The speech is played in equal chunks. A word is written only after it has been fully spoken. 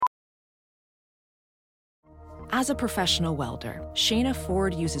As a professional welder, Shayna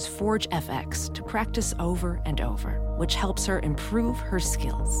Ford uses Forge FX to practice over and over, which helps her improve her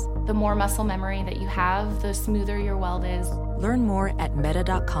skills. The more muscle memory that you have, the smoother your weld is. Learn more at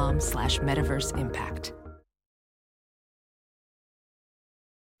meta.com/metaverse impact.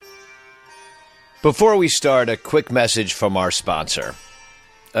 Before we start, a quick message from our sponsor.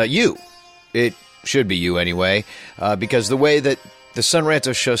 You. It should be you anyway, because the way that the Son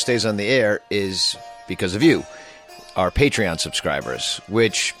Ranto show stays on the air is because of you, our Patreon subscribers,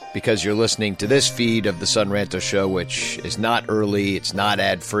 which, because you're listening to this feed of the Son Ranto show, which is not early, it's not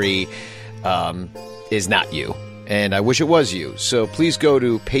ad-free, is not you. And I wish it was you. So please go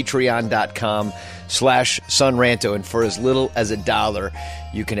to patreon.com/sunranto, and for as little as $1,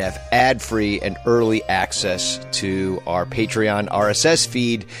 you can have ad-free and early access to our Patreon RSS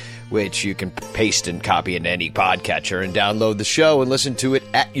feed, which you can paste and copy into any podcatcher and download the show and listen to it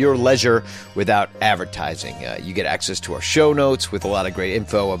at your leisure without advertising. You get access to our show notes with a lot of great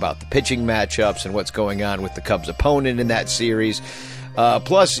info about the pitching matchups and what's going on with the Cubs' opponent in that series.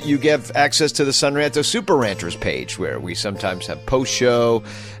 Plus, you give access to the Son Ranto Super Ranters page, where we sometimes have post-show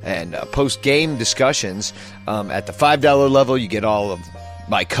and post-game discussions. At the $5 level, you get all of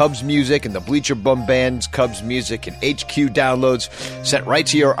my Cubs music and the Bleacher Bum Band's Cubs music and HQ downloads sent right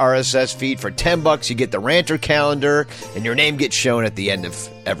to your RSS feed. For $10, you get the Ranter calendar, and your name gets shown at the end of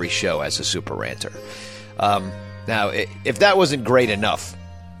every show as a Super Ranter. Now, if that wasn't great enough,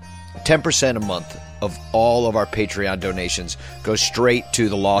 10% a month of all of our Patreon donations goes straight to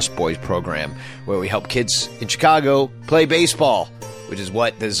the Lost Boys program, where we help kids in Chicago play baseball, which is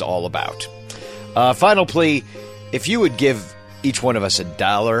what this is all about. Final plea, if you would give each one of us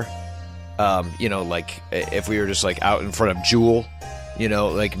 $1, like if we were just like out in front of Jewel,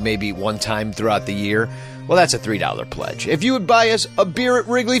 like maybe one time throughout the year, well, that's a $3 pledge. If you would buy us a beer at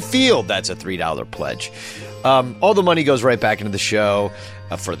Wrigley Field, that's a $3 pledge. All the money goes right back into the show,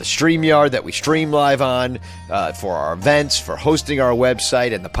 for the StreamYard that we stream live on, for our events, for hosting our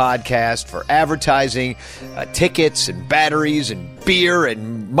website and the podcast, for advertising, tickets and batteries and beer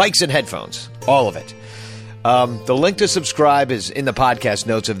and mics and headphones, all of it. The link to subscribe is in the podcast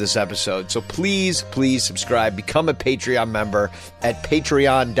notes of this episode, so please subscribe. Become a Patreon member at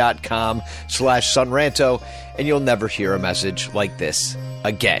patreon.com/sunranto, and you'll never hear a message like this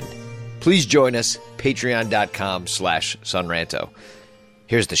again. Please join us, patreon.com/sunranto.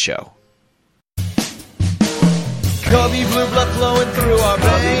 Here's the show. Cubby blue blood flowing through our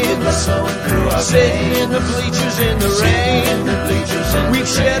veins, sitting in the bleachers in the rain. We've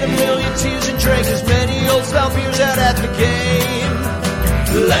shed a million tears and drank as many old style beers out at the game.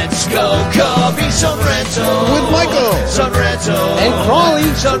 Let's go Cubby Sunranto with Michael, Sunranto and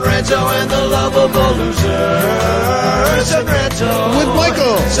Crawley, Sunranto and the lovable loser. Sunranto with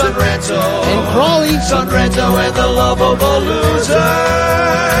Michael, Sunranto and Crawley, Sunranto and the lovable losers.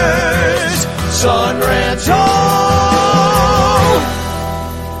 Sunranto.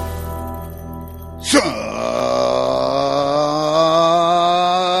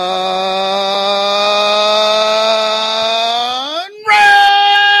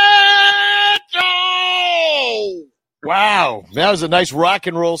 Wow, that was a nice rock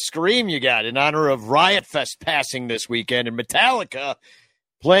and roll scream you got in honor of Riot Fest passing this weekend and Metallica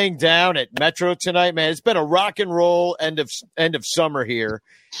playing down at Metro tonight. Man, it's been a rock and roll end of summer here.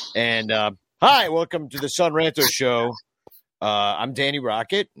 And hi, welcome to the Son Ranto show. I'm Danny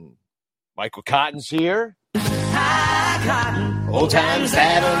Rocket. And Michael Cotton's here. Hi, Cotton. Old times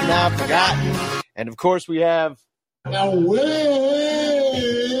that are not forgotten. And of course we have. Now wait a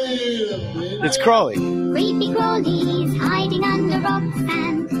minute. It's Crawley. Creepy crawlies hiding under rocks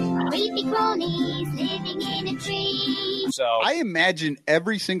and creepy crawlies living in a tree. So I imagine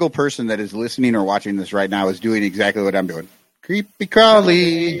every single person that is listening or watching this right now is doing exactly what I'm doing. Creepy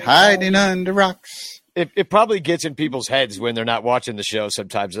crawly hiding under rocks. It probably gets in people's heads when they're not watching the show.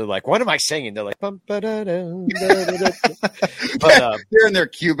 Sometimes they're like, what am I singing? They're like, bum, ba-da-da, da-da-da. But they're in their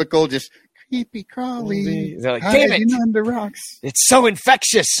cubicle just creepy crawly they're like, damn it, under rocks. it's so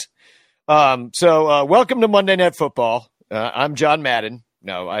infectious. So welcome to Monday Night Football. I'm John Madden.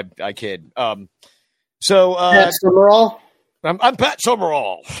 No, I kid. Pat Summerall. I'm Pat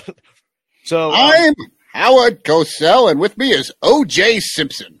Summerall. So I'm Howard Cosell, and with me is O.J.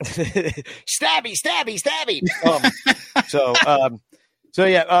 Simpson. stabby. So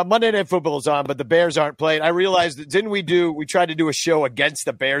yeah, Monday Night Football is on, but the Bears aren't playing. I realized that we tried to do a show against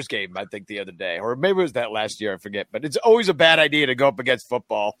the Bears game, I think, the other day, or maybe it was that last year, I forget. But it's always a bad idea to go up against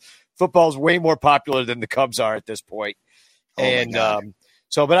football. Football's way more popular than the Cubs are at this point.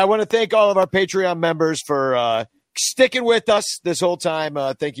 But I want to thank all of our Patreon members for sticking with us this whole time.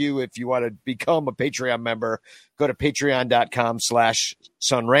 Thank you. If you want to become a Patreon member, go to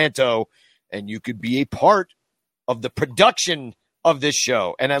patreon.com/sunranto, and you could be a part of the production of this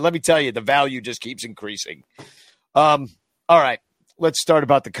show. And let me tell you, the value just keeps increasing. All right. Let's start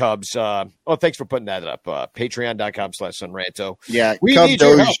about the Cubs. Thanks for putting that up. Patreon.com/sunranto. Yeah, we need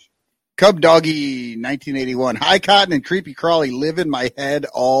your help. Cub Doggy 1981. High Cotton and Creepy Crawly live in my head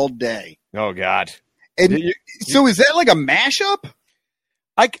all day. Oh, God. And so is that like a mashup?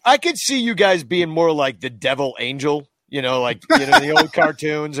 I could see you guys being more like the Devil Angel, like the old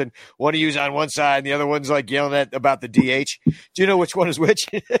cartoons, and one of you's on one side and the other one's like yelling about the DH. Do you know which one is which?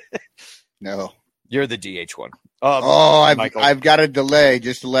 No. You're the DH one. I've got a delay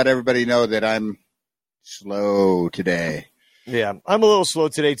just to let everybody know that I'm slow today. Yeah, I'm a little slow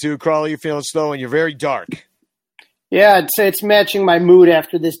today too. Crawley, you're feeling slow and you're very dark. Yeah, I'd say it's matching my mood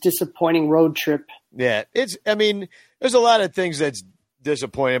after this disappointing road trip. Yeah, there's a lot of things that's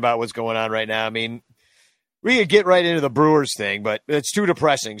disappointing about what's going on right now. I mean, we could get right into the Brewers thing, but it's too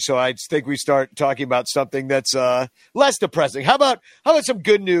depressing. So I think we start talking about something that's less depressing. How about some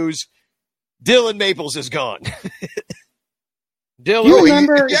good news? Dylan Maples is gone. Dylan, you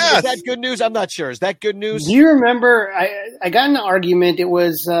remember? Is that good news? I'm not sure. Is that good news? Do you remember? I got in an argument. It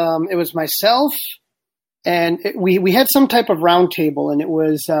was myself, and we had some type of round table, and it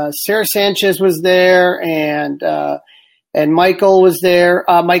was Sarah Sanchez was there, and Michael was there.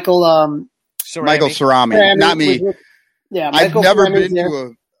 Michael Cerami, not me.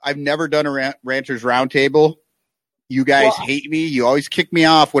 Michael I've never done a Ranchers Roundtable. You guys hate me. You always kick me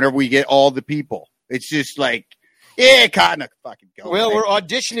off whenever we get all the people. It's just like, Cotton, fucking go. Well, we're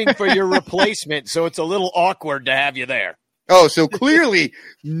auditioning for your replacement, so it's a little awkward to have you there. Oh, so clearly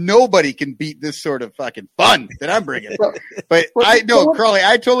nobody can beat this sort of fucking fun that I'm bringing. But Crawley,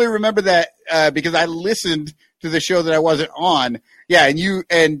 I totally remember that because I listened to the show that I wasn't on. Yeah,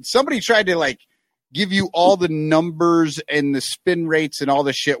 and somebody tried to give you all the numbers and the spin rates and all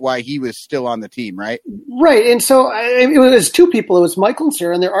the shit while he was still on the team, right? Right. And so it was two people. It was Michael and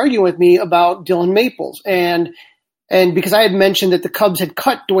Sarah, and they're arguing with me about Dylan Maples. And because I had mentioned that the Cubs had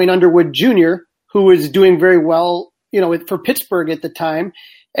cut Dwayne Underwood Jr., who was doing very well, for Pittsburgh at the time.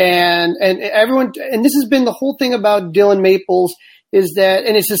 And everyone, and this has been the whole thing about Dylan Maples is that,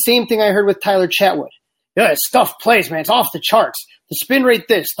 and it's the same thing I heard with Tyler Chatwood. Yeah, it's stuff plays, man. It's off the charts. The spin rate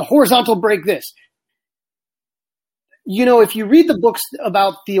this, the horizontal break this. If you read the books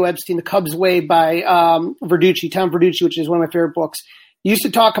about Theo Epstein, The Cubs Way by Tom Verducci, which is one of my favorite books, he used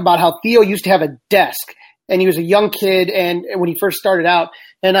to talk about how Theo used to have a desk, and he was a young kid, and when he first started out,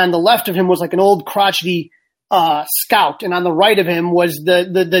 and on the left of him was like an old crotchety scout, and on the right of him was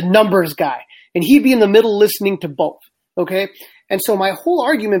the numbers guy, and he'd be in the middle listening to both. Okay, and so my whole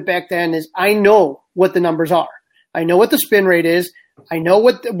argument back then is I know what the numbers are. I know what the spin rate is. I know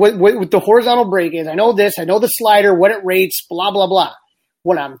what the horizontal break is. I know this. I know the slider, what it rates, blah, blah, blah.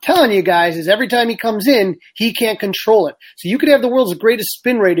 What I'm telling you guys is every time he comes in, he can't control it. So you could have the world's greatest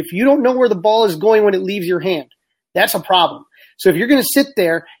spin rate. If you don't know where the ball is going when it leaves your hand, that's a problem. So if you're going to sit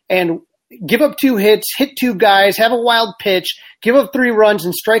there and give up 2 hits, hit 2 guys, have a wild pitch, give up 3 runs,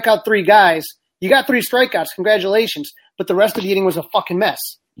 and strike out 3 guys, you got 3 strikeouts. Congratulations. But the rest of the inning was a fucking mess.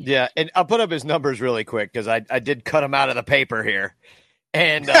 Yeah, and I'll put up his numbers really quick because I did cut him out of the paper here.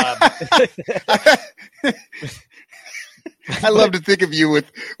 And I love to think of you with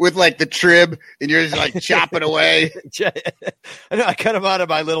like the trib and you're just like chopping away. I know I cut him out of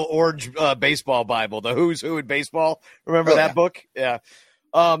my little orange baseball Bible, the Who's Who in baseball. Remember that book? Yeah.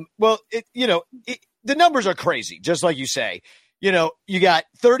 Well, the numbers are crazy, just like you say. You got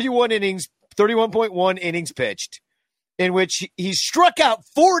 31.1 innings pitched, in which he struck out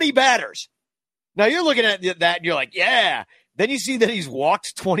 40 batters. Now you're looking at that and you're like, yeah. Then you see that he's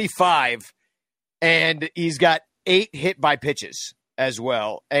walked 25 and he's got 8 hit by pitches as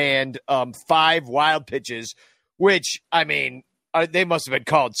well. And 5 wild pitches, which, I mean, they must have been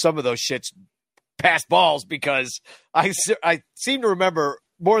called some of those shits pass balls because I seem to remember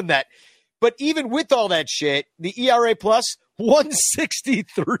more than that. But even with all that shit, the ERA plus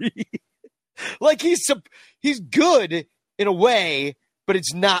 163. Like he's good in a way, but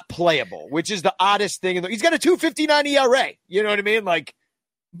it's not playable, which is the oddest thing. He's got a 2.59 ERA. You know what I mean?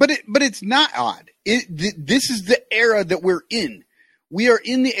 But it's not odd. This is the era that we're in. We are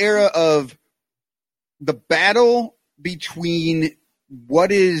in the era of the battle between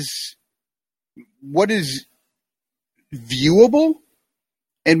what is viewable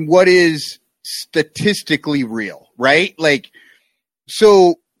and what is statistically real, right?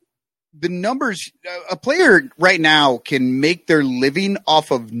 So the numbers, a player right now can make their living off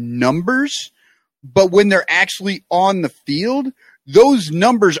of numbers but when they're actually on the field, those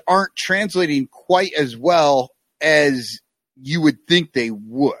numbers aren't translating quite as well as you would think they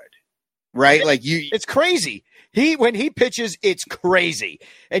would, right? Like it's crazy. When he pitches, it's crazy,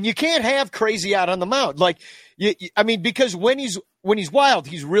 and you can't have crazy out on the mound. Like, I mean, because when he's wild,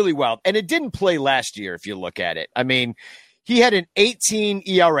 he's really wild, and it didn't play last year. If you look at it, I mean, he had an 18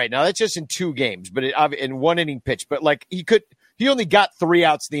 ERA. Now that's just in 2 games, but in 1 inning pitch. But like he only got 3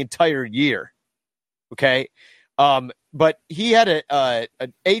 outs the entire year. Okay, but he had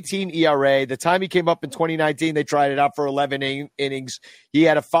an 18 ERA. The time he came up in 2019, they tried it out for 11 innings. He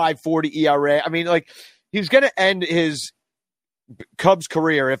had a 5.40 ERA. I mean, like. He's going to end his Cubs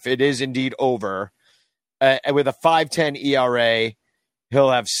career, if it is indeed over, with a 5.10 ERA.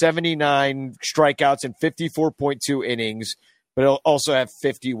 He'll have 79 strikeouts and 54.2 innings, but he'll also have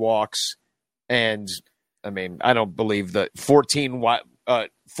 50 walks. And, I mean, I don't believe the 14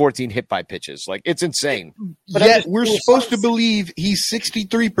 hit by pitches. Like, it's insane. But yet we're supposed to believe he's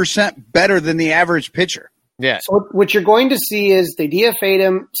 63% better than the average pitcher. Yeah. So what you're going to see is they DFA'd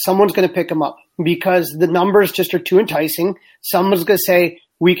him. Someone's going to pick him up because the numbers just are too enticing. Someone's going to say,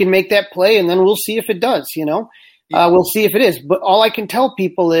 we can make that play, and then we'll see if it does, you know. We'll see if it is. But all I can tell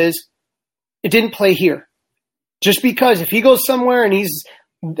people is it didn't play here. Just because if he goes somewhere and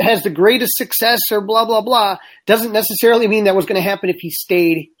has the greatest success or blah, blah, blah, doesn't necessarily mean that was going to happen if he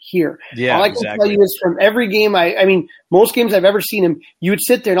stayed here. Yeah, all I can tell you is from every game, I mean, most games I've ever seen him, you would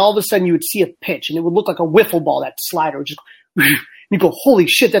sit there and all of a sudden you would see a pitch and it would look like a wiffle ball, that slider. Would just you go, holy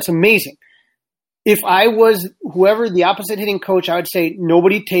shit, that's amazing. If I was whoever the opposite hitting coach, I would say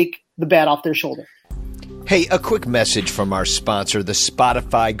nobody take the bat off their shoulder. Hey, a quick message from our sponsor, the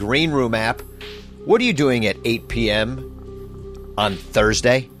Spotify Green Room app. What are you doing at 8 p.m. on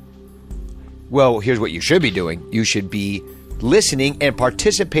Thursday? Well, here's what you should be doing. You should be listening and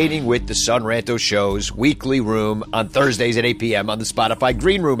participating with the Son Ranto Show's weekly room on Thursdays at 8 p.m. on the Spotify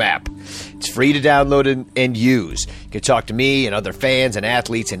Green Room app. It's free to download and use. You can talk to me and other fans and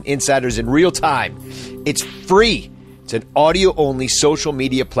athletes and insiders in real time. It's free. It's an audio-only social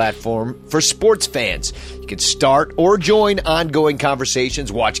media platform for sports fans. You can start or join ongoing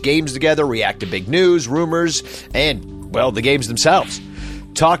conversations, watch games together, react to big news, rumors, and, well, the games themselves.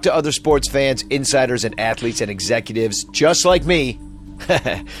 Talk to other sports fans, insiders, and athletes and executives just like me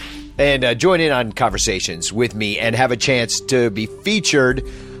and join in on conversations with me and have a chance to be featured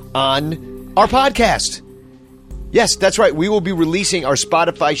on our podcast. Yes, that's right. We will be releasing our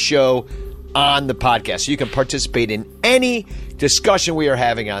Spotify show on the podcast, so you can participate in any discussion we are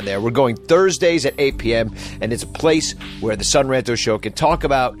having on there. We're going Thursdays at 8 p.m., and it's a place where the Son Ranto Show can talk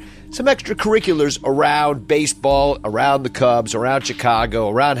about some extracurriculars around baseball, around the Cubs, around Chicago,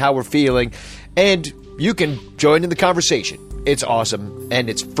 around how we're feeling, and you can join in the conversation. It's awesome, and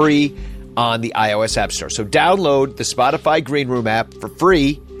it's free on the iOS App Store. So download the Spotify Green Room app for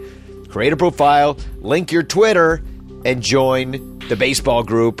free, create a profile, link your Twitter, and join the baseball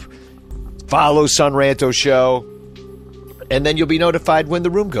group. Follow Son Ranto Show, and then you'll be notified when the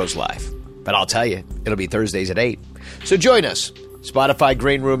room goes live. But I'll tell you, it'll be Thursdays at 8. So join us. Spotify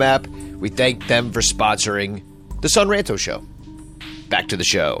Green Room app. We thank them for sponsoring the Son Ranto Show. Back to the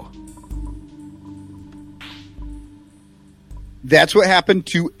show. That's what happened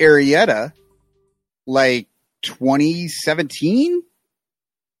to Arrieta, like 2017,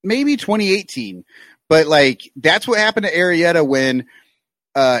 maybe 2018. But like that's what happened to Arrieta when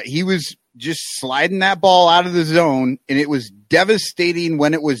he was just sliding that ball out of the zone, and it was devastating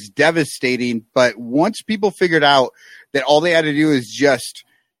when it was devastating. But once people figured out that all they had to do is just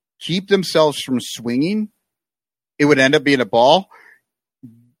keep themselves from swinging, it would end up being a ball,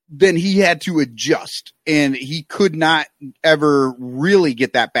 then he had to adjust, and he could not ever really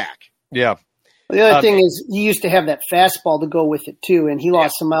get that back. Yeah. The other thing is he used to have that fastball to go with it too, and he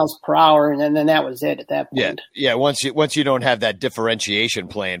lost some miles per hour, and then that was it at that point. Yeah. Once you don't have that differentiation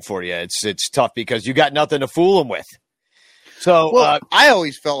plan for you, it's tough because you got nothing to fool him with. So I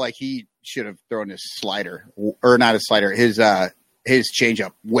always felt like he should have thrown his slider, or not his slider, his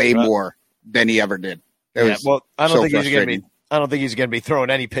changeup way more than he ever did. I don't think he's going to be throwing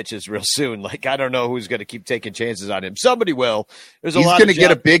any pitches real soon. Like, I don't know who's going to keep taking chances on him. Somebody will. He's going to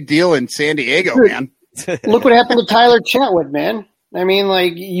get a big deal in San Diego, man. Look what happened to Tyler Chatwood, man. I mean,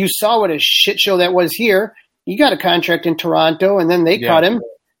 like, you saw what a shit show that was here. He got a contract in Toronto, and then they cut him,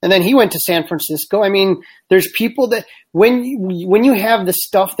 and then he went to San Francisco. I mean, there's people that when you have the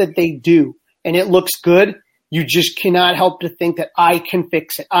stuff that they do and it looks good, you just cannot help to think that I can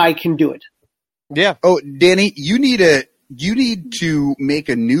fix it. I can do it. Yeah. Oh, Danny, you need to make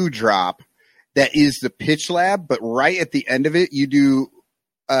a new drop that is the pitch lab, but right at the end of it, you do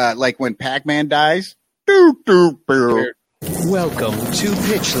like when Pac-Man dies. Doo, doo, doo. Welcome to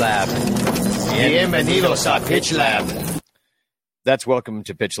Pitch Lab. Bienvenidos a Pitch Lab. That's welcome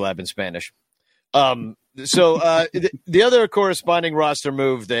to Pitch Lab in Spanish. The other corresponding roster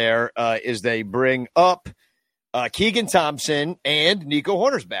move there is they bring up Keegan Thompson and Nico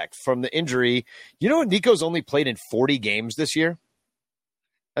Horner's back from the injury. You know, Nico's only played in 40 games this year.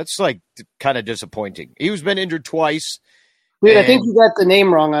 That's like kind of disappointing. He's been injured twice. Wait, I think you got the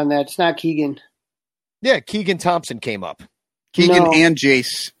name wrong on that. It's not Keegan. Yeah, Keegan Thompson came up. Keegan and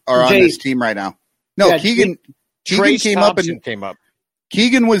Jace are on this team right now. No, yeah, Keegan came up.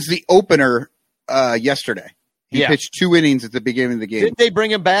 Keegan was the opener yesterday. He pitched 2 innings at the beginning of the game. Didn't they bring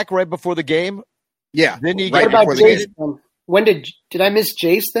him back right before the game? Yeah. Didn't he right before the game? When did I miss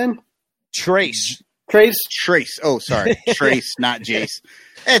Jace then? Trace. Oh, sorry. Trace, not Jace.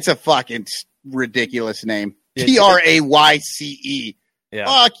 It's a fucking ridiculous name. Trayce. Yeah.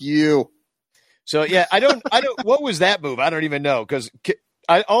 Fuck you. So yeah, I don't. What was that move? I don't even know because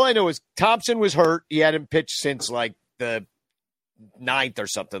all I know is Thompson was hurt. He hadn't pitched since like the 9th or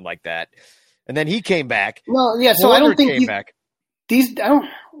something like that, and then he came back. Well, yeah. So Warner I don't think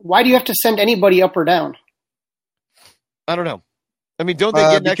why do you have to send anybody up or down? I don't know. I mean, don't they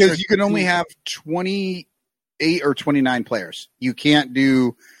get because you can only have 28 or 29 players. You can't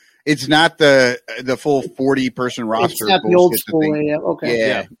do. It's not the full 40-person roster. It's not the old school way. Yeah. Okay.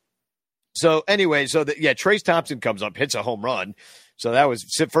 Yeah. So anyway, Trace Thompson comes up, hits a home run. So that was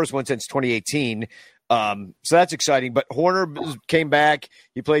the first one since 2018. So that's exciting. But Horner came back.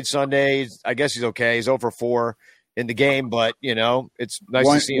 He played Sunday. I guess he's okay. He's over 4 in the game, but it's nice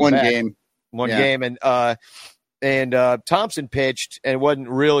to see him back. One game. And Thompson pitched and wasn't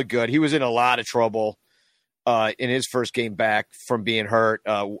really good. He was in a lot of trouble in his first game back from being hurt.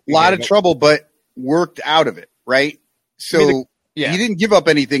 A lot of trouble, but worked out of it, right? So he didn't give up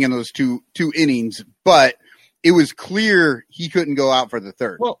anything in those two innings, but it was clear he couldn't go out for the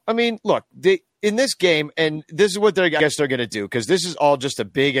third. Well, I mean, look, in this game, and this is what I guess they're going to do, because this is all just a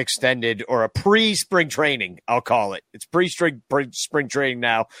big extended or a pre-spring training, I'll call it. It's pre-spring training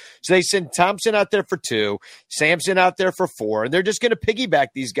now. So they send Thompson out there for 2, Sampson out there for 4, and they're just going to piggyback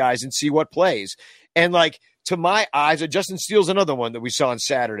these guys and see what plays. And, like, to my eyes, Justin Steele's another one that we saw on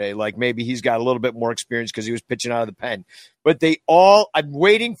Saturday. Like, maybe he's got a little bit more experience because he was pitching out of the pen. But I'm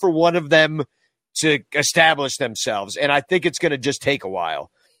waiting for one of them to establish themselves, and I think it's going to just take a while.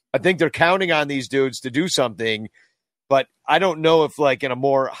 I think they're counting on these dudes to do something, but I don't know if, like, in a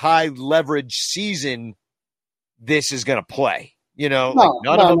more high-leverage season, this is going to play. None of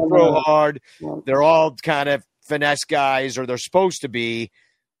them throw hard. No. They're all kind of finesse guys, or they're supposed to be.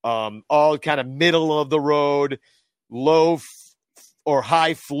 All kind of middle of the road, low or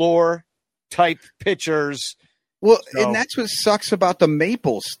high floor type pitchers. Well, and that's what sucks about the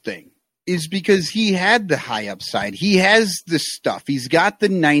Maples thing, is because he had the high upside. He has the stuff. He's got the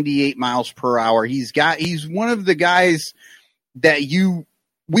 98 miles per hour. He's one of the guys that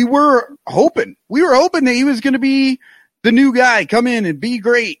we were hoping that he was going to be the new guy, come in and be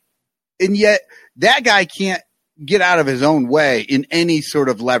great. And yet that guy can't get out of his own way in any sort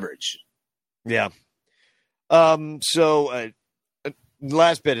of leverage. Yeah. Last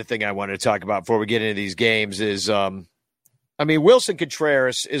bit of thing I wanted to talk about before we get into these games is, Wilson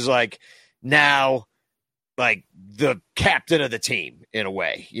Contreras is like now like the captain of the team in a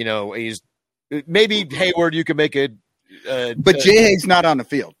way. He's maybe Hayward. You can make but J.A.'s not on the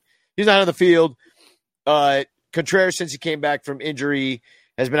field. He's not on the field. Contreras, since he came back from injury,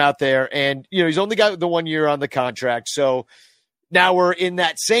 has been out there, and he's only got the 1 year on the contract. So now we're in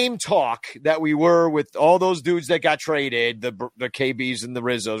that same talk that we were with all those dudes that got traded, the KBs and the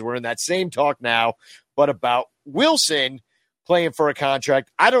Rizzos. We're in that same talk now, but about Wilson playing for a contract.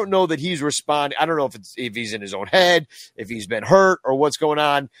 I don't know that he's responding. I don't know if he's in his own head, if he's been hurt, or what's going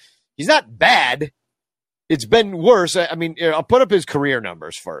on. He's not bad. It's been worse. I'll put up his career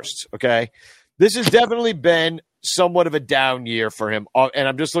numbers first, okay? This has definitely been somewhat of a down year for him, and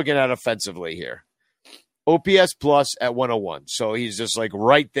I'm just looking at offensively here. OPS plus at 101, so he's just like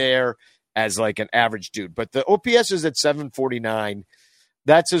right there as like an average dude. But the OPS is at 749.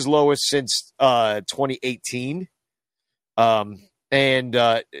 That's his lowest since 2018. And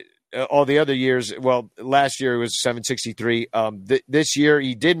all the other years, well, last year it was 763. This year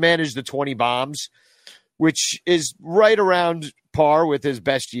he did manage the 20 bombs, which is right around par with his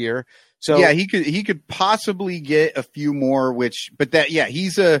best year. So yeah, he could possibly get a few more,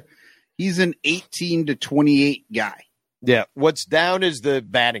 he's an 18 to 28 guy. Yeah. What's down is the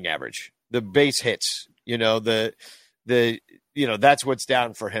batting average, the base hits, the that's what's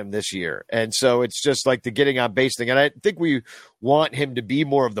down for him this year. And so it's just like the getting on base thing. And I think we want him to be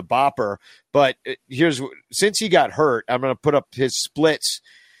more of the bopper. But since he got hurt, I'm going to put up his splits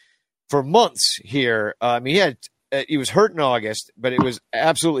for months here. He was hurt in August, but it was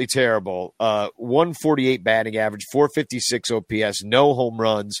absolutely terrible. 148 batting average, 456 OPS, no home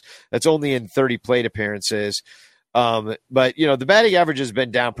runs. That's only in 30 plate appearances. But the batting average has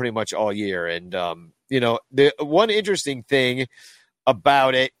been down pretty much all year. And, the one interesting thing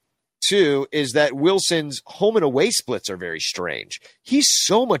about it, too, is that Wilson's home and away splits are very strange. He's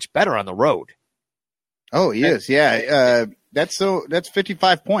so much better on the road. Oh, he is. Yeah. That's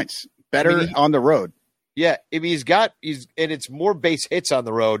 55 points better on the road. Yeah. And it's more base hits on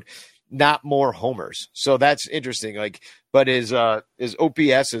the road, not more homers. So that's interesting. But his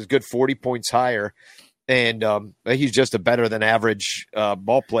OPS is good 40 points higher. And he's just a better than average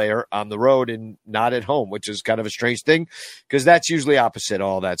ball player on the road and not at home, which is kind of a strange thing because that's usually opposite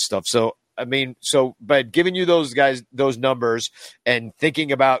all that stuff. So, but giving you those guys, those numbers and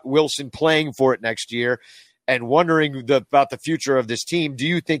thinking about Wilson playing for it next year and wondering about the future of this team, do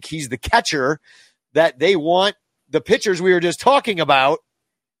you think he's the catcher that they want the pitchers we were just talking about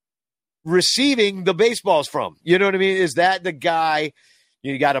receiving the baseballs from? You know what I mean? Is that the guy?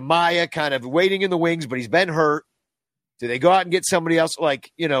 You got Amaya kind of waiting in the wings, but he's been hurt. Do they go out and get somebody else?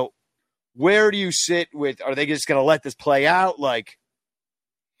 Where do you sit with? Are they just going to let this play out?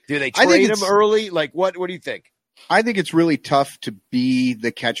 Do they trade him early? What do you think? I think it's really tough to be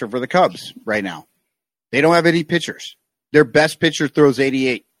the catcher for the Cubs right now. They don't have any pitchers. Their best pitcher throws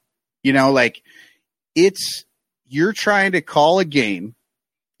 88. You're trying to call a game.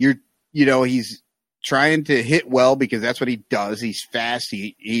 He's trying to hit well because that's what he does. He's fast.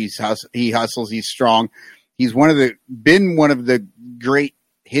 He hustles. He's strong. He's been one of the great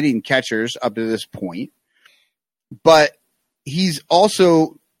hitting catchers up to this point, but he's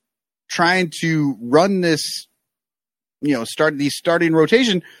also trying to run this, starting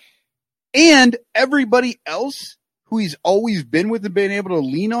rotation, and everybody else who he's always been with and been able to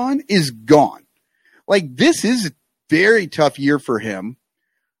lean on is gone. This is a very tough year for him.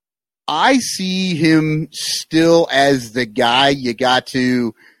 I see him still as the guy you got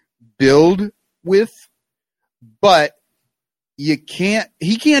to build with, but he can't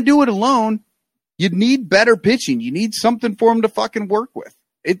do it alone. You need better pitching. You need something for him to fucking work with.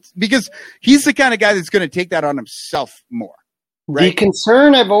 It's because he's the kind of guy that's going to take that on himself more. Right? The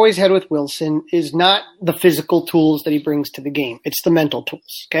concern I've always had with Wilson is not the physical tools that he brings to the game. It's the mental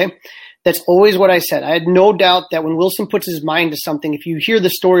tools. Okay. That's always what I said. I had no doubt that when Wilson puts his mind to something, if you hear the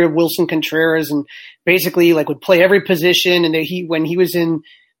story of Wilson Contreras and basically would play every position, and when he was in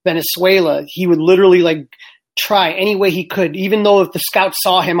Venezuela, he would literally try any way he could, even though if the scout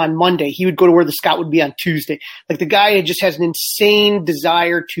saw him on Monday, he would go to where the scout would be on Tuesday. The guy just has an insane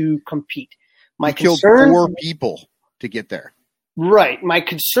desire to compete. He killed 4 people to get there. Right. My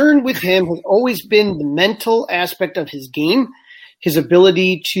concern with him has always been the mental aspect of his game. His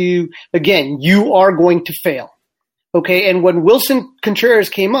ability to, again, you are going to fail. Okay. And when Wilson Contreras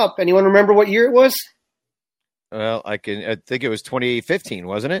came up, anyone remember what year it was? Well, I think it was 2015,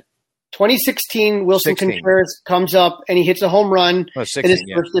 wasn't it? 2016, Wilson 16. Contreras comes up and he hits a home run 16, in his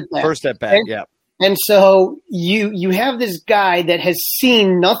yeah. first at bat. First at bat, yeah. And so you have this guy that has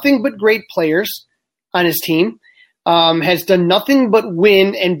seen nothing but great players on his team, has done nothing but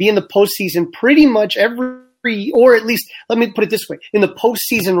win and be in the postseason pretty much or at least, let me put it this way, in the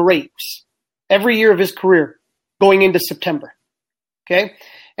postseason race every year of his career going into September. Okay.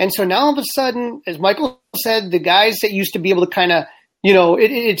 And so now all of a sudden, as Michael said, the guys that used to be able to kind of,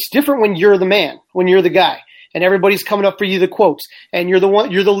 it's different when you're the man, when you're the guy and everybody's coming up for you, the quotes, and you're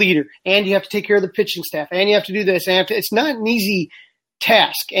the leader, and you have to take care of the pitching staff, and you have to do this, and it's not an easy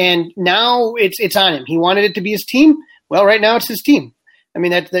task. And now it's on him. He wanted it to be his team. Well, right now it's his team. I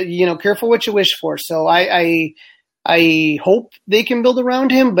mean, careful what you wish for. So I hope they can build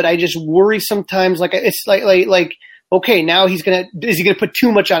around him, but I just worry sometimes. Okay, now is he gonna put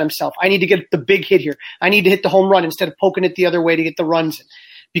too much on himself? I need to get the big hit here. I need to hit the home run instead of poking it the other way to get the runs in,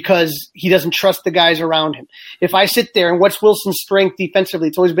 because he doesn't trust the guys around him. If I sit there and what's Wilson's strength defensively?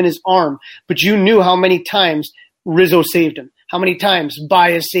 It's always been his arm, but you knew how many times Rizzo saved him, how many times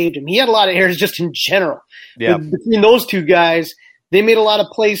Baez saved him. He had a lot of errors just in general. Yeah. Between those two guys, they made a lot of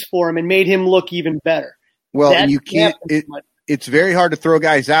plays for him and made him look even better. Well, and you can't. It's very hard to throw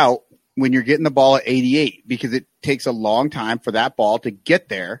guys out when you're getting the ball at 88 because it takes a long time for that ball to get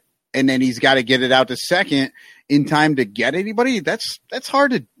there, and then he's got to get it out to second in time to get anybody. That's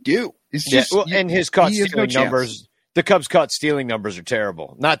hard to do. It's just and his caught stealing numbers. the Cubs caught stealing numbers are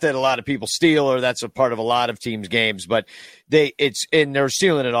terrible. Not that a lot of people steal or that's a part of a lot of teams' games, but they're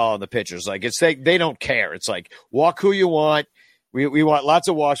stealing it all in the pitchers. Like they don't care. It's like walk who you want. We want lots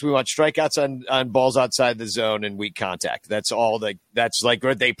of walks. We want strikeouts on balls outside the zone and weak contact. That's all. That's like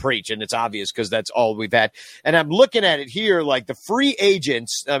what they preach, and it's obvious because that's all we've had. And I'm looking at it here, like the free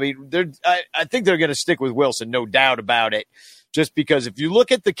agents. I mean, I think they're going to stick with Wilson, no doubt about it. Just because if you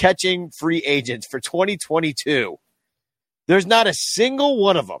look at the catching free agents for 2022, there's not a single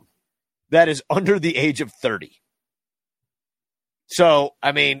one of them that is under the age of 30. So,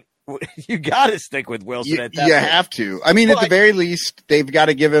 I mean, you got to stick with Wilson at that point. You have to. I mean, at the very least, they've got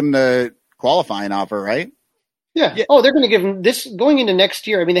to give him the qualifying offer, right? Yeah. Oh, they're going to give him this going into next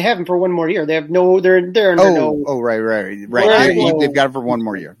year. I mean, they have him for one more year. They have no. They're under no. Oh, right. They've got him for one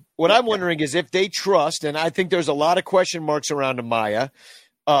more year. What I'm wondering is if they trust, and I think there's a lot of question marks around Amaya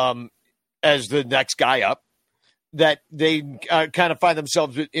as the next guy up, that they kind of find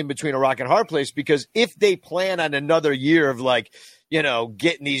themselves in between a rock and a hard place, because if they plan on another year of like, you know,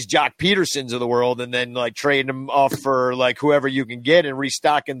 getting these Jock Petersons of the world and then like trading them off for like whoever you can get and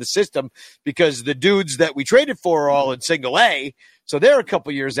restocking the system, because the dudes that we traded for are all in single A. So they're a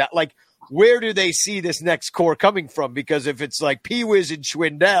couple years out. Like, where do they see this next core coming from? Because if it's like P-Wiz and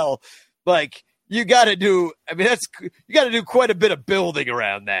Schwindel, like you got to do, I mean, you got to do quite a bit of building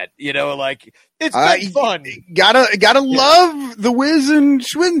around that, you know, like it's been fun. Gotta love the Wiz and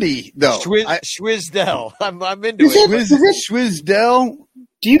Schwindy though. Schwizdel. I'm into it. Schwizdel.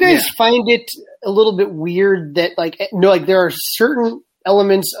 Do you guys find it a little bit weird that there are certain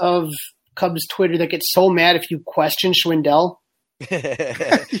elements of Cubs Twitter that get so mad if you question Schwindel?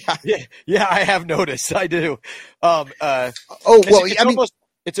 yeah, I have noticed. I do. It's a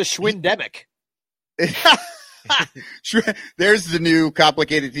Schwindemic. There's the new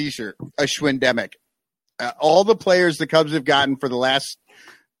complicated T-shirt, a Schwindemic. All the players the Cubs have gotten for the last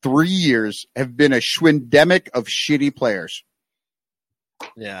 3 years have been a Schwindemic of shitty players.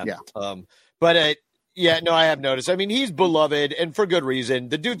 Yeah. I have noticed. I mean, he's beloved and for good reason.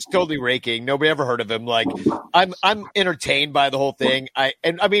 The dude's totally raking. Nobody ever heard of him. Like, I'm entertained by the whole thing. I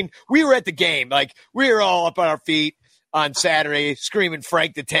mean, we were at the game. Like, we were all up on our feet on Saturday screaming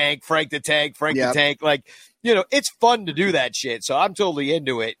Frank the Tank, Frank the Tank, Frank the Tank. Like, you know, it's fun to do that shit. So I'm totally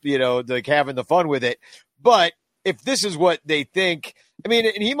into it, you know, like having the fun with it. But if this is what they think, I mean,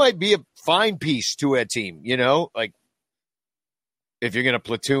 and he might be a fine piece to a team, you know, like if you're going to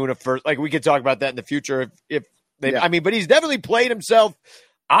platoon a first, like we could talk about that in the future. I mean, but he's definitely played himself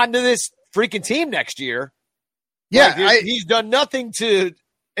onto this freaking team next year. Yeah. Like, he's done nothing to,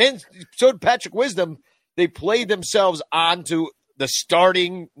 and so did Patrick Wisdom. They played themselves onto the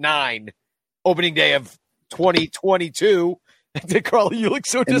starting 9 opening day of 2022. Carly, you look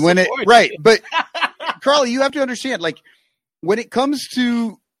so disappointed. Right. But Carly, you have to understand, like, when it comes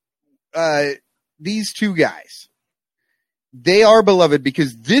to these two guys, they are beloved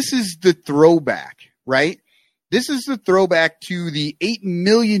because this is the throwback, right? This is the throwback to the 8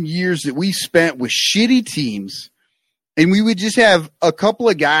 million years that we spent with shitty teams, and we would just have a couple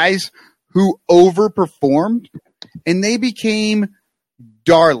of guys who overperformed, and they became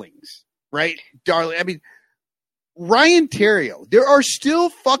darlings, right? I mean, Ryan Theriot. There are still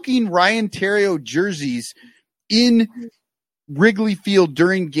fucking Ryan Theriot jerseys in Wrigley Field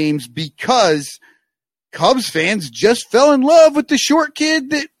during games because Cubs fans just fell in love with the short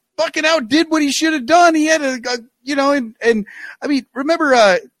kid that fucking outdid what he should have done. He had and I mean,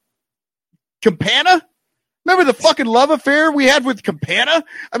 remember Campana? Remember the fucking love affair we had with Campana?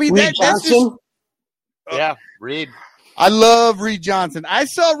 I mean, Reed Johnson. Reed. I love Reed Johnson. I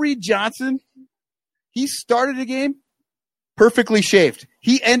saw Reed Johnson. He started a game perfectly shaved.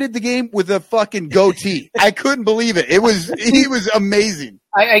 He ended the game with a fucking goatee. I couldn't believe it. He was amazing.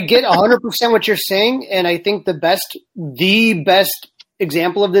 I get 100% what you're saying, and I think the best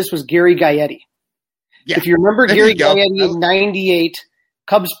example of this was Gary Gaetti. Yeah. If you remember Gary Gaetti in '98,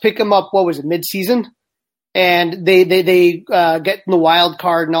 Cubs pick him up. What was it, midseason? And they get in the wild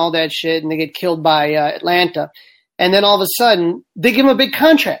card and all that shit, and they get killed by Atlanta. And then all of a sudden, they give him a big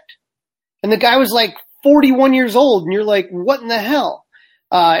contract. And the guy was like 41 years old, and you're like, what in the hell?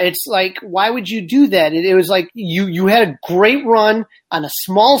 It's like, why would you do that? It was like you had a great run on a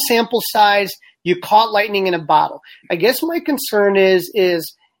small sample size. You caught lightning in a bottle. I guess my concern is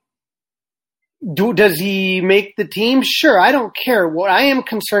does he make the team? Sure, I don't care. What I am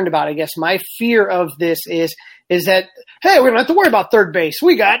concerned about, I guess, my fear of this is that, hey, we don't have to worry about third base.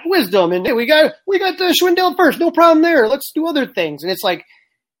 We got Wisdom, and we got the Schwindel first. No problem there. Let's do other things. And it's like,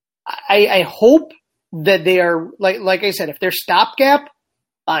 I hope that they are like I said, if they're stopgap,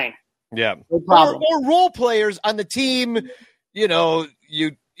 fine. Yeah. No problem. Or role players on the team,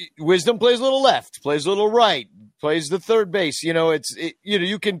 Wisdom plays a little left, plays a little right, plays the third base.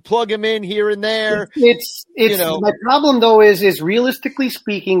 You can plug him in here and there. It's my problem though is realistically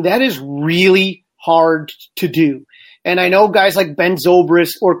speaking, that is really hard to do. And I know guys like Ben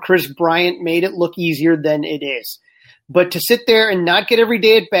Zobrist or Chris Bryant made it look easier than it is. But to sit there and not get every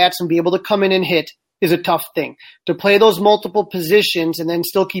day at bats and be able to come in and hit is a tough thing. To play those multiple positions and then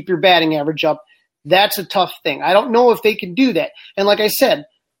still keep your batting average up, that's a tough thing. I don't know if they can do that. And like I said,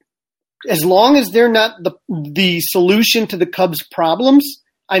 as long as they're not the solution to the Cubs' problems,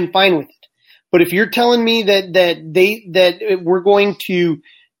 I'm fine with it. But if you're telling me that we're going to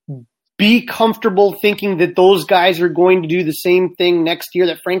be comfortable thinking that those guys are going to do the same thing next year,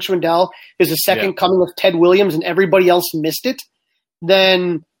 that Frank Schwindel is the second coming of Ted Williams and everybody else missed it,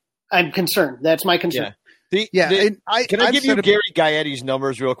 then I'm concerned. That's my concern. Yeah. Can I give you Gary Gaetti's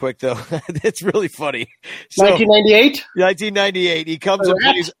numbers real quick, though? It's really funny. 1998? 1998. He comes and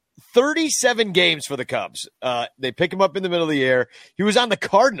plays 37 games for the Cubs. They pick him up in the middle of the year. He was on the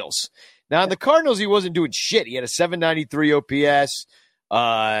Cardinals. Now, on the Cardinals, he wasn't doing shit. He had a 793 OPS.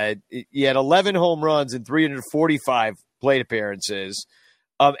 He had 11 home runs and 345 plate appearances.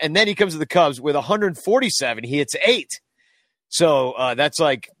 And then he comes to the Cubs with 147. He hits 8. So that's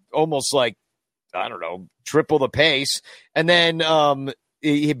almost I don't know, triple the pace. And then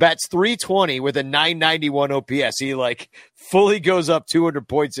he bats 320 with a 991 OPS. He fully goes up 200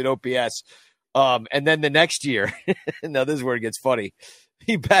 points in OPS. And then the next year, now this is where it gets funny.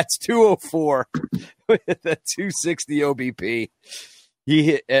 He bats 204 with a 260 OBP.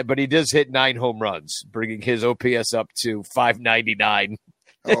 But he does hit 9 home runs, bringing his OPS up to 599.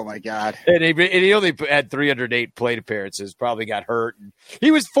 Oh my God! And he only had 308 plate appearances. Probably got hurt. He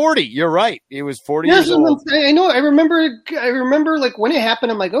was 40. You're right. He was 40 years old. I know. I remember. When it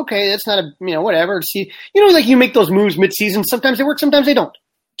happened. I'm like, okay, that's not whatever. See, you make those moves mid-season. Sometimes they work. Sometimes they don't.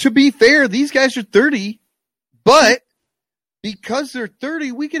 To be fair, these guys are 30, but because they're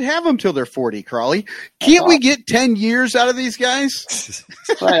 30, we can have them till they're 40, Crawley. Can't we get 10 years out of these guys?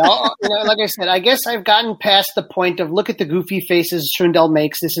 Right. Like I said, I guess I've gotten past the point of look at the goofy faces Schwindel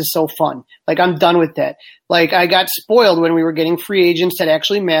makes. This is so fun. I'm done with that. I got spoiled when we were getting free agents that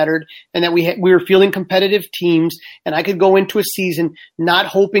actually mattered and that we were fielding competitive teams, and I could go into a season not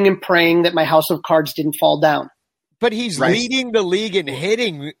hoping and praying that my house of cards didn't fall down. But he's leading the league in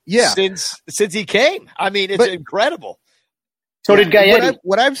hitting since he came. I mean, it's incredible. So did Gaetti.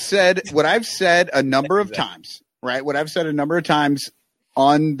 What I've said a number of times, right? What I've said a number of times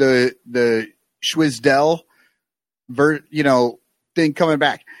on the Schwizdel, thing coming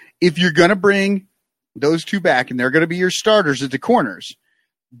back. If you're going to bring those two back and they're going to be your starters at the corners,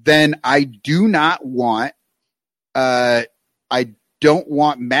 then I do not want, I don't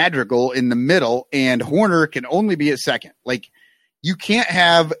want Madrigal in the middle, and Horner can only be at second. You can't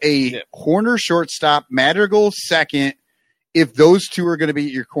have a Horner shortstop, Madrigal second, if those two are going to be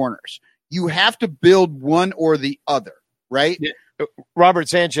at your corners. You have to build one or the other, right? Yeah. Robert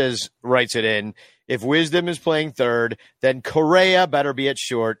Sanchez writes it in. If Wisdom is playing third, then Correa better be at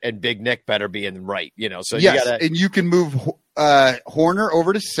short and Big Nick better be in right. So and you can move Horner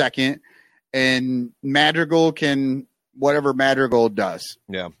over to second, and Madrigal can whatever Madrigal does.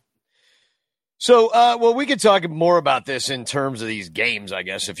 Yeah. So, we could talk more about this in terms of these games, I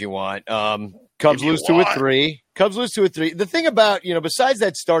guess, if you want. Cubs lose 2-3. The thing about, besides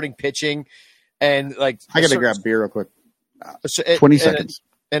that starting pitching and I got to grab beer real quick. 20 seconds.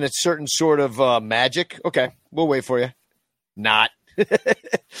 And a certain sort of magic. Okay. We'll wait for you. Not.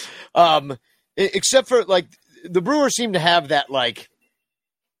 Except for the Brewers seem to have that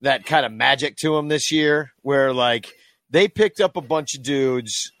that kind of magic to them this year where they picked up a bunch of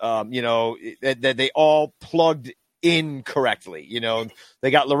dudes, that they all plugged in correctly.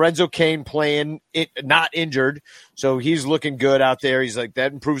 They got Lorenzo Cain playing it, not injured. So he's looking good out there. He's that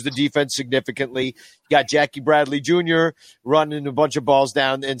improves the defense significantly. You got Jackie Bradley Jr. running a bunch of balls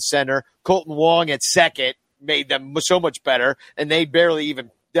down in center. Colton Wong at second made them so much better. And they barely even,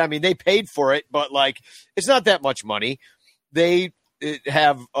 they paid for it, but it's not that much money. They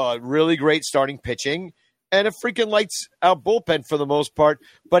have really great starting pitching and a freaking lights out bullpen for the most part.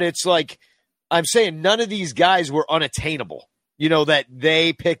 But it's I'm saying none of these guys were unattainable, that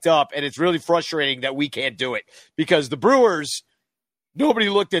they picked up. And it's really frustrating that we can't do it because the Brewers, nobody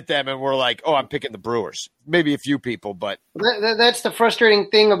looked at them and were oh, I'm picking the Brewers. Maybe a few people, but. That's the frustrating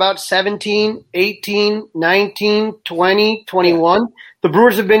thing about 17, 18, 19, 20, 21. The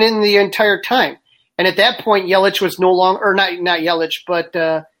Brewers have been in the entire time. And at that point, Yelich was no longer, or not Yelich, but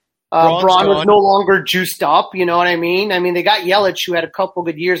Braun was no longer juiced up. You know what I mean? I mean, they got Yelich, who had a couple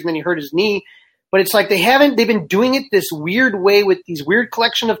good years, and then he hurt his knee. But it's like they've been doing it this weird way with these weird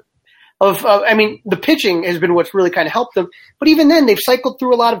collection of I mean, the pitching has been what's really kind of helped them. But even then, they've cycled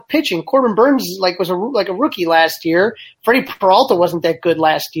through a lot of pitching. Corbin Burns was a rookie last year. Freddie Peralta wasn't that good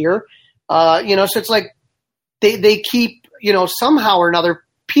last year. So it's like they keep, somehow or another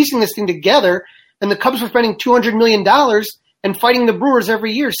piecing this thing together. And the Cubs were spending $200 million and fighting the Brewers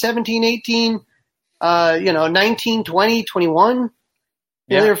every year, 17, 18, 19, 20, 21.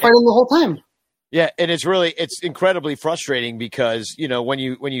 They were fighting the whole time. Yeah, and it's incredibly frustrating because, when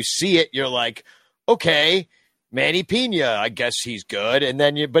you see it, you're like, okay, Manny Pena, I guess he's good.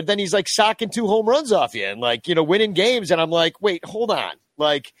 And but then he's like socking 2 home runs off you and winning games. And I'm like, wait, hold on.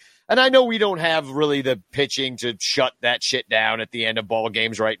 And I know we don't have really the pitching to shut that shit down at the end of ball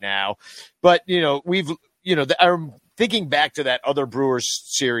games right now. But, I'm thinking back to that other Brewers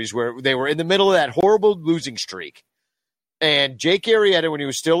series where they were in the middle of that horrible losing streak. And Jake Arrieta, when he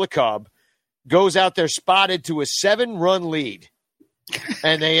was still a Cub, goes out there spotted to a 7-run lead,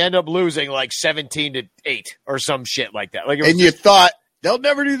 and they end up losing 17-8 or some shit like that. You thought they'll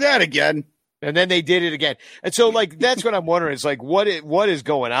never do that again, and then they did it again. And so, that's what I'm wondering. It's what is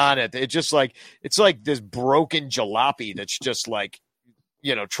going on? It's just it's like this broken jalopy that's just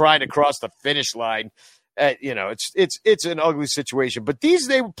trying to cross the finish line. It's an ugly situation. But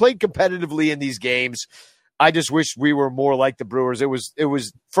they played competitively in these games. I just wish we were more like the Brewers. It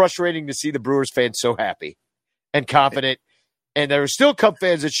was frustrating to see the Brewers fans so happy and confident. And there were still Cub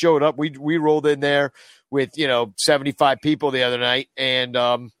fans that showed up. We rolled in there with, 75 people the other night. And,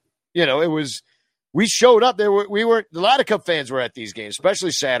 we showed up there. A lot of Cub fans were at these games,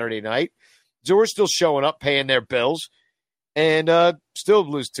 especially Saturday night. So we're still showing up, paying their bills, and still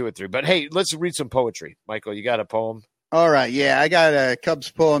lose 2 or 3. But hey, let's read some poetry. Michael, you got a poem? All right. Yeah, I got a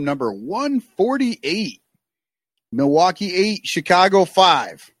Cubs poem number 148. Milwaukee 8, Chicago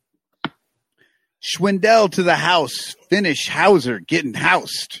 5. Schwindel to the house. Finish Hauser getting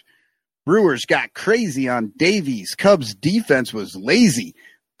housed. Brewers got crazy on Davies. Cubs defense was lazy.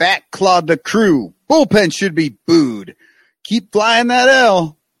 Bat clawed the crew. Bullpen should be booed. Keep flying that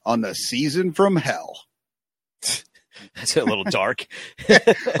L on the season from hell. That's a little dark.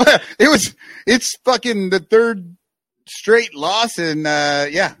 It's fucking the 3rd straight loss. And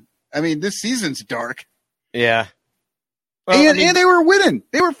this season's dark. Yeah. Well, and they were winning.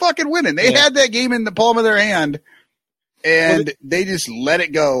 They were fucking winning. They had that game in the palm of their hand, and they just let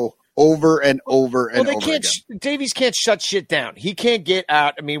it go over and over and over again. Davies can't shut shit down. He can't get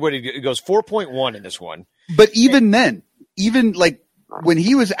out. I mean, it goes 4.1 in this one. But even then, when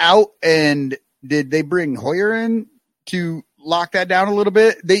he was out, and did they bring Hoyer in to lock that down a little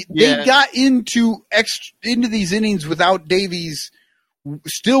bit? They got into these innings without Davies,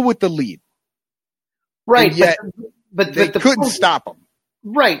 still with the lead, right? And yet, But they couldn't stop them.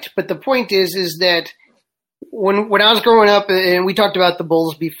 Right. But the point is that when I was growing up, and we talked about the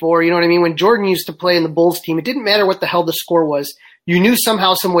Bulls before, you know what I mean? When Jordan used to play in the Bulls team, it didn't matter what the hell the score was. You knew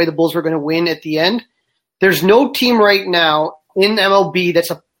somehow, some way the Bulls were going to win at the end. There's no team right now in MLB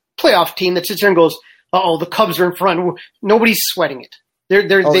that's a playoff team that sits there and goes, uh-oh, the Cubs are in front. Nobody's sweating it.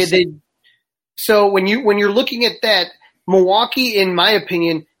 So when you're looking at that, Milwaukee, in my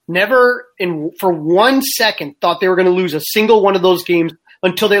opinion, never for 1 second thought they were going to lose a single one of those games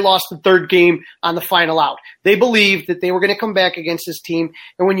until they lost the 3rd game on the final out. They believed that they were going to come back against this team.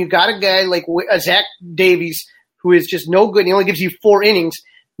 And when you got a guy like Zach Davies, who is just no good, and he only gives you 4 innings,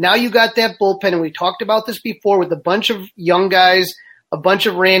 now you got that bullpen. And we talked about this before with a bunch of young guys, a bunch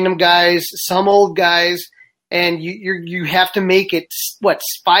of random guys, some old guys, and you have to make it,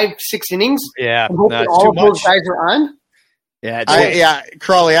 5-6 innings? Yeah, and hope that all of those guys are on? Yeah,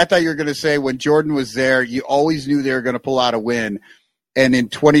 Crawley, I thought you were going to say when Jordan was there, you always knew they were going to pull out a win. And in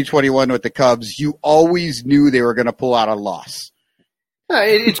 2021 with the Cubs, you always knew they were going to pull out a loss.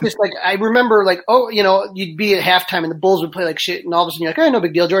 It's just I remember you'd be at halftime and the Bulls would play like shit, and all of a sudden you're like, no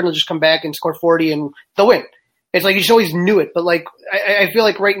big deal. Jordan will just come back and score 40 and they'll win. It's like you just always knew it. But I feel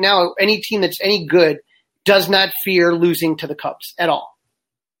like right now, any team that's any good does not fear losing to the Cubs at all.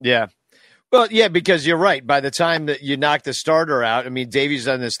 Yeah. Well, yeah, because you're right. By the time that you knock the starter out, I mean, Davies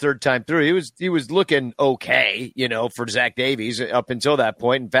on his 3rd time through, he was looking okay, for Zach Davies up until that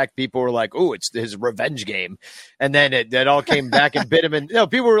point. In fact, people were like, "Oh, it's his revenge game," and then it all came back and bit him. And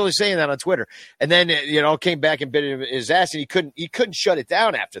people were really saying that on Twitter. And then it all came back and bit him in his ass, and he couldn't shut it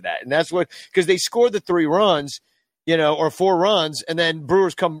down after that. And that's because they scored the 3 runs, or 4 runs, and then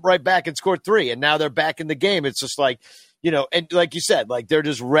Brewers come right back and score 3, and now they're back in the game. It's just like. And like you said, they're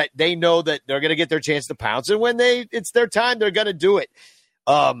just they know that they're going to get their chance to pounce. And when it's their time, they're going to do it.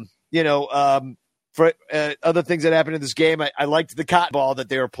 For other things that happened in this game, I liked the cotton ball that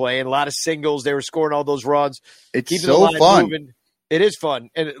they were playing. A lot of singles. They were scoring all those runs. It's keeping so the line fun. Moving. It is fun.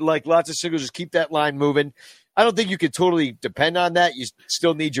 And like lots of singles, just keep that line moving. I don't think you could totally depend on that. You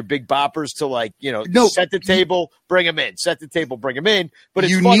still need your big boppers to set the table, bring them in. Set the table, bring them in. But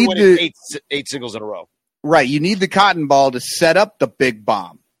it's fun when it's eight singles in a row. Right. You need the cotton ball to set up the big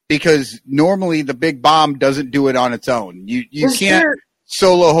bomb because normally the big bomb doesn't do it on its own. You can't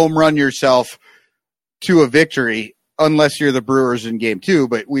solo home run yourself to a victory unless you're the Brewers in game 2,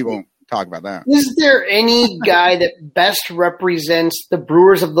 but we won't talk about that. Is there any guy that best represents the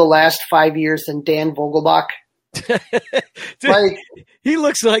Brewers of the last 5 years than Dan Vogelbach? Dude, he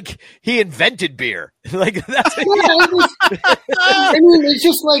looks like he invented beer. Like that's I mean, it's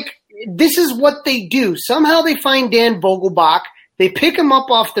just like this is what they do. Somehow they find Dan Vogelbach, they pick him up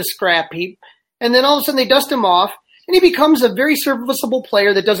off the scrap heap, and then all of a sudden they dust him off, and he becomes a very serviceable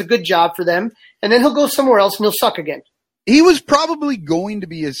player that does a good job for them, and then he'll go somewhere else and he'll suck again. He was probably going to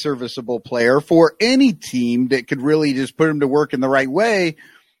be a serviceable player for any team that could really just put him to work in the right way,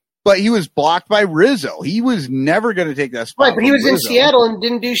 but he was blocked by Rizzo. He was never going to take that spot. Right, but he was in Seattle and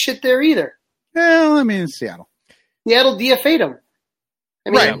didn't do shit there either. Well, I mean, Seattle DFA'd him.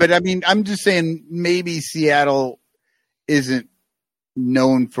 Right, but I mean, I'm just saying maybe Seattle isn't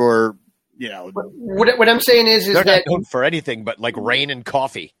known for, What I'm saying is they're that not known for anything but like rain and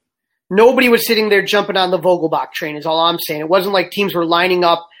coffee. Nobody was sitting there jumping on the Vogelbach train is all I'm saying. It wasn't like teams were lining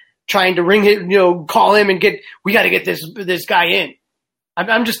up trying to ring it, call him and we got to get this guy in.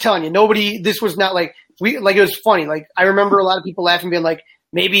 I'm just telling you, this was not like it was funny. Like I remember a lot of people laughing, being like,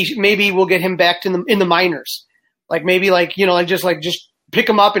 maybe we'll get him back in the minors. Like maybe just pick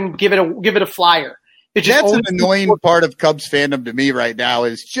him up and give it a flyer. That's an annoying part of Cubs fandom to me right now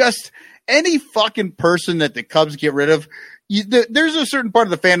is just any fucking person that the Cubs get rid of. There's a certain part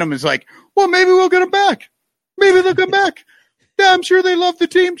of the fandom is like, well, maybe we'll get them back. Maybe they'll come back. Yeah, I'm sure they love the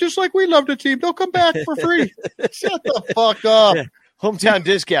team just like we love the team. They'll come back for free. Shut the fuck up. Yeah. Hometown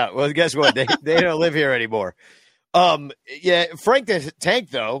discount. Well, guess what? They don't live here anymore. Frank the Tank,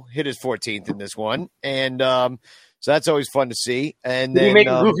 though, hit his 14th in this one. And so that's always fun to see. And did he make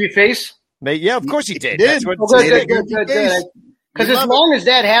a goofy face? Yeah, of course he did. That's what good. Because as long as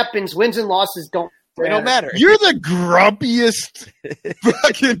that happens, wins and losses don't matter. You're the grumpiest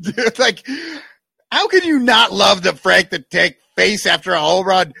fucking dude. Like, how can you not love the Frank the Tank face after a home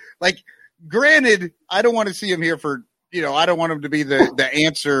run? Like, granted, I don't want to see him here for, I don't want him to be the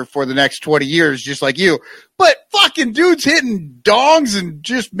answer for the next 20 years, just like you. But fucking dudes hitting dongs and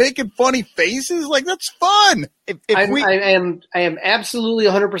just making funny faces, like that's fun. I am absolutely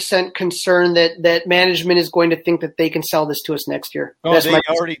 100% concerned that management is going to think that they can sell this to us next year. They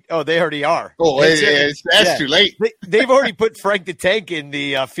already are. Oh, that's too late. They've already put Frank the Tank in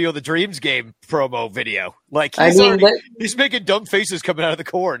the Field of Dreams game promo video. Like he's making dumb faces coming out of the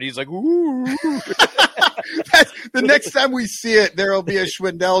corn. He's like, ooh. The next time we see it, there will be a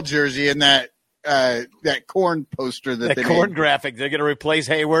Schwindel jersey in that corn poster that corn made. Graphic. They're going to replace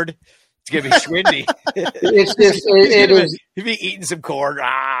Hayward. It's going to be Schwindy. He'll be eating some corn.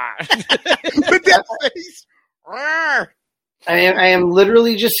 With that face. I am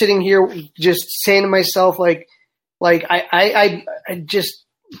literally just sitting here, just saying to myself, I just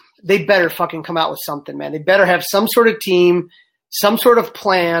they better fucking come out with something, man. They better have some sort of team, some sort of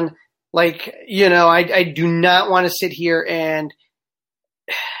plan. I do not want to sit here and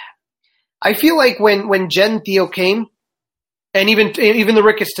I feel like when Jed and Theo came, and even the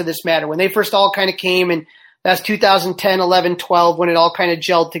Ricketts to this matter, when they first all kind of came, and that's 2010, 11, 12, when it all kind of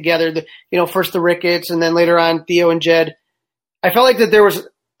gelled together, first the Ricketts and then later on Theo and Jed, I felt like that there was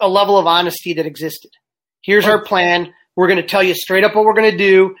a level of honesty that existed. Here's our plan. We're going to tell you straight up what we're going to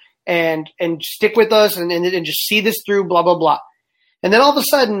do and stick with us and just see this through, blah, blah, blah. And then all of a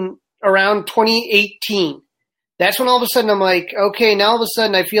sudden, around 2018, that's when all of a sudden I'm like, okay, now all of a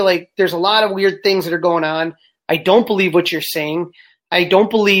sudden I feel like there's a lot of weird things that are going on. I don't believe what you're saying. I don't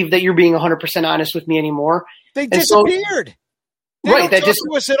believe that you're being 100% honest with me anymore. They disappeared. They don't talk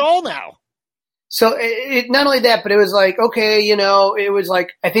to us at all now. So it not only that, but it was like, okay, it was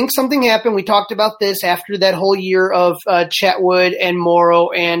like, I think something happened. We talked about this after that whole year of Chatwood and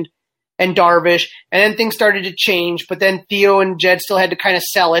Morrow and Darvish, and then things started to change, but then Theo and Jed still had to kind of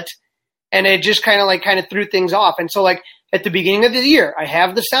sell it. And it just kind of threw things off. And so at the beginning of the year, I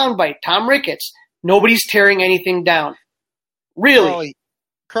have the soundbite, Tom Ricketts, nobody's tearing anything down. Really?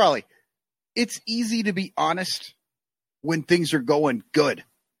 Crawley, it's easy to be honest when things are going good,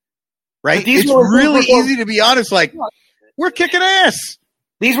 right? It's really easy to be honest. Like, we're kicking ass.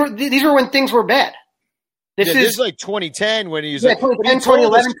 These were when things were bad. This is like 2010 when he's 2010,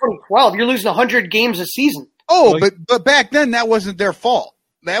 2011, 2012. You're losing 100 games a season. Oh, but back then that wasn't their fault.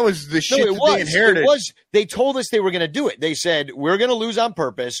 That was the shit they inherited. They told us they were going to do it. They said, we're going to lose on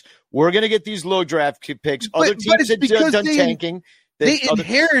purpose. We're going to get these low draft picks. Other teams had done tanking. They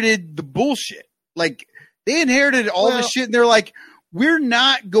inherited the bullshit. Like, they inherited all this shit, and they're like, we're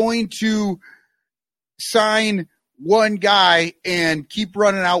not going to sign one guy and keep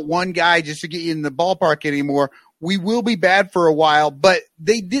running out one guy just to get you in the ballpark anymore. We will be bad for a while, but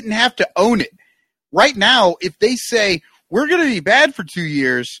they didn't have to own it. Right now, if they say, we're going to be bad for 2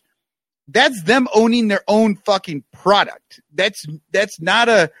 years, that's them owning their own fucking product. That's not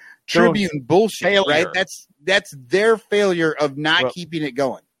a Tribune bullshit, failure. Right? That's their failure of not keeping it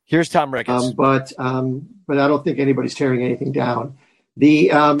going. Here's Tom Ricketts. But I don't think anybody's tearing anything down.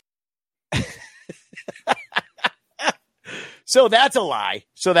 So that's a lie.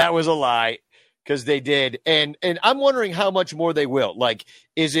 So that was a lie because they did. And I'm wondering how much more they will. Like,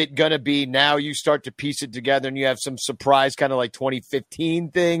 is it going to be now you start to piece it together and you have some surprise kind of like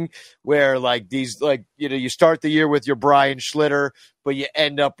 2015 thing where like these, like, you know, you start the year with your Brian Schlitter, but you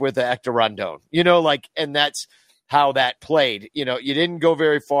end up with a Hector Rondon, you know, like, and that's how that played. You know, you didn't go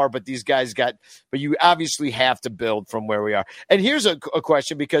very far, but these guys but you obviously have to build from where we are. And here's a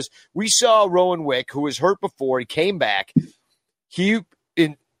question, because we saw Rowan Wick, who was hurt before, he came back.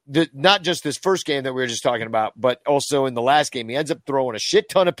 Not just this first game that we were just talking about, but also in the last game, he ends up throwing a shit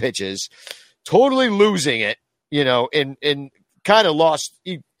ton of pitches, totally losing it, you know, and kind of lost.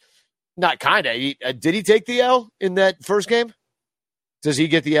 Did he take the L in that first game? Does he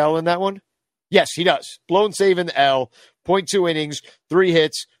get the L in that one? Yes, he does. Blown save in the L, 0.2 innings, 3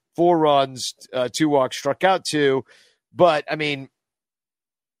 hits, 4 runs, 2 walks, struck out 2. But I mean,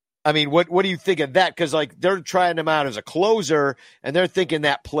 what do you think of that? Because like they're trying him out as a closer, and they're thinking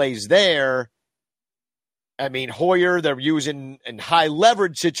that plays there. I mean, Hoyer they're using in high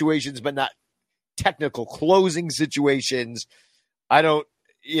leverage situations, but not technical closing situations. I don't,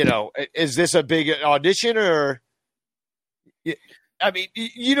 you know, is this a big audition or? I mean,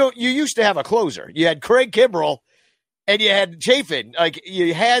 you used to have a closer. You had Craig Kimbrell, and you had Chafin. Like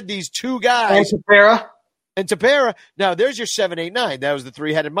you had these two guys. And Tepera, now there's your 7, 8, 9. That was the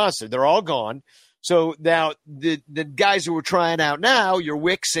 3-headed monster. They're all gone. So now the guys who were trying out now, your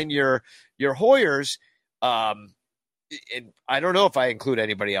Wicks and your Hoyers, and I don't know if I include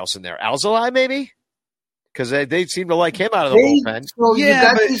anybody else in there. Alzolay maybe? Because they seem to like him out of the bullpen. So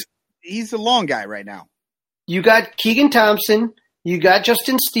yeah, but he's the long guy right now. You got Keegan Thompson, you got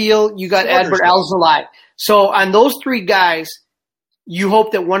Justin Steele, you got Edward Alzolay. So on those 3 guys, you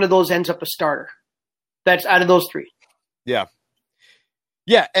hope that one of those ends up a starter. That's out of those 3. Yeah.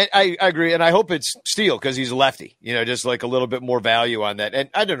 Yeah, and I agree. And I hope it's Steele because he's a lefty, you know, just like a little bit more value on that. And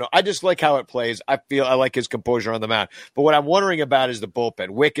I don't know. I just like how it plays. I like his composure on the mound. But what I'm wondering about is the bullpen.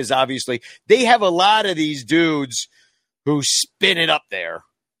 Wick is obviously – they have a lot of these dudes who spin it up there,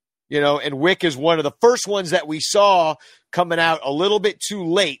 you know, and Wick is one of the first ones that we saw coming out a little bit too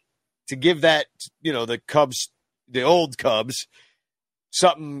late to give that, you know, the old Cubs –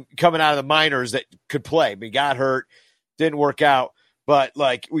 something coming out of the minors that could play. But he got hurt, didn't work out. But,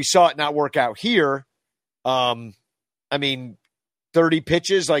 like, we saw it not work out here. I mean, 30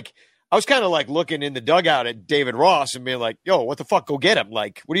 pitches. Like, I was kind of, like, looking in the dugout at David Ross and being like, yo, what the fuck? Go get him.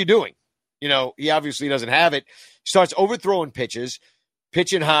 Like, what are you doing? You know, he obviously doesn't have it. He starts overthrowing pitches,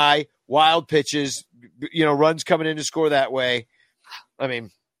 pitching high, wild pitches, you know, runs coming in to score that way. I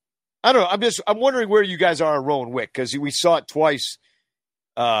mean, I don't know. I'm wondering where you guys are on Rowan Wick because we saw it twice.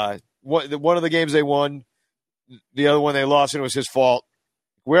 One of the games they won, the other one they lost, and it was his fault.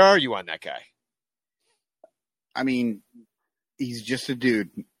 Where are you on that guy? I mean, he's just a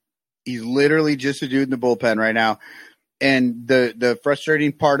dude. He's literally just a dude in the bullpen right now. And the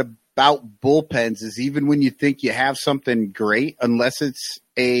frustrating part about bullpens is even when you think you have something great, unless it's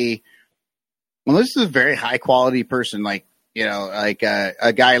a very high quality person, like, you know, like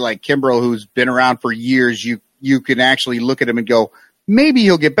a guy like Kimbrell who's been around for years, you can actually look at him and go, maybe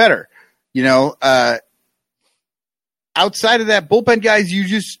he'll get better. You know, outside of that, bullpen guys,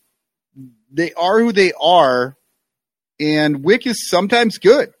 they are who they are. And Wick is sometimes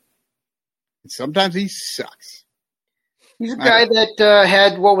good. And sometimes he sucks. He's a guy that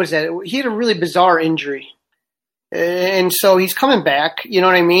had, what was that? He had a really bizarre injury. And so he's coming back, you know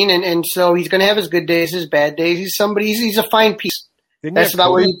what I mean? And so he's going to have his good days, his bad days. He's a fine piece. That's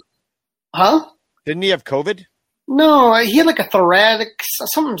about where Didn't he have COVID? No, he had like a thoracic,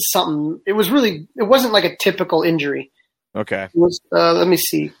 something. It wasn't like a typical injury. Okay. It was, let me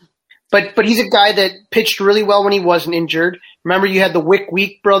see. But he's a guy that pitched really well when he wasn't injured. Remember, you had the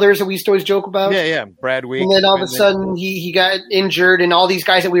Week brothers that we used to always joke about? Yeah, Brad Week. And then all of a sudden he got injured, and all these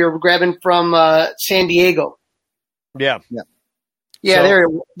guys that we were grabbing from San Diego. Yeah. Yeah,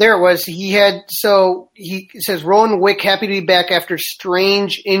 So- there it was. He says Rowan Wick happy to be back after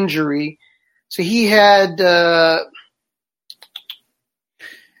strange injury. So he had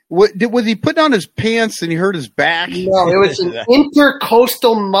was he putting on his pants and he hurt his back? no, it was an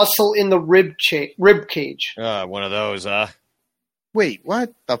intercostal muscle in the rib cage. One of those, Wait,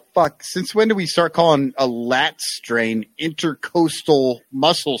 what the fuck? Since when do we start calling a lat strain intercostal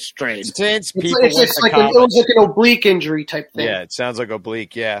muscle strain? Since people It was like an oblique injury type thing. Yeah, it sounds like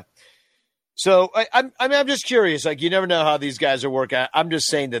oblique, yeah. So I'm just curious. Like, you never know how these guys are working. I'm just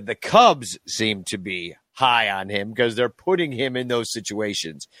saying that the Cubs seem to be high on him because they're putting him in those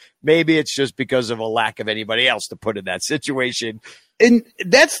situations. Maybe it's just because of a lack of anybody else to put in that situation. And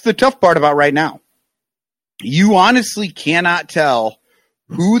that's the tough part about right now. You honestly cannot tell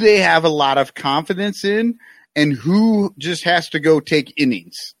who they have a lot of confidence in and who just has to go take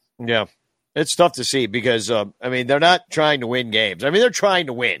innings. Yeah. It's tough to see because, they're not trying to win games. They're trying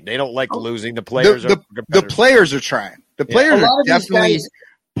to win. They don't like losing. The players the players are trying. The players are definitely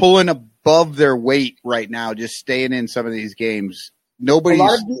pulling above their weight right now, just staying in some of these games. A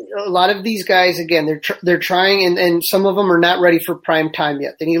lot of these guys, again, they're trying, and some of them are not ready for prime time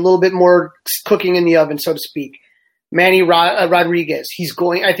yet. They need a little bit more cooking in the oven, so to speak. Manny Rodriguez,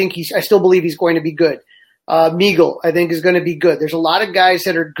 I still believe he's going to be good. Meagle, I think, is going to be good. There's a lot of guys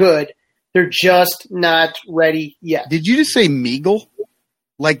that are good. They're just not ready yet. Did you just say Meagle?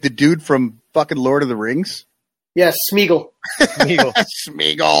 Like the dude from fucking Lord of the Rings? Yes, Smeagol.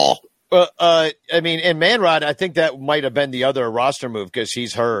 Smeagol. Well, and Manrod, I think that might have been the other roster move because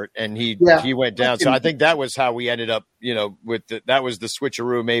he's hurt and he went down. So I think that was how we ended up, that was the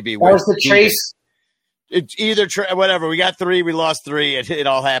switcheroo maybe. That was the chase. It's either whatever. We got 3, we lost 3, and it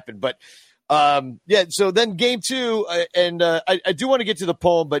all happened. But so then game 2, I do want to get to the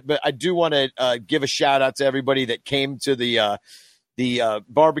poem, but I do want to give a shout out to everybody that came to the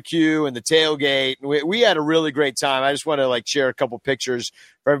barbecue and the tailgate. We had a really great time. I just want to share a couple pictures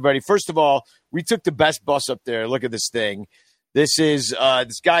for everybody. First of all, we took the best bus up there. Look at this thing. This is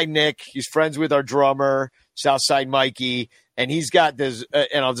this guy, Nick. He's friends with our drummer, Southside Mikey. And he's got this,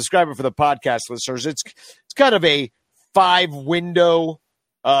 and I'll describe it for the podcast listeners. It's kind of a 5-window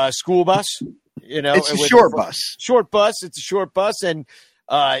school bus. It's a short bus. Short bus. It's a short bus. And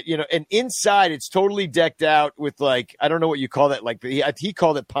and inside it's totally decked out with I don't know what you call that. He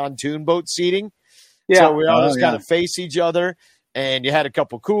called it pontoon boat seating. Yeah. So we all just kind of face each other, and you had a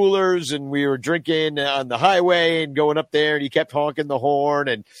couple coolers, and we were drinking on the highway and going up there, and he kept honking the horn.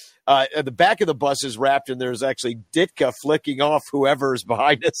 And the back of the bus is wrapped, and there's actually Ditka flicking off whoever's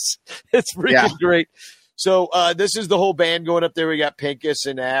behind us. It's freaking great. So this is the whole band going up there. We got Pincus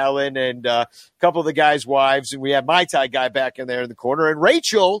and Alan and a couple of the guys' wives, and we have my Thai guy back in there in the corner, and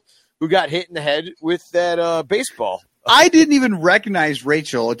Rachel, who got hit in the head with that baseball. I didn't even recognize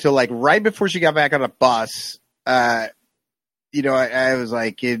Rachel until right before she got back on the bus. I was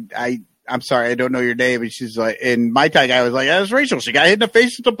like, I'm sorry, I don't know your name. And she's like, and my Thai guy was like, that's Rachel. She got hit in the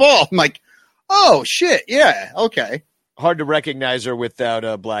face with the ball. I'm like, oh shit, yeah, okay. Hard to recognize her without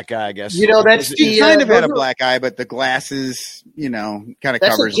a black eye, I guess. She kind of had a black eye, but the glasses, kind of covers it.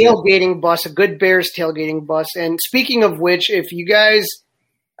 That's a tailgating bus, a good Bears tailgating bus. And speaking of which, if you guys,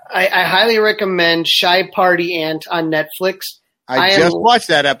 I highly recommend Shy Party Ant on Netflix. I just watched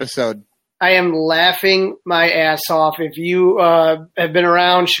that episode. I am laughing my ass off. If you have been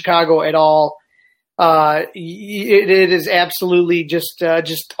around Chicago at all, it is absolutely just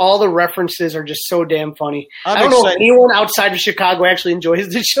all the references are just so damn funny. I don't know if anyone outside of Chicago actually enjoys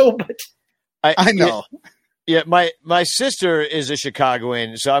the show, but I know. Yeah, my sister is a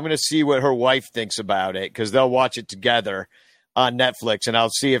Chicagoan, so I'm going to see what her wife thinks about it because they'll watch it together on Netflix, and I'll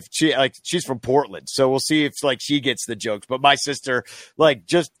see if she's from Portland, so we'll see if she gets the jokes. But my sister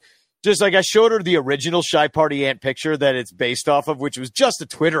just I showed her the original Shy Party Ant picture that it's based off of, which was just a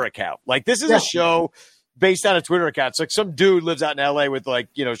Twitter account. This is a show based on a Twitter account. It's some dude lives out in LA with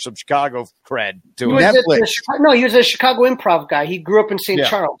some Chicago cred to it. Netflix. He was a Chicago improv guy. He grew up in St.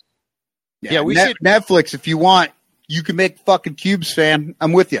 Charles. Yeah, we should Netflix if you want. You can make fucking Cubes fan.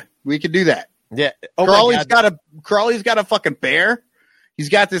 I'm with you. We can do that. Yeah. Crawley's got a fucking bear. He's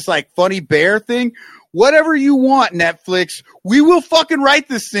got this funny bear thing. Whatever you want, Netflix, we will fucking write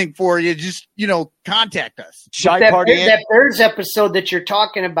this thing for you. Just, contact us. That Bears episode that you're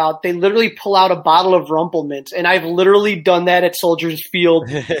talking about, they literally pull out a bottle of Rumplemints, and I've literally done that at Soldiers Field.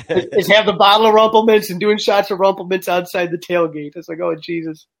 is have the bottle of Rumplemints and doing shots of Rumplemints outside the tailgate. It's like, oh,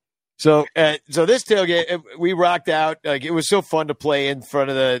 Jesus. So this tailgate, we rocked out. Like, it was so fun to play in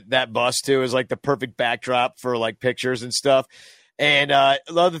front of that bus too. It was like the perfect backdrop for like pictures and stuff. And a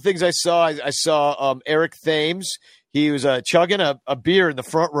lot of the things I saw Eric Thames. He was chugging a beer in the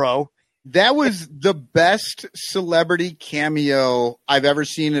front row. That was the best celebrity cameo I've ever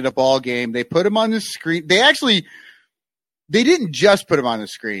seen at a ball game. They put him on the screen. They didn't just put him on the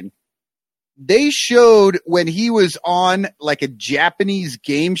screen. They showed when he was on like a Japanese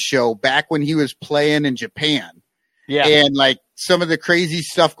game show back when he was playing in Japan. Yeah. And like some of the crazy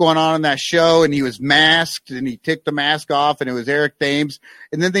stuff going on in that show, and he was masked and he took the mask off and it was Eric Thames.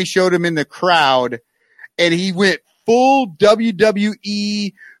 And then they showed him in the crowd and he went full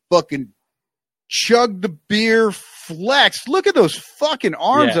WWE fucking chug the beer flex. Look at those fucking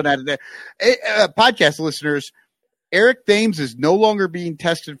arms on that. Podcast listeners, Eric Thames is no longer being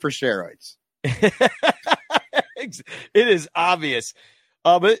tested for steroids. It is obvious.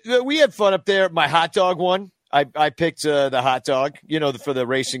 But we had fun up there. My hot dog one. I picked the hot dog, for the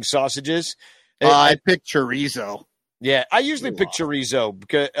racing sausages. I picked chorizo. Yeah, I usually pick chorizo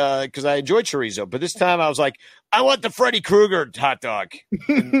because I enjoy chorizo. But this time I was like, I want the Freddy Krueger hot dog.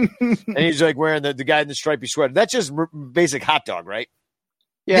 And he's like wearing the guy in the stripy sweater. That's just basic hot dog, right?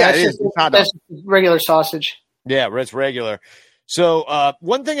 Yeah, it's just regular sausage. Yeah, it's regular. So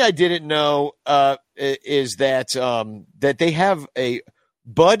one thing I didn't know is that they have a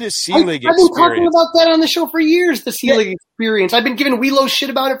Bud Selig experience. I've been talking about that on the show for years, the Selig experience. I've been giving Wheelo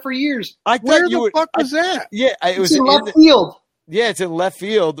shit about it for years. Where the fuck was that? Yeah, it was in left field. Yeah, it's in left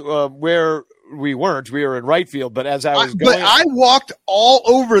field where we weren't. We were in right field, but as I was going. But I walked all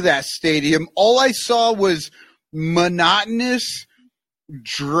over that stadium. All I saw was monotonous,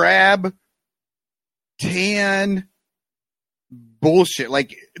 drab, tan bullshit.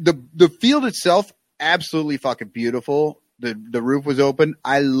 Like the field itself, absolutely fucking beautiful. The roof was open.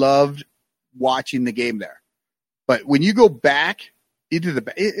 I loved watching the game there. But when you go back into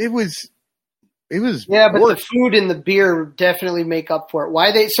it was yeah, but the food and the beer definitely make up for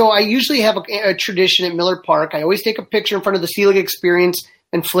it. So I usually have a tradition at Miller Park. I always take a picture in front of the Selig experience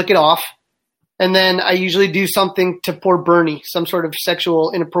and flick it off. And then I usually do something to poor Bernie, some sort of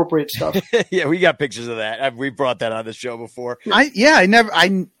sexual inappropriate stuff. Yeah, we got pictures of that. We brought that on the show before. I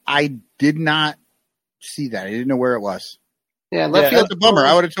did not see that. I didn't know where it was. Yeah, that's a bummer.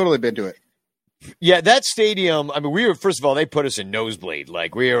 I would have totally been to it. Yeah, that stadium. I mean, first of all, they put us in nosebleed.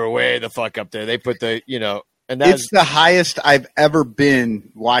 Like, we were way the fuck up there. They put and it's the highest I've ever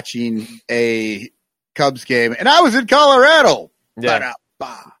been watching a Cubs game, and I was in Colorado. Yeah,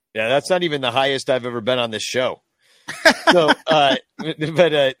 that's not even the highest I've ever been on this show. So, but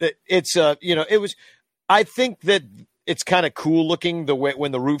it's it was. I think that it's kind of cool looking the way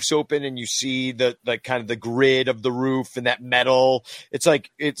when the roof's open and you see the kind of the grid of the roof and that metal. It's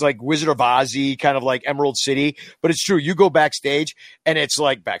like Wizard of Ozzy, kind of like Emerald City. But it's true. You go backstage and it's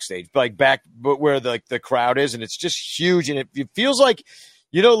like backstage, like back, but where the crowd is, and it's just huge. And it feels like,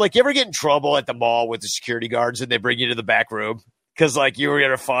 like you ever get in trouble at the mall with the security guards and they bring you to the back room because like you were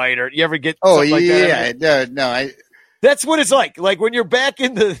in a fight, or you ever get something like that? That's what it's like. Like when you're back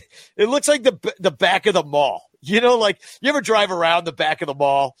it looks like the back of the mall. Like you ever drive around the back of the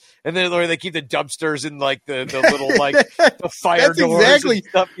mall and then they keep the dumpsters in like the little like the fire that's doors exactly and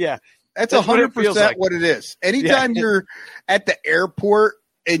stuff. Yeah. That's 100% what it is. Anytime you're at the airport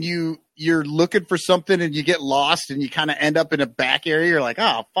and you're looking for something and you get lost and you kind of end up in a back area, you're like,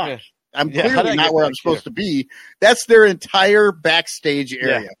 oh fuck. Yeah. I'm clearly not where I'm supposed to be. That's their entire backstage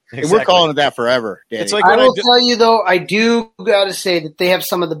area. Yeah, exactly. And we're calling it that forever, Danny. It's like I will tell you, though, I do got to say that they have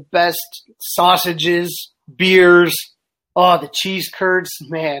some of the best sausages, beers. Oh, the cheese curds,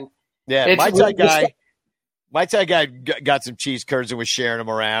 man. Yeah, my Thai guy got some cheese curds and was sharing them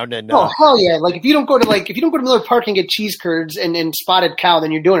around. And oh, hell yeah. Like, if you don't go to Miller Park and get cheese curds and Spotted Cow,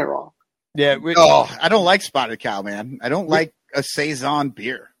 then you're doing it wrong. Yeah. I don't like Spotted Cow, man. I don't like a Saison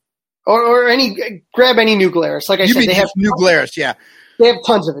beer. Or grab any New Glarus. Like I said, they have New Glarus, yeah. They have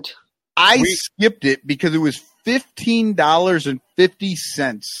tons of it. I skipped it because it was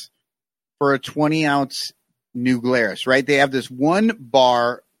 $15.50 for a 20-ounce New Glarus, right? They have this one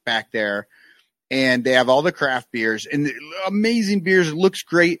bar back there, and they have all the craft beers and amazing beers. It looks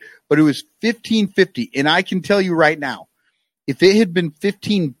great, but it was $15.50. And I can tell you right now, if it had been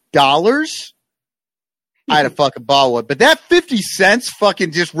 $15, I'd have fucking bought one. But that 50 cents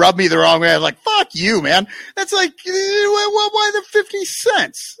fucking just rubbed me the wrong way. I was like, fuck you, man. That's like, why the 50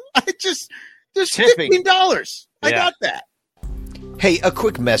 cents? Just $15. I got that. Hey, a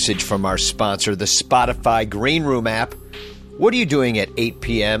quick message from our sponsor, the Spotify Green Room app. What are you doing at 8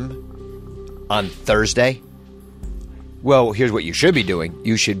 p.m. on Thursday? Well, here's what you should be doing.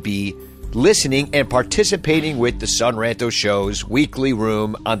 You should be listening and participating with the Son Ranto Show's weekly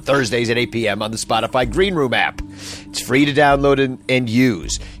room on Thursdays at 8 p.m. on the Spotify Green Room app. It's free to download and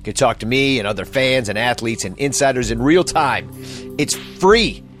use. You can talk to me and other fans and athletes and insiders in real time. It's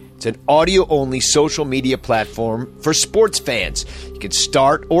free. It's an audio-only social media platform for sports fans. You can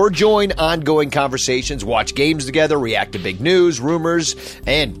start or join ongoing conversations, watch games together, react to big news, rumors,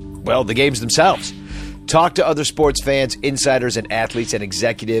 and, well, the games themselves. Talk to other sports fans, insiders, and athletes and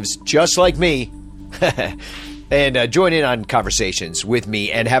executives just like me and join in on conversations with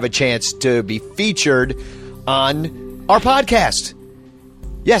me and have a chance to be featured on our podcast.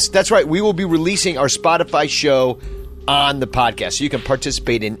 Yes, that's right. We will be releasing our Spotify show on the podcast, so you can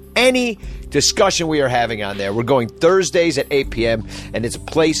participate in any discussion we are having on there. We're going Thursdays at 8 p.m., and it's a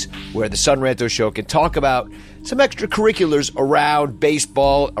place where the Son Ranto Show can talk about some extracurriculars around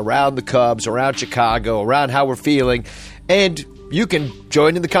baseball, around the Cubs, around Chicago, around how we're feeling, and you can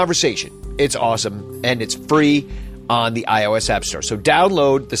join in the conversation. It's awesome, and it's free on the iOS App Store. So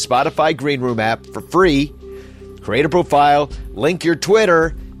download the Spotify Green Room app for free, create a profile, link your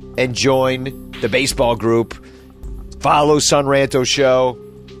Twitter, and join the baseball group. Follow Son Ranto Show,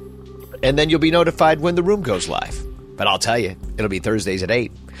 and then you'll be notified when the room goes live. But I'll tell you, it'll be Thursdays at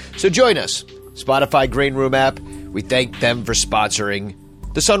 8. So join us. Spotify Green Room app. We thank them for sponsoring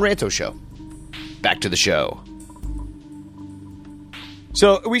the Son Ranto Show. Back to the show.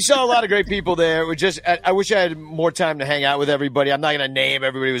 So we saw a lot of great people there. I wish I had more time to hang out with everybody. I'm not going to name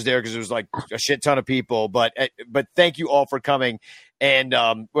everybody who was there because it was like a shit ton of people. But thank you all for coming. And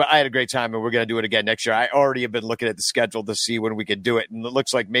I had a great time, and we're going to do it again next year. I already have been looking at the schedule to see when we can do it, and it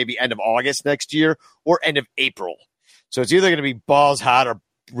looks like maybe end of August next year or end of April. So it's either going to be balls hot or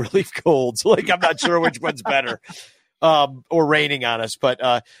really cold. So I'm not sure which one's better. Or raining on us. But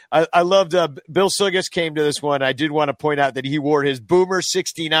I loved Bill Sugas came to this one. I did want to point out that he wore his Boomer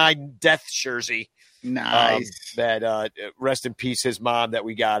 69 death jersey. Nice. That rest in peace, his mom that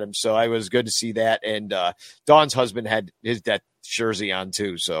we got him. So I was good to see that. And Dawn's husband had his death jersey on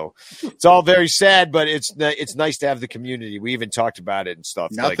too. So it's all very sad, but it's nice to have the community. We even talked about it and stuff.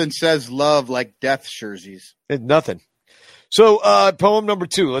 Nothing says love like death jerseys. Nothing. So, poem number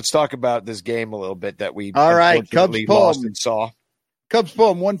 2. Let's talk about this game a little bit that we all right. Cubs lost poem and saw. Cubs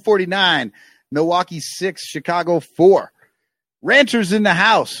poem 149. Milwaukee 6, Chicago 4. Ranchers in the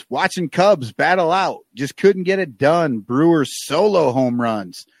house watching Cubs battle out. Just couldn't get it done. Brewers solo home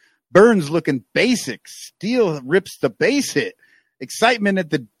runs. Burns looking basic. Steele rips the base hit. Excitement at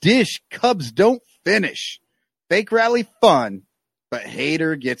the dish. Cubs don't finish. Fake rally fun, but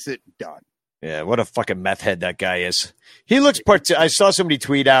Hader gets it done. Yeah, what a fucking meth head that guy is. He looks I saw somebody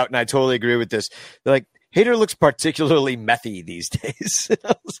tweet out, and I totally agree with this. They're like, Hader looks particularly methy these days.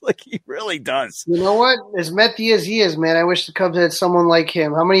 I was like, he really does. You know what? As methy as he is, man, I wish the Cubs had someone like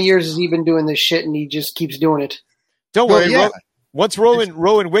him. How many years has he been doing this shit, and he just keeps doing it? Don't worry. Yeah. Once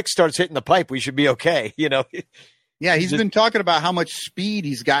Rowan Wick starts hitting the pipe, we should be okay. You know? Yeah, he's been talking about how much speed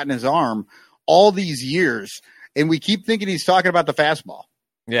he's got in his arm all these years, and we keep thinking he's talking about the fastball.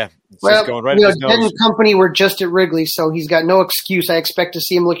 Yeah. Well, going right his nose. Ted and company were just at Wrigley, so he's got no excuse. I expect to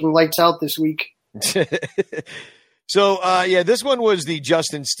see him looking lights out this week. So, this one was the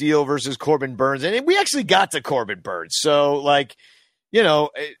Justin Steele versus Corbin Burns, and we actually got to Corbin Burns. So,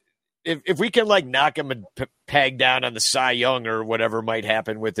 if we can knock him and peg down on the Cy Young or whatever might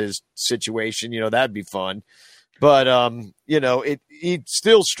happen with his situation, that'd be fun. But he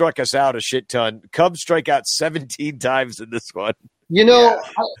still struck us out a shit ton. Cubs strike out 17 times in this one.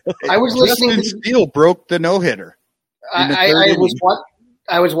 I was listening. Justin Steele broke the no-hitter.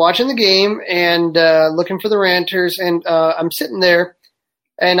 I was watching the game and looking for the Ranters, and I'm sitting there,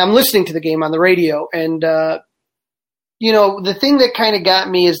 and I'm listening to the game on the radio. And, the thing that kind of got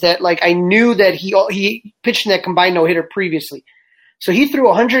me is that, I knew that he pitched in that combined no-hitter previously. So he threw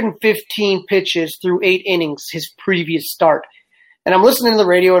 115 pitches through 8 innings his previous start. And I'm listening to the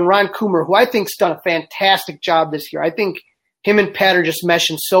radio, and Ron Coomer, who I think's done a fantastic job this year. I think him and Pat are just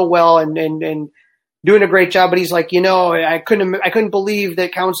meshing so well and doing a great job. But he's like, I couldn't believe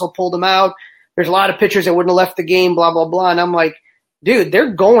that Counsell pulled him out. There's a lot of pitchers that wouldn't have left the game, blah, blah, blah. And I'm like, dude,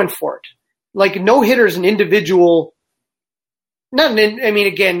 they're going for it. No hitter is an individual. Not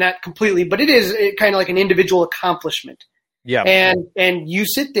completely, but it is kind of like an individual accomplishment. Yeah. And you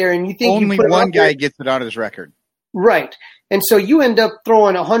sit there and you think only one guy gets it on his record. Right. And so you end up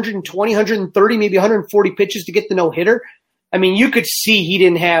throwing 120, 130, maybe 140 pitches to get the no-hitter. I mean, you could see he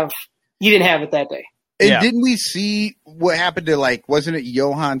didn't have it that day. And didn't we see what happened to wasn't it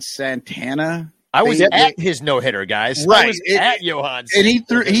Johan Santana? I was at his no-hitter, guys. Right. I was at Johan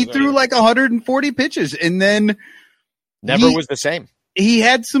Santana. And he threw 140 pitches, and then Never was the same. He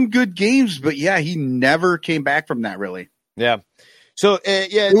had some good games, but yeah, he never came back from that really. Yeah. So,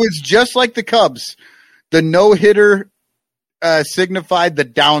 it was just like the Cubs. The no-hitter signified the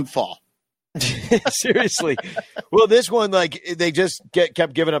downfall. Seriously. Well, this one, like, they just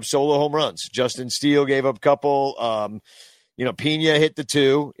kept giving up solo home runs. Justin Steele gave up a couple. Pena hit the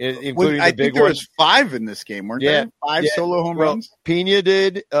 2, including the big one. I think there was 5 in this game, weren't there? 5 solo home runs? Pena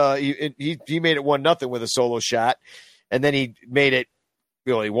did. He made it 1-0 with a solo shot, and then he made it,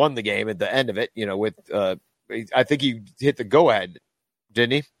 he won the game at the end of it, with I think he hit the go-ahead,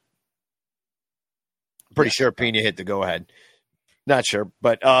 didn't he? Pretty sure Pena hit the go-ahead. Not sure,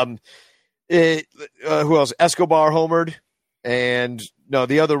 but who else? Escobar homered, and no,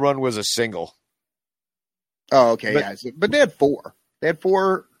 the other run was a single. Oh, okay, but they had 4. They had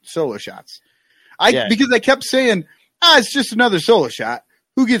 4 solo shots. Because I kept saying, it's just another solo shot.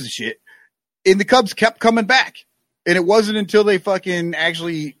 Who gives a shit? And the Cubs kept coming back, and it wasn't until they fucking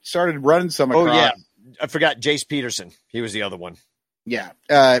actually started running some across. Oh yeah, I forgot Jace Peterson. He was the other one. Yeah,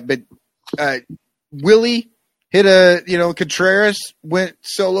 but Willie hit a, Contreras went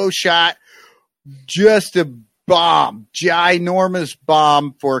solo shot, just a bomb, ginormous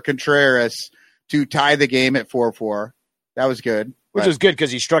bomb for Contreras to tie the game at 4-4. That was good. Which was good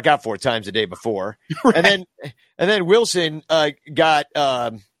because he struck out 4 times the day before. Right. And then Wilson got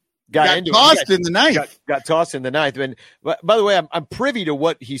tossed in the ninth. Got tossed in the ninth. And by the way, I'm privy to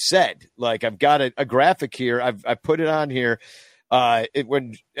what he said. Like, I've got a graphic here. I put it on here.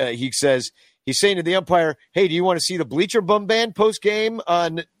 When he says, he's saying to the umpire, "Hey, do you want to see the Bleacher Bum Band post game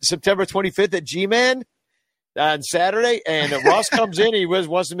on September 25th at G-Man on Saturday?" And Ross comes in. He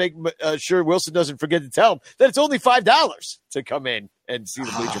wants to make sure Wilson doesn't forget to tell him that it's only $5 to come in and see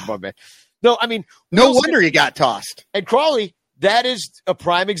the Bleacher Bum Band. No, I mean, no Wilson, wonder he got tossed. And Crawley, that is a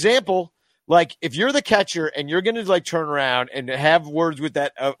prime example. Like, if you're the catcher and you're going to like turn around and have words with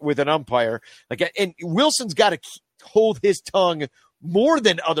that with an umpire, like, and Wilson's got to hold his tongue more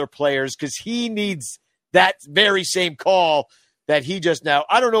than other players because he needs that very same call that he just now.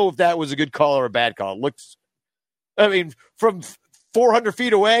 I don't know if that was a good call or a bad call. It looks, I mean, from 400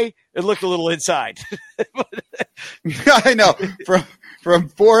 feet away, it looked a little inside. I know, from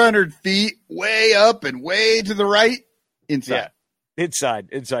 400 feet, way up and way to the right, inside. Yeah,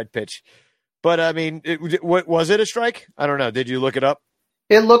 inside pitch. But I mean, was it a strike? I don't know. Did you look it up?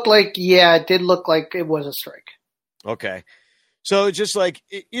 It looked like, it did look like it was a strike. Okay. So it's just like,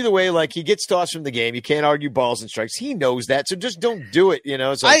 either way, like, he gets tossed from the game. You can't argue balls and strikes. He knows that. So just don't do it.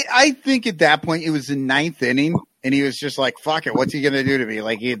 It's like, I think at that point it was the 9th inning and he was just like, fuck it. What's he going to do to me?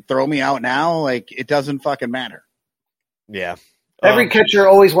 Like, he'd throw me out now. Like, it doesn't fucking matter. Yeah. Every catcher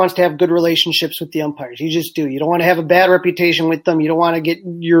always wants to have good relationships with the umpires. You just do. You don't want to have a bad reputation with them. You don't want to get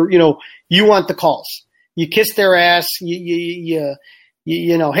you want the calls. You kiss their ass. Hey,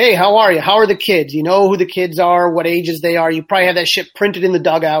 how are you? How are the kids? You know who the kids are, what ages they are. You probably have that shit printed in the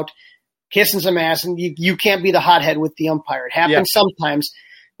dugout, kissing some ass, and you can't be the hothead with the umpire. It happens sometimes.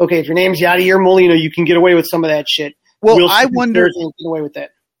 Okay, if your name's Yadier Molina, you can get away with some of that shit. Well, I wonder get away with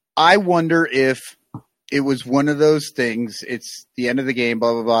that. I wonder if it was one of those things. It's the end of the game,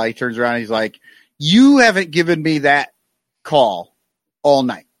 blah, blah, blah. He turns around and he's like, "You haven't given me that call all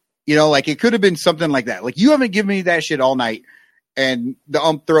night." Like, it could have been something like that. Like, you haven't given me that shit all night. And the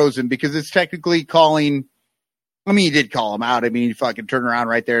ump throws him because it's technically calling. I mean, he did call him out. I mean, he fucking turned around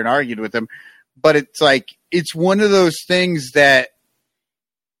right there and argued with him. But it's like, it's one of those things that,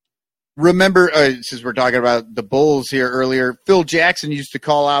 remember, since we're talking about the Bulls here earlier, Phil Jackson used to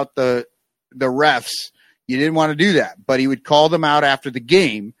call out the refs. You didn't want to do that, but he would call them out after the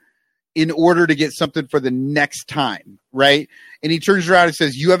game in order to get something for the next time, right? And he turns around and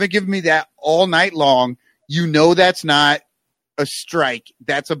says, "You haven't given me that all night long. That's not a strike.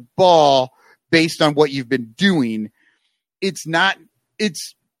 That's a ball based on what you've been doing." It's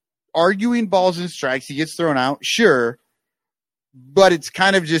arguing balls and strikes. He gets thrown out, sure, but it's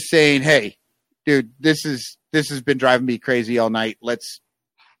kind of just saying, "Hey, dude, this has been driving me crazy all night. Let's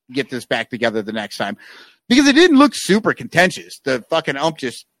get this back together the next time." Because it didn't look super contentious. The fucking ump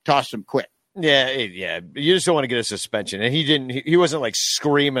just tossed him quick. Yeah. You just don't want to get a suspension. And he wasn't like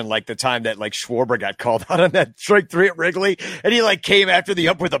screaming like the time that like Schwarber got called out on that strike 3 at Wrigley. And he like came after the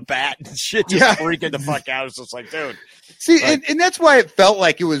ump with a bat and shit, just freaking the fuck out. It's just like, dude. See, like, and that's why it felt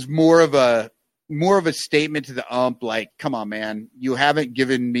like it was more of a statement to the ump. Like, come on, man, you haven't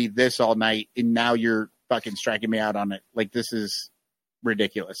given me this all night. And now you're fucking striking me out on it. Like, this is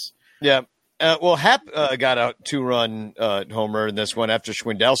ridiculous. Yeah. Well, Happ got a 2-run homer in this one after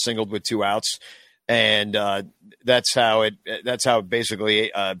Schwindel singled with 2 outs, and that's how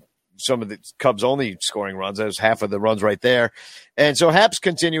basically some of the Cubs only scoring runs. That was half of the runs right there. And so Hap's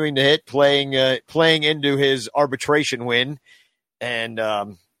continuing to hit, playing into his arbitration win. And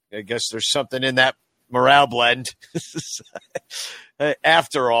I guess there's something in that morale blend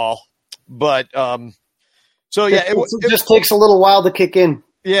after all. But so, yeah. It just takes a little while to kick in.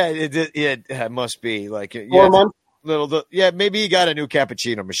 Yeah, it must be. Like 4 months? Maybe he got a new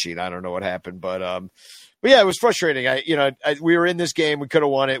cappuccino machine. I don't know what happened. But yeah, it was frustrating. We were in this game. We could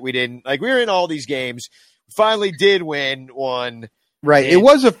have won it. We didn't. Like, we were in all these games. Finally did win one. Right. It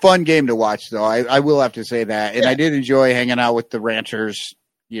was a fun game to watch, though. I will have to say that. And I did enjoy hanging out with the ranchers,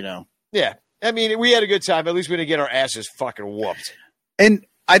 Yeah. I mean, we had a good time. At least we didn't get our asses fucking whooped. And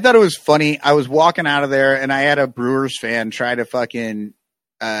I thought it was funny. I was walking out of there, and I had a Brewers fan try to fucking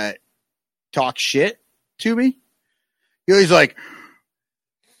talk shit to me. He's like,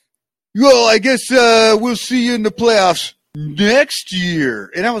 well, I guess we'll see you in the playoffs next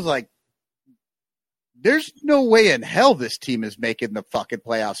year. And I was like, there's no way in hell this team is making the fucking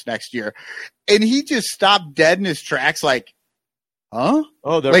playoffs next year. And he just stopped dead in his tracks like, huh?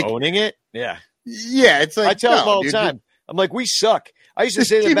 Oh, they're owning it? Yeah. Yeah, it's like, I tell them all the time. I'm like, we suck. I used to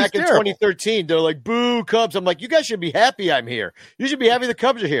say that back in 2013. They're like, boo, Cubs. I'm like, you guys should be happy I'm here. You should be happy the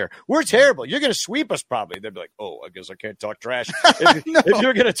Cubs are here. We're terrible. You're going to sweep us probably. They'd be like, oh, I guess I can't talk trash. If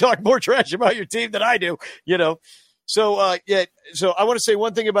you're going to talk more trash about your team than I do, So, so I want to say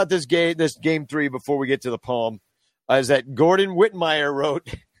one thing about this game 3 before we get to the poem, is that Gordon Whitmire wrote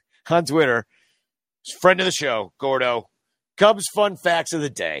on Twitter, friend of the show, Gordo, Cubs fun facts of the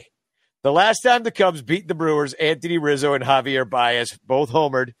day. The last time the Cubs beat the Brewers, Anthony Rizzo and Javier Baez both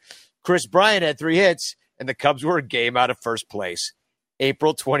homered. Chris Bryant had 3 hits, and the Cubs were a game out of first place.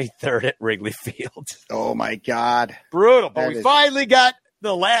 April 23rd at Wrigley Field. Oh, my God. Brutal. But we finally got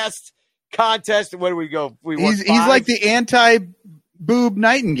the last contest. Where do we go? He's like the anti-boob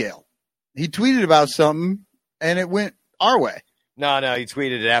Nightingale. He tweeted about something, and it went our way. No, he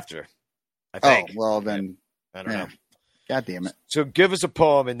tweeted it after, I think. Oh, well, then. I don't know. God damn it. So give us a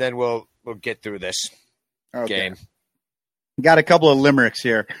poem, and then we'll get through this game. Got a couple of limericks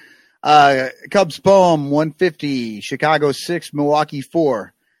here. Cubs poem 150, Chicago 6, Milwaukee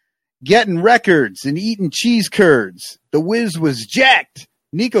 4. Getting records and eating cheese curds. The Wiz was jacked.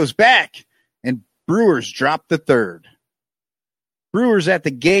 Nico's back. And Brewers dropped the 3rd. Brewers at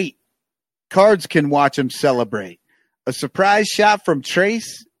the gate. Cards can watch them celebrate. A surprise shot from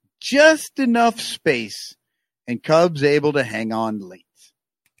Trace. Just enough space. And Cubs able to hang on late.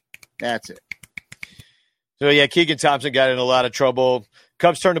 That's it. So, yeah, Keegan Thompson got in a lot of trouble.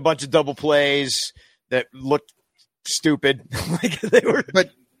 Cubs turned a bunch of double plays that looked stupid. Like they were, but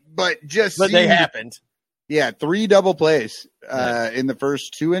they happened. Yeah, 3 double plays in the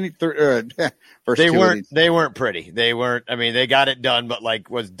first 2 innings. They weren't pretty. They weren't. I mean, they got it done, but like,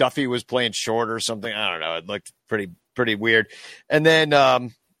 Duffy was playing short or something? I don't know. It looked pretty weird. And then,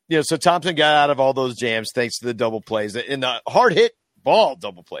 so Thompson got out of all those jams thanks to the double plays. In the hard hit ball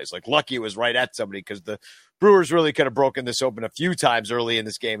double plays, like lucky it was right at somebody because the Brewers really could have broken this open a few times early in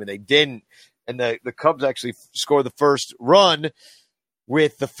this game, and they didn't. And the Cubs actually scored the first run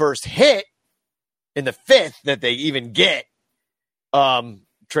with the first hit in the 5th that they even get.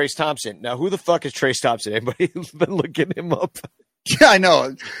 Trace Thompson. Now, who the fuck is Trace Thompson? Anybody been looking him up? Yeah, I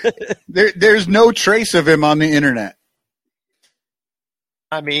know. There's no trace of him on the internet.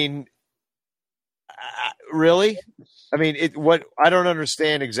 I mean, really? I mean, I don't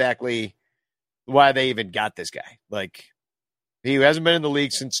understand exactly why they even got this guy. Like, he hasn't been in the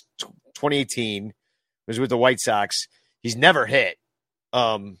league since 2018. He was with the White Sox. He's never hit.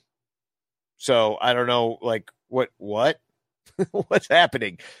 So I don't know, like, what what's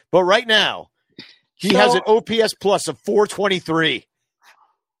happening. But right now, he has an OPS plus of 423.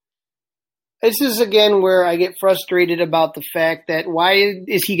 This is, again, where I get frustrated about the fact that why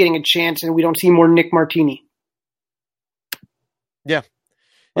is he getting a chance and we don't see more Nick Martini? Yeah.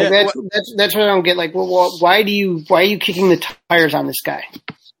 Like that's what I don't get. Like, well, why are you kicking the tires on this guy?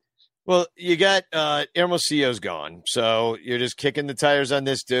 Well, you got Hermosillo's gone, so you're just kicking the tires on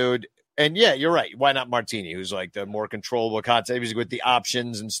this dude. And yeah, you're right. Why not Martini, who's like the more controllable concept? He's with the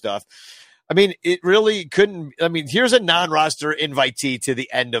options and stuff. I mean, it really couldn't. I mean, here's a non-roster invitee to the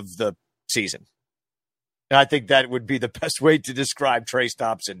end of the season. And I think that would be the best way to describe Trace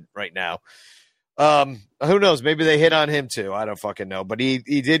Thompson right now. Who knows? Maybe they hit on him too. I don't fucking know. But he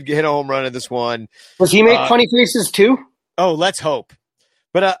did hit a home run in this one. Does he make funny faces too? Oh, let's hope.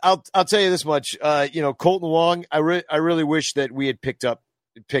 But I'll tell you this much. Colton Wong. I really wish that we had picked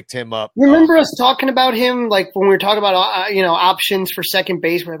him up. Remember us talking about him, like when we were talking about options for second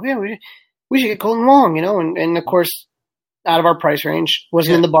base. We're like, we should get Colton Wong, and of course out of our price range.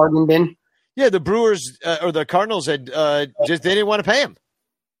 Wasn't in the bargain bin. Yeah, the Brewers or the Cardinals had just they didn't want to pay him.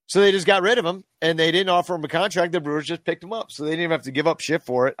 So they just got rid of him, and they didn't offer him a contract. The Brewers just picked him up, so they didn't even have to give up shit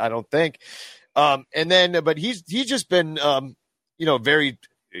for it, I don't think. But he's just been, very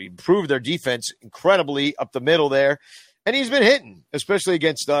improved their defense incredibly up the middle there, and he's been hitting, especially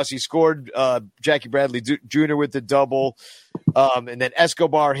against us. He scored Jackie Bradley Jr. with the double, and then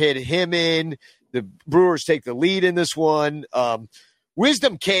Escobar hit him in. The Brewers take the lead in this one.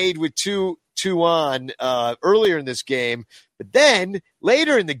 Wisdom Cade with two on earlier in this game. But then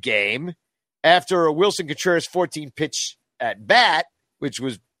later in the game, after a Wilson Contreras 14-pitch at bat, which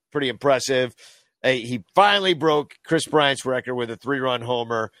was pretty impressive, he finally broke Chris Bryant's record with a 3-run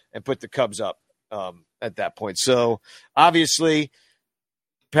homer and put the Cubs up at that point. So obviously,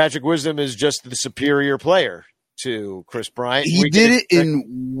 Patrick Wisdom is just the superior player to Chris Bryant. He did it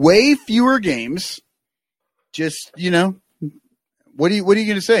in way fewer games. Just, what are you going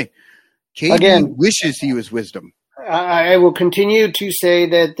to say? Cade wishes he was Wisdom. I will continue to say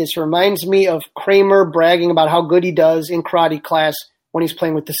that this reminds me of Kramer bragging about how good he does in karate class when he's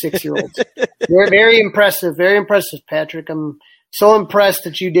playing with the 6-year-olds. Very, very impressive, Patrick. I'm so impressed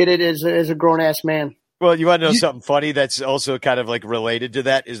that you did it as a grown-ass man. Well, you want to know something funny that's also kind of like related to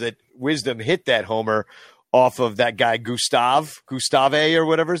that is that Wisdom hit that homer off of that guy Gustave or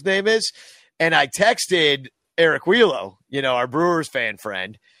whatever his name is. And I texted Eric Wheelo, our Brewers fan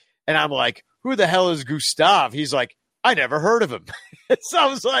friend, and I'm like, who the hell is Gustave? He's like, I never heard of him. So I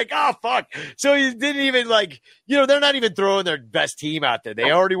was like, oh, fuck. So he didn't even they're not even throwing their best team out there.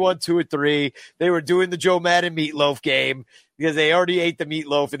 They already won 2 or 3. They were doing the Joe Madden meatloaf game because they already ate the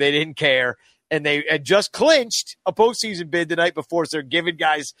meatloaf and they didn't care. And they had just clinched a postseason bid the night before. So they're giving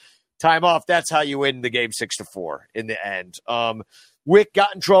guys time off. That's how you win the game 6-4 in the end. Wick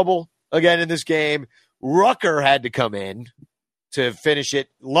got in trouble again in this game. Rucker had to come in to finish it.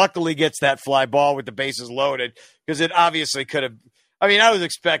 Luckily gets that fly ball with the bases loaded because it obviously could have. I mean, I was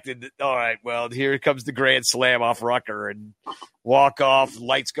expecting that, all right, well, here comes the grand slam off Rucker and walk off,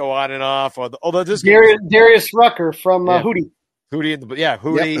 lights go on and off. Although this Darius Rucker from Hootie. Hootie and Hootie. Yep,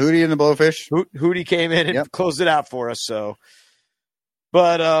 Hootie and the Blowfish. Hootie came in and closed it out for us. So,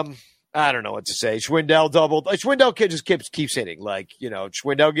 but I don't know what to say. Schwindel doubled. Schwindel just keeps hitting.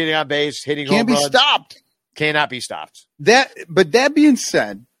 Schwindel getting on base, hitting home runs. Can't be stopped. Cannot be stopped. But that being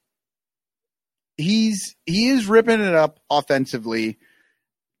said, he is ripping it up offensively.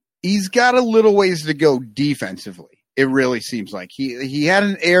 He's got a little ways to go defensively. It really seems like he had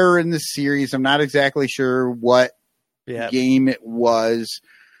an error in this series. I'm not exactly sure what game it was.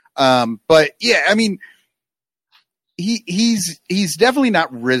 But yeah, I mean, he's definitely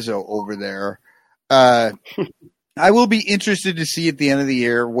not Rizzo over there. I will be interested to see at the end of the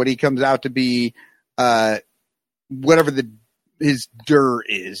year what he comes out to be. Whatever his DIR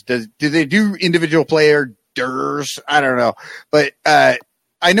is. Do they do individual player DIRs? I don't know. But I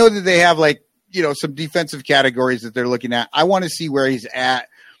know that they have some defensive categories that they're looking at. I want to see where he's at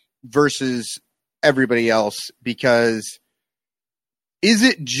versus everybody else, because is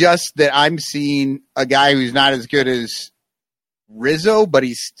it just that I'm seeing a guy who's not as good as Rizzo, but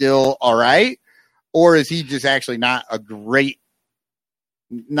he's still all right? Or is he just actually not a very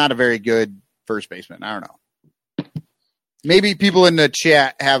good first baseman? I don't know. Maybe people in the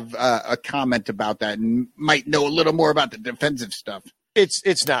chat have a comment about that and might know a little more about the defensive stuff.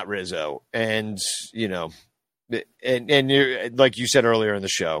 It's not Rizzo, and and you're, like you said earlier in the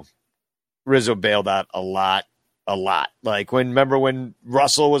show, Rizzo bailed out a lot. Remember when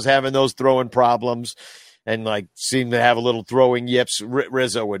Russell was having those throwing problems and seemed to have a little throwing yips,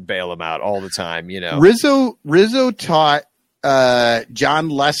 Rizzo would bail him out all the time. Rizzo taught John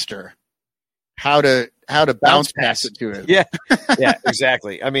Lester how to bounce pass it to him. Yeah,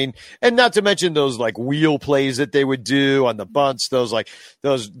 exactly. I mean, and not to mention those wheel plays that they would do on the bunts, those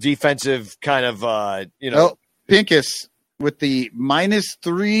defensive kind of Pincus with the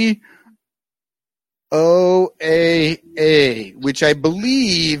 -3 OAA, which I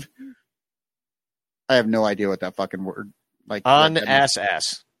believe, I have no idea what that fucking word on ass.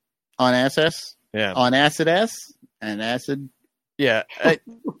 On ass? Yeah. On acid ass and acid. Yeah.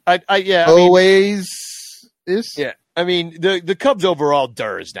 Always is. Yeah. I mean, the Cubs overall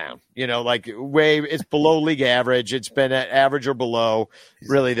DIR is down. It's below league average. It's been at average or below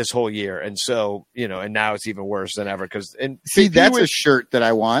really this whole year. And so, and now it's even worse than ever. That's a shirt that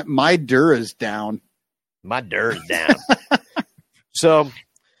I want. My DIR is down. My DIR is down. So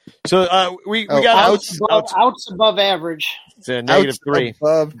we got outs above average. It's a -3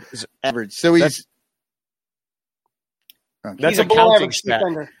 above average. So he's that's a counting stat.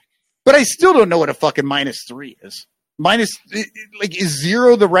 defender. But I still don't know what a fucking -3 is. minus, like, is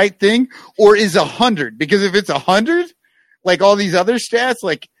 0 the right thing, or is 100? Because if it's 100, like all these other stats,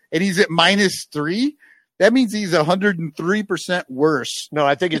 like, and he's at -3, that means he's 103% worse. No,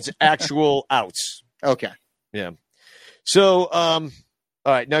 I think it's actual outs. Okay. Yeah. So, all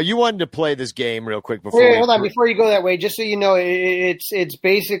right. Now, you wanted to play this game real quick before. Wait, hold on. Before you go that way, just so you know, it's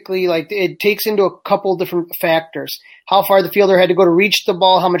basically like it takes into a couple different factors: how far the fielder had to go to reach the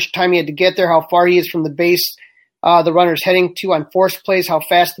ball, how much time he had to get there, how far he is from the base the runner's heading to on forced plays, how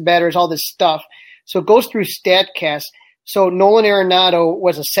fast the batter is, all this stuff. So it goes through StatCast. So Nolan Arenado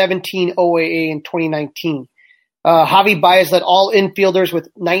was a 17 OAA in 2019. Javi Baez led all infielders with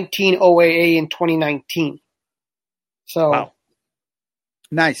 19 OAA in 2019. So. Wow.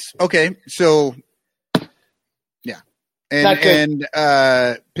 Nice. Okay. So, yeah. And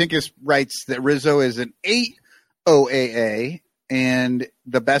Pincus writes that Rizzo is an 8 OAA and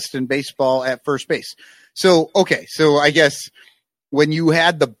the best in baseball at first base. So, okay. So I guess when you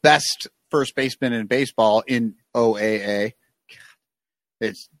had the best first baseman in baseball in OAA,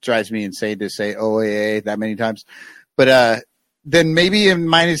 it drives me insane to say OAA that many times, but then maybe in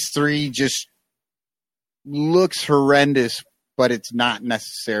 -3 just looks horrendous, but it's not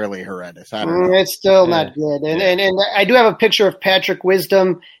necessarily horrendous. I don't know. It's still not good. And I do have a picture of Patrick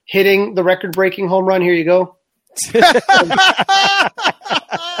Wisdom hitting the record-breaking home run. Here you go.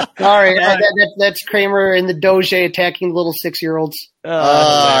 Sorry, that's Kramer and the Doge attacking little 6-year-olds.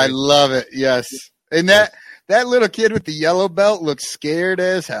 I love it. Yes. And that little kid with the yellow belt looks scared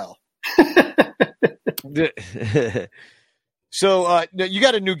as hell. So you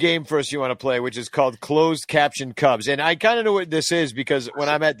got a new game for us you want to play, which is called Closed Caption Cubs. And I kind of know what this is because when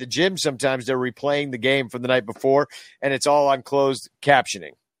I'm at the gym, sometimes they're replaying the game from the night before, and it's all on closed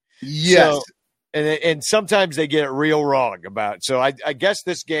captioning. Yes. So, and sometimes they get it real wrong about. So I guess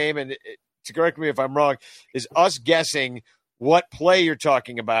this game, and to correct me if I'm wrong, is us guessing what play you're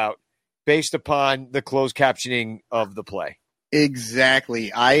talking about based upon the closed captioning of the play.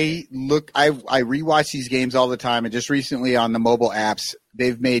 Exactly. I rewatch these games all the time, and just recently on the mobile apps,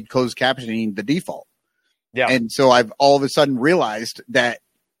 they've made closed captioning the default. Yeah. And so I've all of a sudden realized that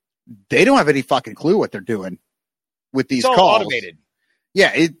they don't have any fucking clue what they're doing with these it's all calls. automated.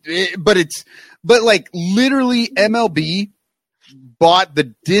 Yeah, but like literally MLB bought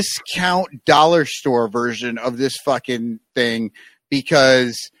the discount dollar store version of this fucking thing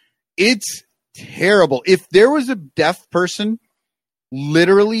because it's terrible. If there was a deaf person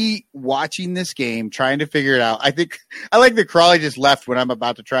literally watching this game, trying to figure it out, I like that Crawley just left when I'm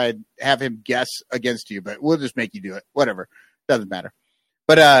about to try and have him guess against you, but we'll just make you do it. Whatever. Doesn't matter.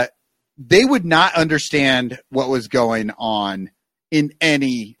 But they would not understand what was going on in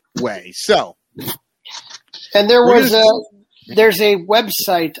any way. So, and there's a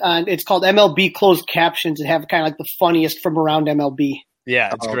website on, it's called MLB Closed Captions, and have kind of like the funniest from around MLB.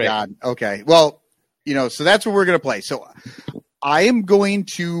 Yeah, it's great. God. Okay. Well, so that's what we're going to play. So I am going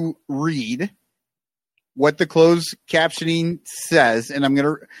to read what the closed captioning says, and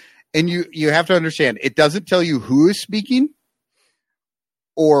you have to understand, it doesn't tell you who is speaking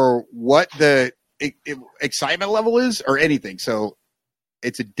or what the excitement level is or anything. So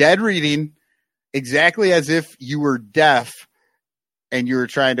it's a dead reading, exactly as if you were deaf and you were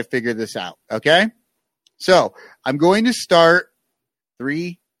trying to figure this out. Okay. So I'm going to start.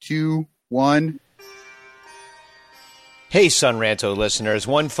 3, 2, 1. Hey, Sun Ranto listeners,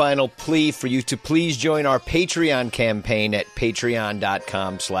 one final plea for you to please join our Patreon campaign at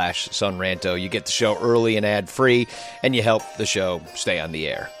patreon.com/sunranto. You get the show early and ad-free, and you help the show stay on the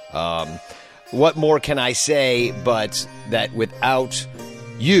air. What more can I say but that without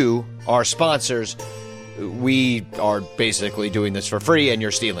you, our sponsors, we are basically doing this for free and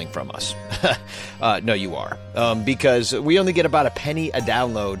you're stealing from us. No, you are. Because we only get about a penny a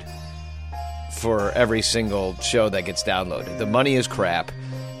download for every single show that gets downloaded. The money is crap.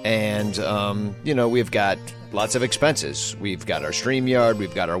 And, we've got lots of expenses. We've got our StreamYard.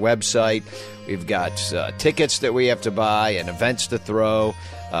 We've got our website. We've got tickets that we have to buy and events to throw.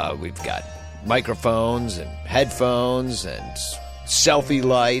 We've got microphones and headphones and selfie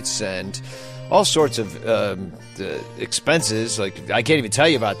lights and all sorts of expenses. Like, I can't even tell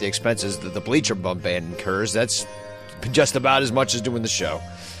you about the expenses that the Bleacher Bum Band incurs. That's just about as much as doing the show.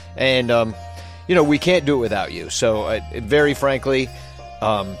 And, we can't do it without you. So, very frankly,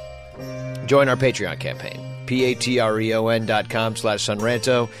 join our Patreon campaign,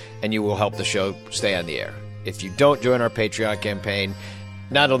 patreon.com/sunranto, and you will help the show stay on the air. If you don't join our Patreon campaign,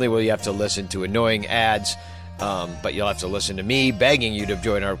 not only will you have to listen to annoying ads, but you'll have to listen to me begging you to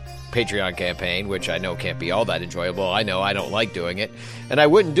join our Patreon campaign, which I know can't be all that enjoyable. I know I don't like doing it, and I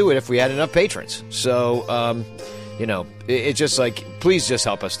wouldn't do it if we had enough patrons. So, it's just like, please just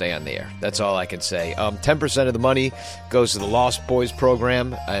help us stay on the air. That's all I can say. 10% of the money goes to the Lost Boys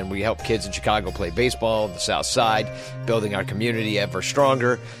program, and we help kids in Chicago play baseball on the South Side, building our community ever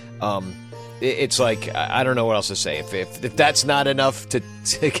stronger. It's like, I don't know what else to say. If that's not enough to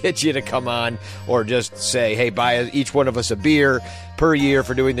get you to come on, or just say, hey, buy each one of us a beer per year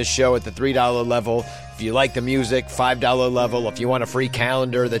for doing this show at the $3 level. If you like the music, $5 level. If you want a free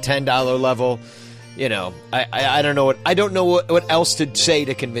calendar, the $10 level. I don't know what else to say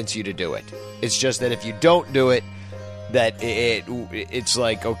to convince you to do it. It's just that if you don't do it, that it's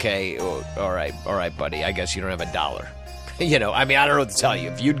like, okay, all right, buddy, I guess you don't have a dollar. I don't know what to tell you.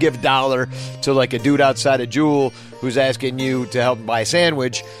 If you'd give $1 to like a dude outside of Jewel who's asking you to help him buy a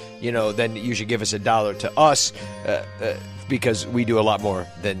sandwich, then you should give us $1 to us because we do a lot more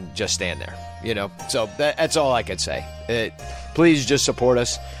than just stand there. So that's all I could say. Please just support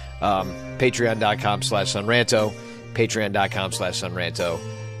us. Patreon.com/Sunranto, Patreon.com/Sunranto,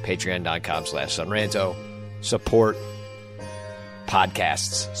 Patreon.com/Sunranto. Support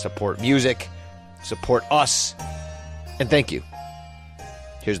podcasts, support music, support us, and thank you.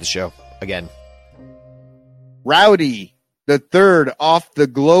 Here's the show again. Rowdy, the third off the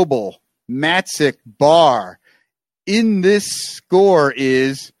global Matzik bar. In this score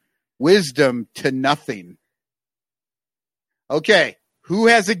is Wisdom to nothing. Okay. Who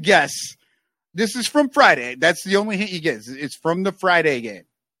has a guess? This is from Friday. That's the only hint you get. It's from the Friday game.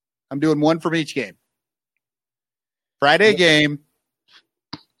 I'm doing one from each game. Friday game.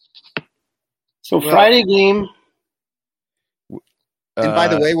 So Friday game. And by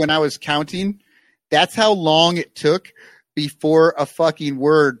the way, when I was counting, that's how long it took before a fucking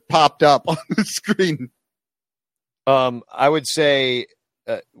word popped up on the screen. I would say,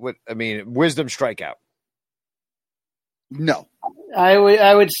 wisdom strikeout. No. I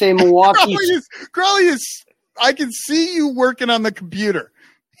would say Milwaukee. Crawley is. I can see you working on the computer.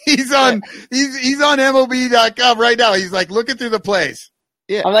 He's on. He's on MLB.com right now. He's like looking through the plays.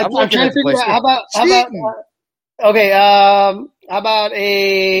 Yeah, I'm trying to figure out how about how about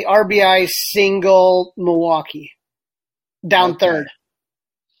a RBI single Milwaukee down third?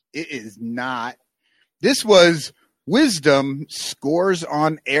 It is not. This was Wisdom scores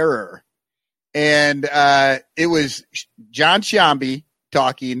on error. And it was John Sciambi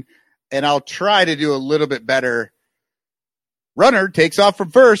talking, and I'll try to do a little bit better. Runner takes off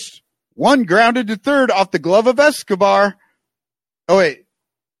from first. One grounded to third off the glove of Escobar. Oh, wait.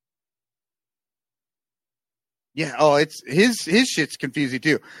 Yeah, it's his shit's confusing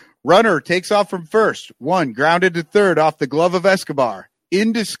too. Runner takes off from first. One grounded to third off the glove of Escobar.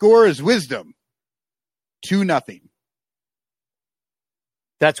 In to score is Wisdom. 2-0.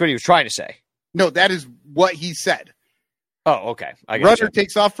 That's what he was trying to say. No, that is what he said. Oh, okay. Runner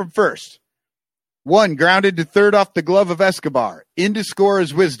takes off from first. One grounded to third off the glove of Escobar. In to score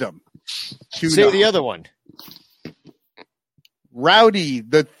is Wisdom. 2-0. Say the other one. Rowdy,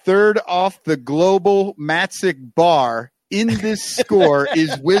 the third off the global Matzik bar. In this score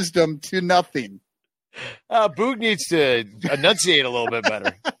is Wisdom 2-0. Boog needs to enunciate a little bit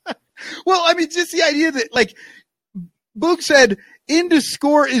better. Well, just the idea that, like, Boog said, in to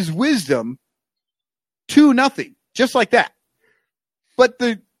score is Wisdom 2-0, just like that. But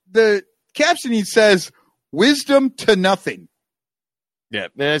the captioning says Wisdom to nothing. Yeah,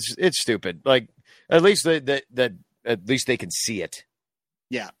 it's stupid. Like, at least at least they can see it.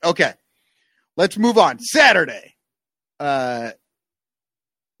 Yeah. Okay. Let's move on. Saturday. We're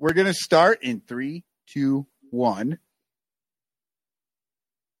gonna start in 3, 2, 1.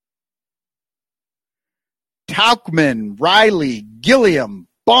 Tauchman, Riley, Gilliam,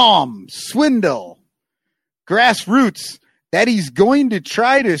 Baum, Swindle, Grassroots, that he's going to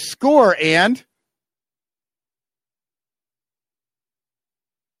try to score, and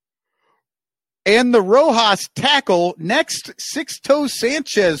the Rojas tackle next, Sixto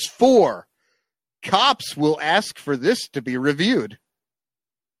Sanchez 4. Cops will ask for this to be reviewed.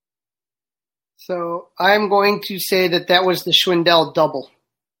 So I'm going to say that was the Schwindel double.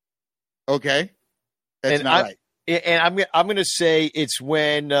 Okay. That's not right. And I'm going to say it's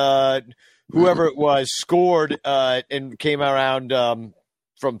when whoever it was scored and came around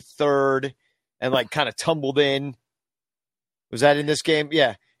from third and like kind of tumbled in. Was that in this game?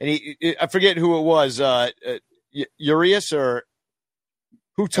 Yeah. And I forget who it was. Urias or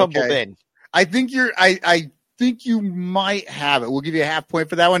who tumbled in? I think I think you might have it. We'll give you a half point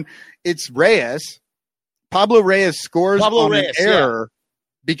for that one. It's Reyes. Pablo Reyes scores on an error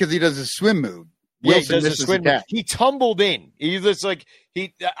because he does a swim move. Wilson he does a swim move. He tumbled in. He's just like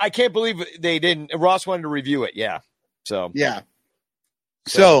I can't believe they didn't. Ross wanted to review it. Yeah. So yeah.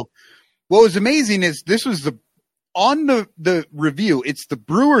 So what was amazing is this was on the review, it's the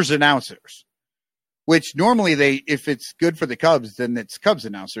Brewers announcers, which normally if it's good for the Cubs, then it's Cubs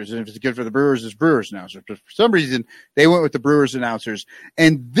announcers. And if it's good for the Brewers, it's Brewers announcers. But for some reason, they went with the Brewers announcers.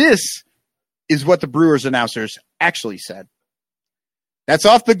 And this is what the Brewers announcers actually said. That's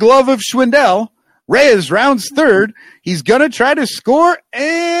off the glove of Schwindel. Reyes rounds third. He's going to try to score,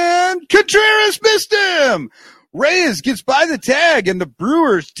 and Contreras missed him. Reyes gets by the tag, and the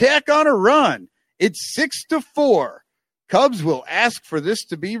Brewers tack on a run. It's 6-4. Cubs will ask for this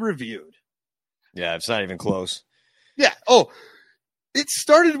to be reviewed. Yeah, it's not even close. Yeah. Oh, it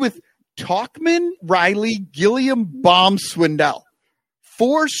started with Talkman, Riley, Gilliam, Baum, Swindell.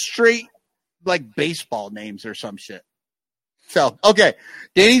 4 straight, like, baseball names or some shit. So, okay.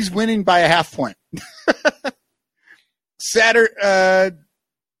 Danny's winning by a half point. Saturday.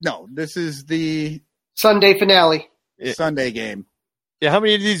 No, this is the Sunday finale. Sunday game. Yeah, how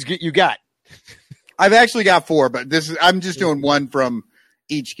many of these you got? I've actually got 4, but I'm just doing one from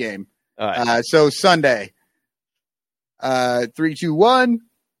each game. All right. So Sunday, 3, 2, 1.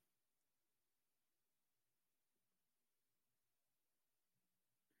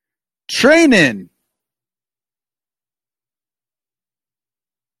 Training.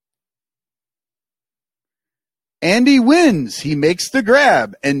 Andy wins. He makes the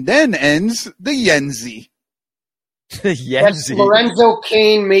grab and then ends the Yenzi. That's Lorenzo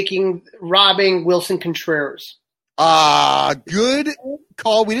Cain robbing Wilson Contreras. Good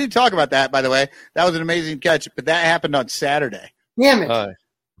call. We didn't talk about that, by the way. That was an amazing catch, but that happened on Saturday. Damn it.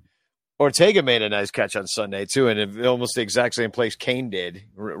 Ortega made a nice catch on Sunday, too, and almost the exact same place Cain did.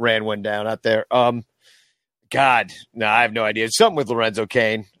 Ran one down out there. God, no, I have no idea. It's something with Lorenzo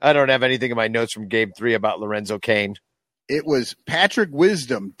Cain. I don't have anything in my notes from Game 3 about Lorenzo Cain. It was Patrick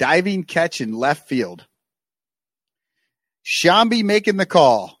Wisdom diving catch in left field. Shambi making the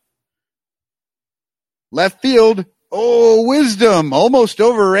call. Left field. Oh, Wisdom almost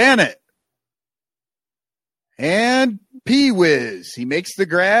overran it. And P-Wiz. He makes the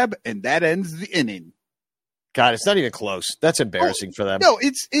grab, and that ends the inning. God, it's not even close. That's embarrassing for them. No,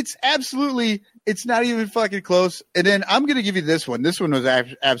 it's absolutely, it's not even fucking close. And then I'm going to give you this one. This one was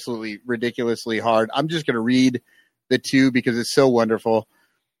absolutely ridiculously hard. I'm just going to read the 2 because it's so wonderful.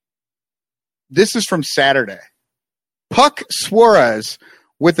 This is from Saturday. Puck Suarez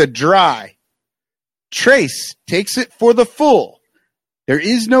with a dry. Trace takes it for the full. There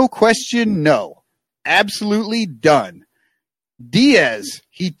is no question, no. Absolutely done. Diaz,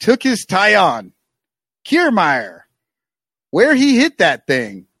 he took his tie on. Kiermaier, where he hit that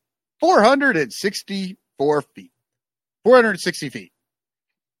thing, 464 feet. 460 feet.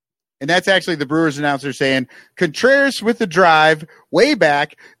 And that's actually the Brewers announcer saying, Contreras with the drive, way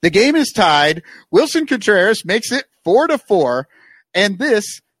back. The game is tied. Wilson Contreras makes it 4-4. And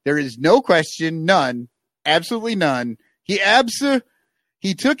this, there is no question, none, absolutely none. He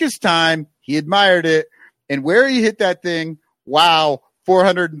took his time. He admired it. And where he hit that thing, wow,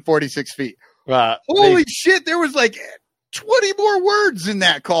 446 feet. Holy shit, there was like 20 more words in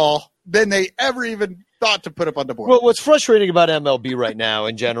that call than they ever even thought to put up on the board. Well, what's frustrating about MLB right now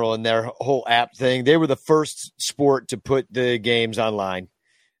in general and their whole app thing, they were the first sport to put the games online.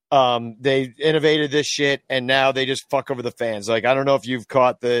 They innovated this shit, and now they just fuck over the fans. Like, I don't know if you've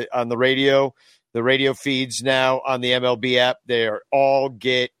caught on the radio feeds now on the MLB app, they all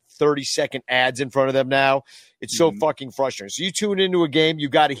get 30-second ads in front of them now. It's so fucking frustrating. So you tune into a game, you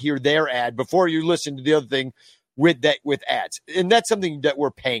got to hear their ad before you listen to the other thing with ads. And that's something that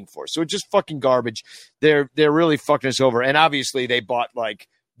we're paying for. So it's just fucking garbage. They're really fucking us over. And obviously they bought like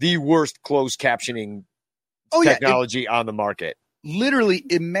the worst closed captioning technology on the market. Literally,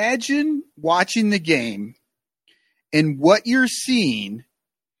 imagine watching the game and what you're seeing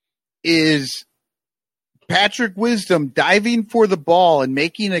is Patrick Wisdom diving for the ball and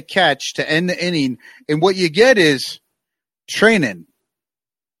making a catch to end the inning. And what you get is training.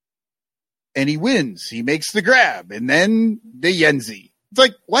 And he wins. He makes the grab. And then the Yenzi. It's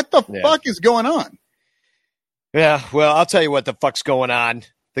like, what the fuck is going on? Yeah, well, I'll tell you what the fuck's going on.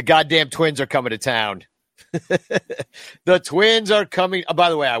 The goddamn Twins are coming to town. The Twins are coming. Oh, by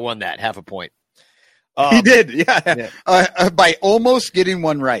the way, I won that. Half a point. He did, yeah. By almost getting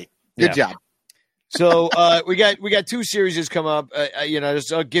one right. Good job. So we got 2 series come up.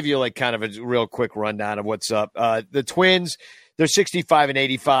 I'll give you like kind of a real quick rundown of what's up. The Twins, they're 65 and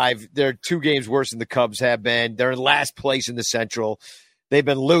 85. They're 2 games worse than the Cubs have been. They're in last place in the Central. They've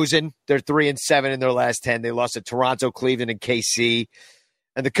been losing. They're 3-7 in their last 10. They lost to Toronto, Cleveland, and KC.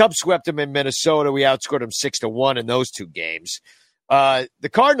 And the Cubs swept them in Minnesota. We outscored them 6-1 in those 2 games. The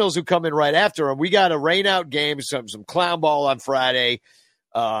Cardinals, who come in right after them, we got a rain-out game, some clown ball on Friday.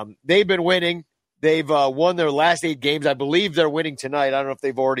 They've been winning. They've won their last 8 games. I believe they're winning tonight. I don't know if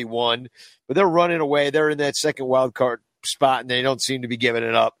they've already won, but they're running away. They're in that second wild card spot, and they don't seem to be giving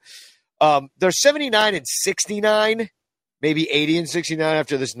it up. They're 79-69, maybe 80-69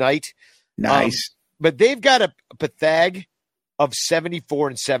 after this night. Nice. But they've got a pathag of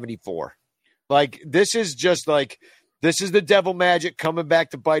 74-74. Like, this is just like, this is the devil magic coming back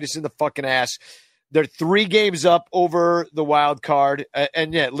to bite us in the fucking ass. They're 3 games up over the wild card.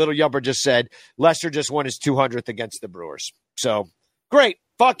 And yeah, Little Yumper just said Lester just won his 200th against the Brewers. So great.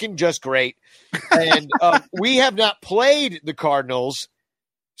 Fucking just great. And we have not played the Cardinals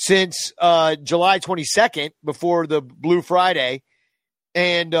since July 22nd before the Blue Friday.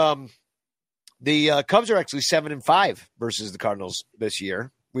 And the Cubs are actually 7-5 versus the Cardinals this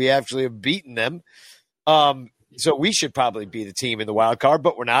year. We actually have beaten them. So we should probably be the team in the wild card,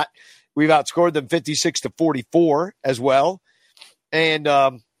 but we're not. We've outscored them 56-44 as well. And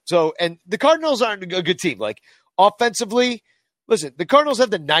and the Cardinals aren't a good team. Like, offensively, listen, the Cardinals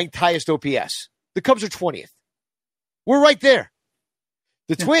have the 9th highest OPS. The Cubs are 20th. We're right there.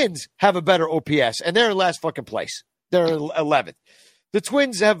 The Twins have a better OPS, and they're in last fucking place. They're 11th. The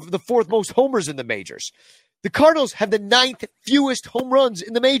Twins have the 4th most homers in the majors. The Cardinals have the 9th fewest home runs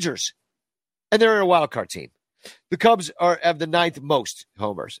in the majors, and they're in a wild card team. The Cubs have the 9th most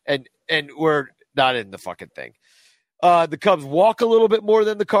homers, and we're not in the fucking thing. The Cubs walk a little bit more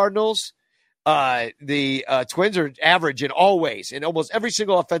than the Cardinals. The Twins are average in all ways. In almost every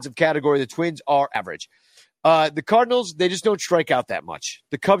single offensive category, the Twins are average. The Cardinals, they just don't strike out that much.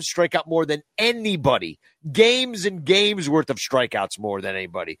 The Cubs strike out more than anybody. Games and games worth of strikeouts more than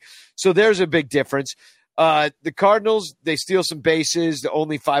anybody. So there's a big difference. The Cardinals, they steal some bases,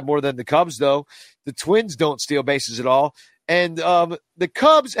 only 5 more than the Cubs, though. The Twins don't steal bases at all. And the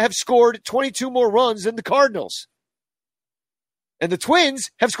Cubs have scored 22 more runs than the Cardinals. And the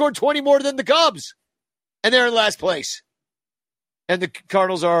Twins have scored 20 more than the Cubs. And they're in last place. And the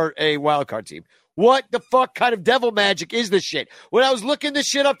Cardinals are a wild card team. What the fuck kind of devil magic is this shit? When I was looking this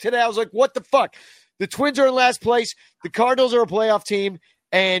shit up today, I was like, what the fuck? The Twins are in last place. The Cardinals are a playoff team.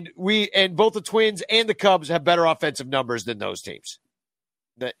 And both the Twins and the Cubs have better offensive numbers than those teams.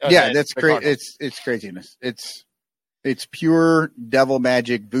 That's crazy. It's craziness. It's pure devil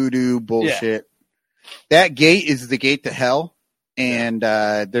magic, voodoo bullshit. Yeah. That gate is the gate to hell, and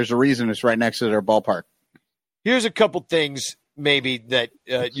there's a reason it's right next to their ballpark. Here's a couple things maybe that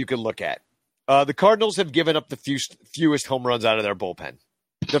you can look at. The Cardinals have given up the fewest home runs out of their bullpen.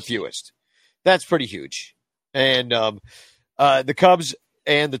 The fewest. That's pretty huge. And the Cubs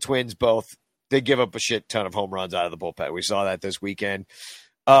and the Twins both, they give up a shit ton of home runs out of the bullpen. We saw that this weekend.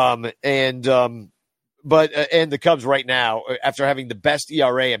 But the Cubs right now, after having the best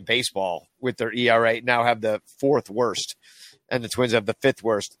ERA in baseball with their ERA, now have the 4th worst, and the Twins have the 5th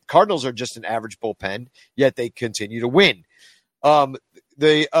worst. Cardinals are just an average bullpen, yet they continue to win.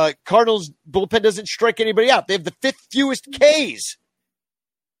 The Cardinals bullpen doesn't strike anybody out. They have the 5th fewest Ks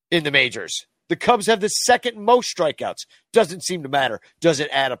in the majors. The Cubs have the 2nd most strikeouts. Doesn't seem to matter. Doesn't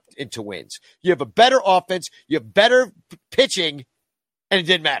add up into wins. You have a better offense. You have better pitching, and it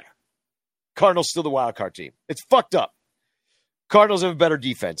didn't matter. Cardinals still the wild card team. It's fucked up. Cardinals have a better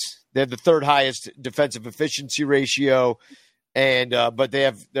defense. They have the 3rd highest defensive efficiency ratio, and but they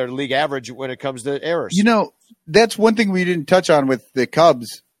have their league average when it comes to errors. You know, that's one thing we didn't touch on with the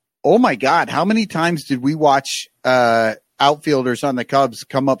Cubs. Oh my God, how many times did we watch outfielders on the Cubs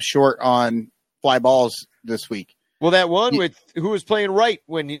come up short on fly balls this week? Well, that one with who was playing right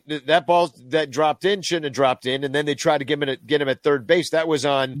when that ball that dropped in shouldn't have dropped in, and then they tried to get him at third base. That was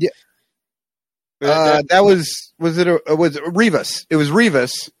on. Yeah. Was Rivas? It was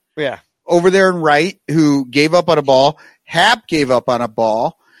Rivas. Yeah, over there in right, who gave up on a ball. Hap gave up on a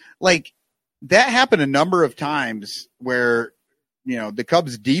ball. Like, that happened a number of times where, you know, the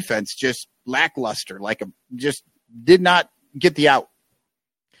Cubs defense just lackluster, just did not get the out.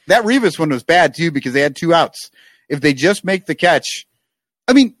 That Rivas one was bad too because they had 2 outs. If they just make the catch,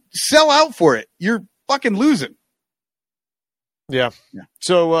 I mean, sell out for it. You're fucking losing. Yeah.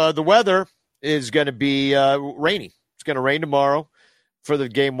 So the weather is going to be rainy. It's going to rain tomorrow for the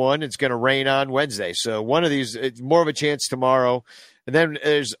game 1. It's going to rain on Wednesday. So one of these, it's more of a chance tomorrow. And then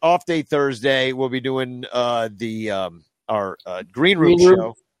there's off day Thursday. We'll be doing our Green Room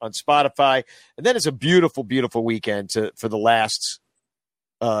show on Spotify. And then it's a beautiful, beautiful weekend for the last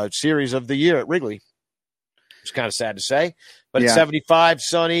series of the year at Wrigley. It's kind of sad to say, but It's 75,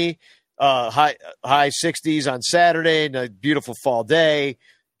 sunny, high 60s on Saturday, and a beautiful fall day.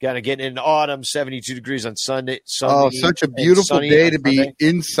 Kind of getting into autumn, 72 degrees on Sunday. Oh, such a beautiful day to be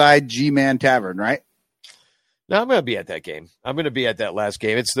inside G-Man Tavern, right? No, I'm going to be at that game. I'm going to be at that last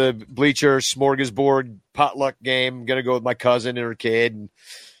game. It's the bleacher smorgasbord potluck game. I'm going to go with my cousin and her kid,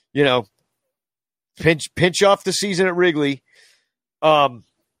 and pinch off the season at Wrigley. Little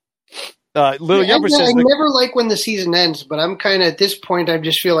Yumper says, I never like when the season ends, but I'm kind of at this point. I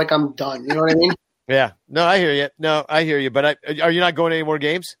just feel like I'm done. You know what I mean? Yeah. No, I hear you. But are you not going to any more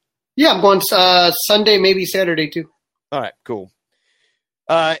games? Yeah, I'm going Sunday, maybe Saturday too. All right, cool.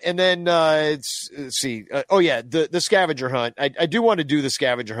 And then let's see. The scavenger hunt. I do want to do the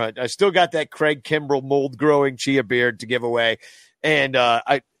scavenger hunt. I still got that Craig Kimbrell mold growing chia beard to give away, and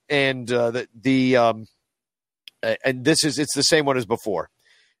it's the same one as before.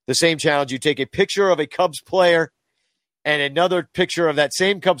 The same challenge. You take a picture of a Cubs player and another picture of that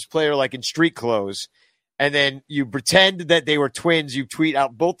same Cubs player, like in street clothes, and then you pretend that they were twins. You tweet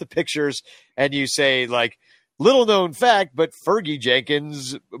out both the pictures and you say, like, little known fact, but Fergie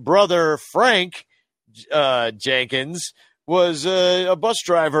Jenkins' brother, Frank Jenkins, was a bus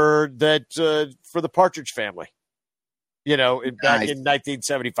driver that for the Partridge Family, back in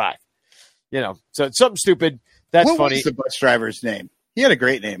 1975. So it's something stupid. That's what funny. What was the bus driver's name? He had a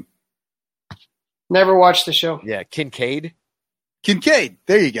great name. Never watched the show. Yeah, Kincaid. There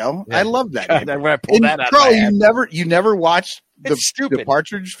you go. Yeah. I love that God, name. when I pulled that out Carl, of my head. you never watched Stupid. the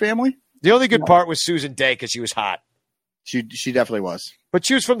Partridge Family? The only good part was Susan Day because she was hot. She definitely was. But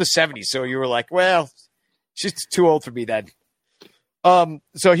she was from the 70s, so you were like, well, she's too old for me then.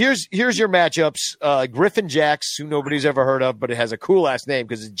 So here's your matchups. Griffin Jax, who nobody's ever heard of, but it has a cool-ass name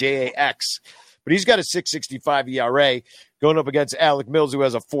because it's Jax. But he's got a 6.65 ERA going up against Alec Mills, who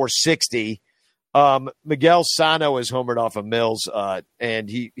has a 4.60. Miguel Sano is homered off of Mills, and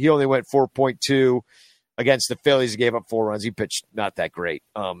he only went 4.2 against the Phillies. He gave up 4 runs. He pitched not that great.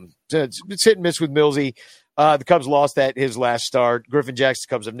 So it's hit and miss with Millsy. The Cubs lost at his last start. Griffin Jackson,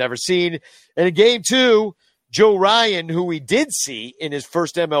 the Cubs have never seen. And in game 2, Joe Ryan, who we did see in his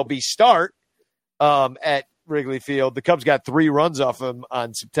first MLB start at Wrigley Field, the Cubs got 3 runs off him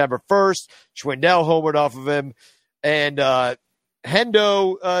on September 1st. Schwindel homered off of him. And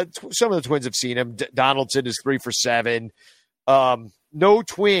Hendo, some of the Twins have seen him. Donaldson is 3 for 7. No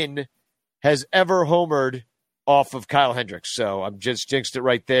Twin has ever homered off of Kyle Hendricks. So I'm just jinxed it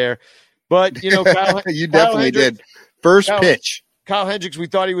right there. But, Kyle, you definitely did. First pitch. Kyle Hendricks, we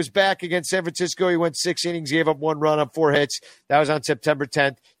thought he was back against San Francisco. He went 6 innings, gave up 1 run on 4 hits. That was on September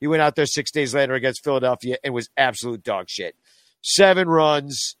 10th. He went out there 6 days later against Philadelphia and was absolute dog shit. 7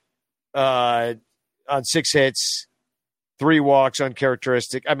 runs on 6 hits, 3 walks,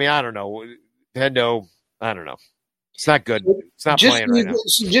 uncharacteristic. I mean, I don't know. Hendo, I don't know. It's not good. It's not playing right now.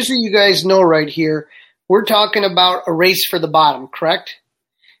 Just so you guys know right here, we're talking about a race for the bottom, correct?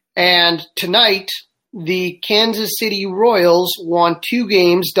 And tonight, the Kansas City Royals won 2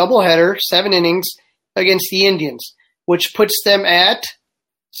 games, doubleheader, 7 innings against the Indians, which puts them at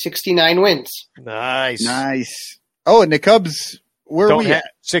 69 wins. Nice. Oh, and the Cubs, where are we at?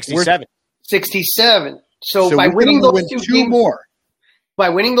 67. 67. So by winning those 2 games, more. By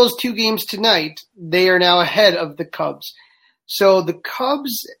winning those 2 games tonight, they are now ahead of the Cubs. So the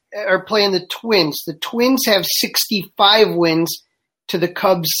Cubs are playing the Twins. The Twins have 65 wins to the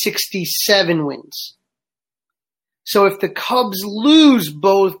Cubs' 67 wins. So if the Cubs lose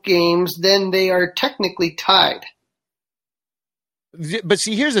both games, then they are technically tied. But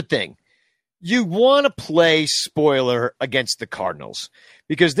see, here's the thing. You want to play spoiler against the Cardinals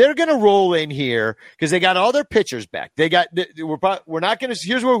because they're going to roll in here because they got all their pitchers back. We're not going to.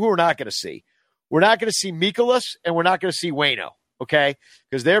 Here's what we're not going to see. We're not going to see Mikolas and we're not going to see Waino. Okay,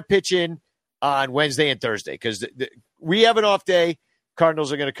 because they're pitching on Wednesday and Thursday because we have an off day.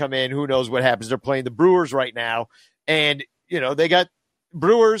 Cardinals are going to come in. Who knows what happens? They're playing the Brewers right now, and they got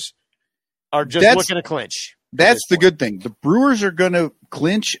Brewers are just looking to clinch. That's the good thing. The Brewers are going to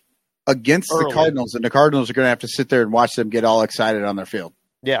clinch against the Cardinals, and the Cardinals are going to have to sit there and watch them get all excited on their field.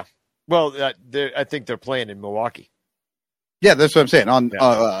 Yeah. Well, I think they're playing in Milwaukee. Yeah, that's what I'm saying.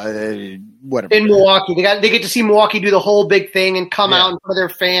 Whatever. In Milwaukee. They get to see Milwaukee do the whole big thing and come out in front of their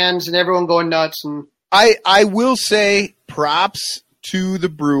fans and everyone going nuts. And I will say props to the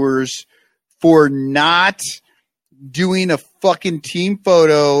Brewers for not doing a fucking team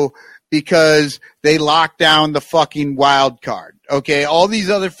photo because they locked down the fucking wild card. Okay, all these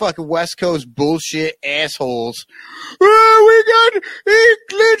other fucking West Coast bullshit assholes. Oh, he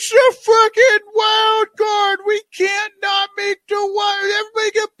clinched the fucking wild card. We can't not make the wild.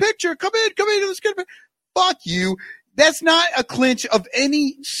 Everybody get a picture. Come in. Let's get a picture. Fuck you. That's not a clinch of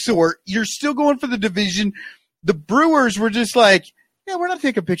any sort. You're still going for the division. The Brewers were just like, yeah, we're not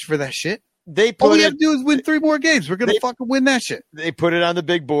taking a picture for that shit. All we have to do is win 3 more games. We're going to fucking win that shit. They put it on the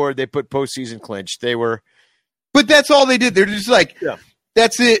big board. They put postseason clinch. They were But that's all they did. They're just like,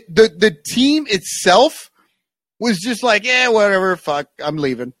 that's it. The team itself was just like, yeah, whatever, fuck, I'm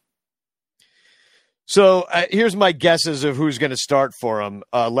leaving. So here's my guesses of who's going to start for him.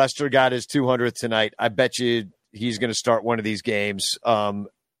 Lester got his 200th tonight. I bet you he's going to start one of these games.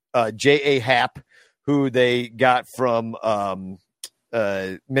 J.A. Happ, who they got from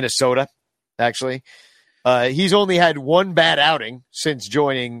Minnesota, actually. He's only had one bad outing since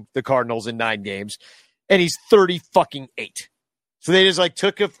joining the Cardinals in 9 games, and he's 30-fucking-8. So they just like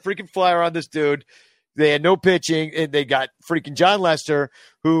took a freaking flyer on this dude. They had no pitching, and they got freaking John Lester,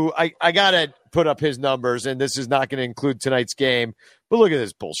 who I got to put up his numbers, and this is not going to include tonight's game. But look at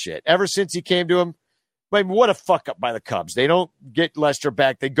this bullshit. Ever since he came to him, I mean, what a fuck up by the Cubs. They don't get Lester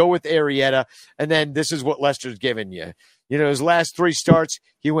back. They go with Arrieta, and then this is what Lester's given you. You know, his last 3 starts,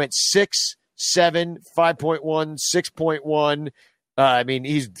 he went 6, 7, 5.1, 6.1. I mean,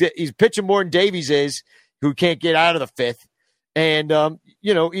 he's pitching more than Davies is, who can't get out of the 5th. And,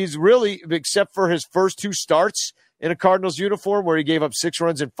 you know, he's really, except for his first 2 starts in a Cardinals uniform where he gave up 6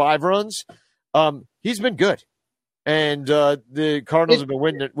 runs and 5 runs, he's been good. And the Cardinals have been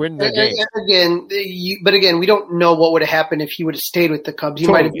winning their game. But again, we don't know what would have happened if he would have stayed with the Cubs. He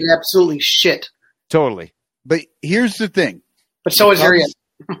might have been absolutely shit. Totally. But here's the thing. But so is Arrieta.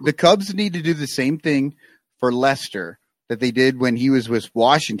 The Cubs need to do the same thing for Lester that they did when he was with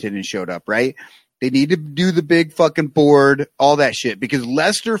Washington and showed up, right? They need to do the big fucking board, all that shit, because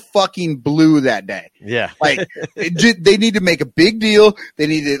Lester fucking blew that day. Yeah. Like, they need to make a big deal. They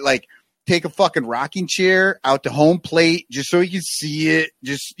need to, like, take a fucking rocking chair out to home plate just so he can see it.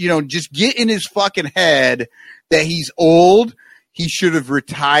 Just, you know, just get in his fucking head that he's old. He should have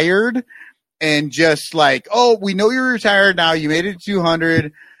retired and just like, oh, we know you're retired now. You made it to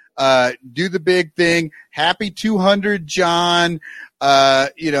 200. Do the big thing. Happy 200, John.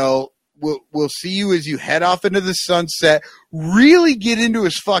 You know, we'll see you as you head off into the sunset. Really get into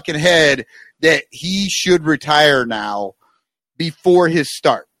his fucking head that he should retire now before his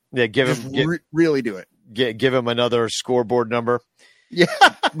start. Yeah, really do it. Give him another scoreboard number. Yeah,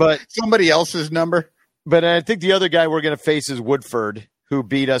 but somebody else's number. But I think the other guy we're going to face is Woodford, who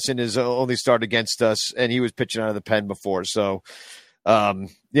beat us in his only start against us, and he was pitching out of the pen before. So, you know,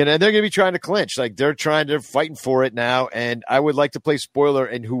 they're going to be trying to clinch. Like they're fighting for it now. And I would like to play spoiler,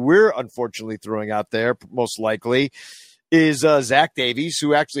 and who we're unfortunately throwing out there most likely is Zach Davies,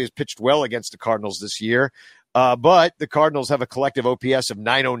 who actually has pitched well against the Cardinals this year. But the Cardinals have a collective OPS of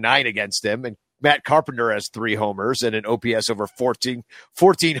 909 against them, and Matt Carpenter has 3 homers and an OPS over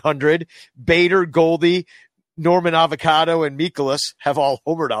 1,400. Bader, Goldie, Norman Avocado, and Mikolas have all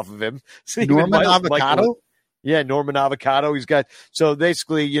homered off of him. So Norman Avocado? Yeah, Norman Avocado. He's got – so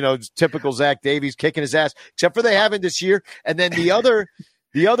basically, you know, typical Zach Davies kicking his ass, except for they haven't this year. And then the other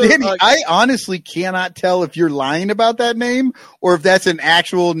Danny, I honestly cannot tell if you're lying about that name or if that's an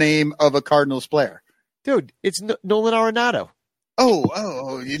actual name of a Cardinals player. Dude, it's Nolan Arenado.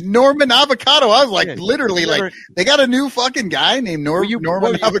 Oh, Norman Avocado. I was like, literally, like, they got a new fucking guy named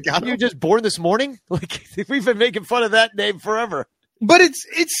Norman Avocado. You just born this morning? Like, we've been making fun of that name forever. But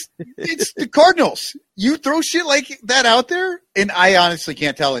it's the Cardinals. You throw shit like that out there, and I honestly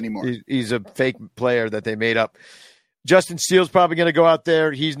can't tell anymore. He's a fake player that they made up. Justin Steele's probably going to go out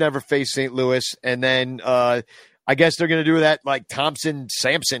there. He's never faced St. Louis. And then I guess they're going to do that like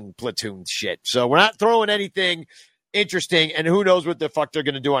Thompson-Sampson platoon shit. So we're not throwing anything interesting, and who knows what the fuck they're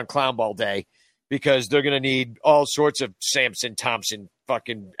going to do on Clown Ball Day, because they're going to need all sorts of Sampson, Thompson,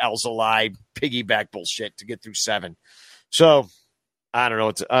 fucking Alzolai piggyback bullshit to get through 7. So I don't know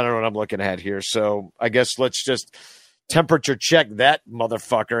what I'm looking at here. So I guess let's just temperature check that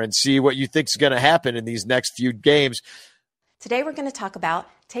motherfucker and see what you think's going to happen in these next few games. Today we're going to talk about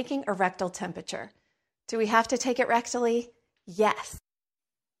taking a rectal temperature. Do we have to take it rectally? Yes.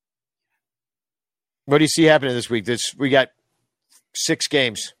 What do you see happening this week? We got 6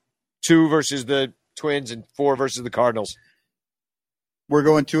 games, 2 versus the Twins and 4 versus the Cardinals. We're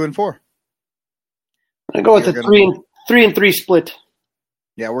going 2 and 4. I go with the 3 and 3 split.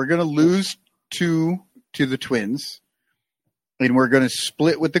 Yeah, we're going to lose 2 to the Twins, and we're going to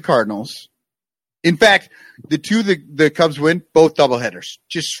split with the Cardinals. In fact, the 2 the Cubs win, both doubleheaders.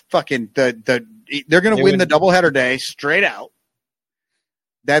 Just fucking they're going to win the doubleheader day straight out.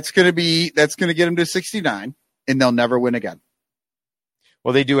 That's going to get them to 69, and they'll never win again.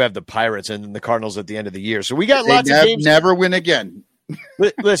 Well, they do have the Pirates and the Cardinals at the end of the year, so we got lots of games. Never win again.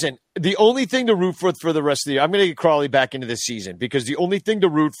 Listen, the only thing to root for the rest of the year, I'm going to get Crawley back into this season, because the only thing to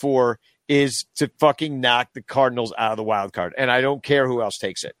root for is to fucking knock the Cardinals out of the wild card, and I don't care who else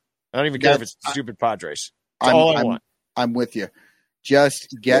takes it. I don't even care if it's the stupid Padres. That's all I want. I'm with you.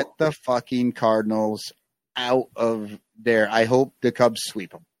 Just get the fucking Cardinals out of there. I hope the Cubs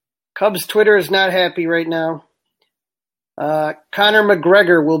sweep them. Cubs Twitter is not happy right now. Conor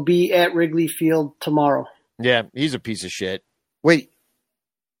McGregor will be at Wrigley Field tomorrow. Yeah, he's a piece of shit. Wait.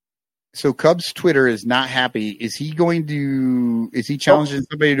 So Cubs Twitter is not happy. Is he challenging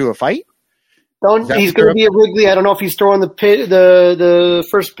somebody to a fight? He's going to be at Wrigley. I don't know if he's throwing the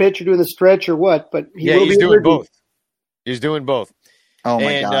first pitch or doing the stretch or what, but he's doing both. He's doing both. Oh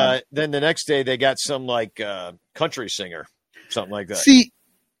my God. Then the next day they got some country singer, something like that. See,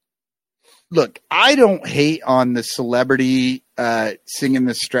 look, I don't hate on the celebrity singing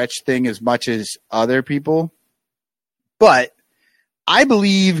the stretch thing as much as other people, but I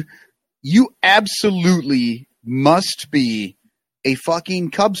believe you absolutely must be a fucking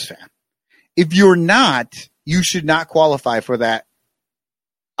Cubs fan. If you're not, you should not qualify for that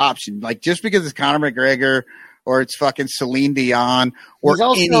option. Like, just because it's Conor McGregor or it's fucking Celine Dion or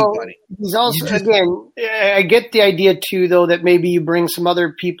anybody. He's also, again, I get the idea too, though, that maybe you bring some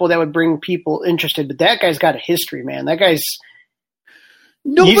other people that would bring people interested, but that guy's got a history, man. That guy's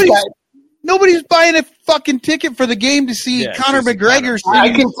nobody's buying a fucking ticket for the game to see Conor McGregor.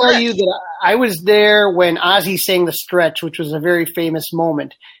 I can tell you that I was there when Ozzy sang the stretch, which was a very famous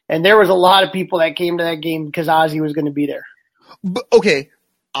moment. And there was a lot of people that came to that game because Ozzy was going to be there. But, okay,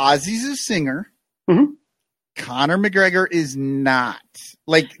 Ozzy's a singer. Mm-hmm. Conor McGregor is not.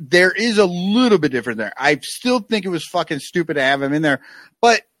 Like, there is a little bit different there. I still think it was fucking stupid to have him in there.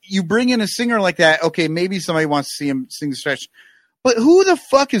 But you bring in a singer like that, okay, maybe somebody wants to see him sing the stretch. But who the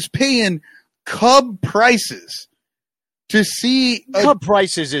fuck is paying Cub prices to see Cub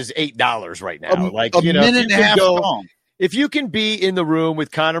prices is $8 right now? Minute and a half song. If you can be in the room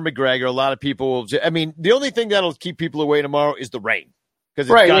with Conor McGregor, a lot of people will. I mean, the only thing that'll keep people away tomorrow is the rain. It's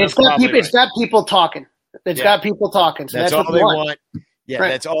got people talking. It's got people talking. So that's all what they want. Yeah,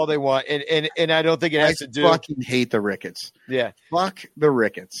 that's all they want. And I don't think it has to do. I fucking hate the Ricketts. Yeah, fuck the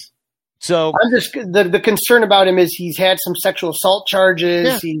Ricketts. So I'm just the concern about him is he's had some sexual assault charges.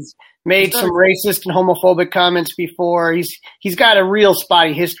 Yeah. He's made some racist and homophobic comments before. He's got a real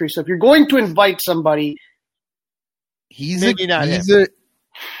spotty history. So if you're going to invite somebody. He's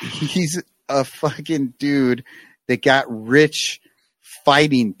a fucking dude that got rich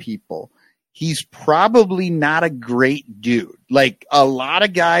fighting people. He's probably not a great dude. Like, a lot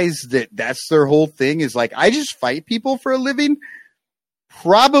of guys that's their whole thing is like, I just fight people for a living.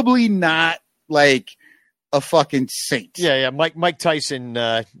 Probably not a fucking saint. Yeah. Mike Tyson,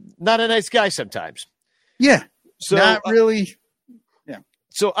 not a nice guy sometimes. Yeah. So not really.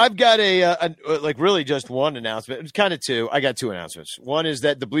 So I've got really just one announcement. It's kind of two. I got two announcements. One is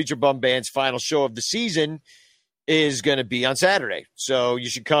that the Bleacher Bum Band's final show of the season is going to be on Saturday. So you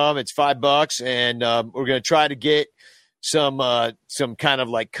should come. It's $5, and we're going to try to get some kind of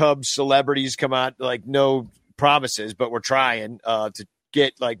like Cubs celebrities come out. Like, no promises, but we're trying to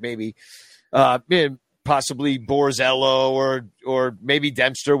get maybe possibly Borzello or maybe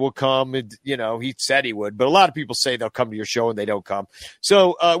Dempster will come. And, he said he would, but a lot of people say they'll come to your show and they don't come.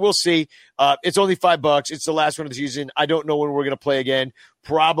 So we'll see. It's only $5. It's the last one of the season. I don't know when we're going to play again.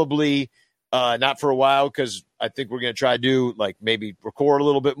 Probably not for a while, because I think we're going to try to do maybe record a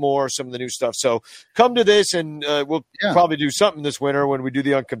little bit more, some of the new stuff. So come to this, and we'll probably do something this winter when we do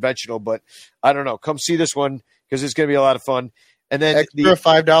the unconventional, but I don't know. Come see this one because it's going to be a lot of fun. And then extra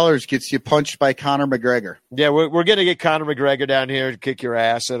 $5 gets you punched by Conor McGregor. Yeah, we're going to get Conor McGregor down here to kick your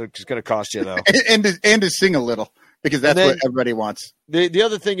ass. It's going to cost you, though. and to sing a little, because that's what everybody wants. The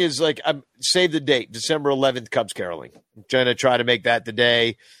other thing is, save the date, December 11th, Cubs Caroling. I'm trying to try to make that the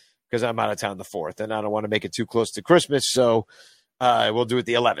day because I'm out of town the 4th, and I don't want to make it too close to Christmas, so we'll do it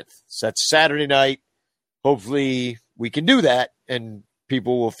the 11th. So that's Saturday night. Hopefully we can do that, and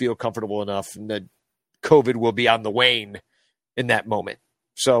people will feel comfortable enough, and that COVID will be on the wane in that moment.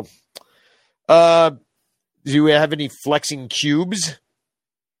 So, do you have any flexing cubes?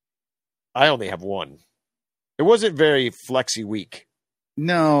 I only have one. It wasn't very flexy week.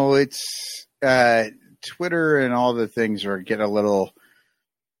 No, it's Twitter and all the things are getting a little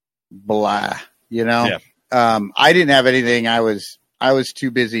blah, Yeah. I didn't have anything. I was too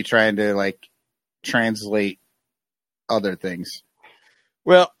busy trying to translate other things.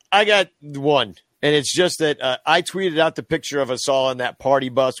 Well, I got one. And it's just that I tweeted out the picture of us all on that party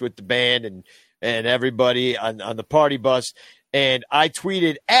bus with the band and everybody on the party bus. And I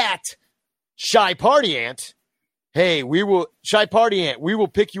tweeted at Shy Party Ant, hey, Shy Party Ant, we will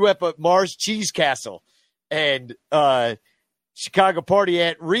pick you up at Mars Cheese Castle. And Chicago Party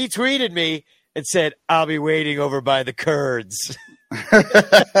Ant retweeted me and said, I'll be waiting over by the Kurds.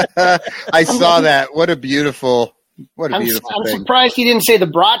 I saw that. What a beautiful thing. I'm surprised he didn't say the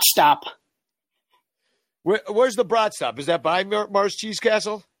Brat Stop. Where's the brat stop? Is that by Mars Cheese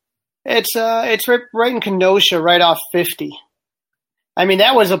Castle? It's right in Kenosha, right off 50. I mean,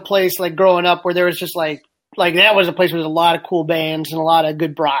 that was a place like growing up where there was just like that was a place where there was a lot of cool bands and a lot of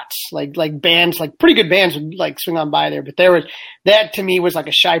good brats, like bands, like pretty good bands would like swing on by there. But that to me was like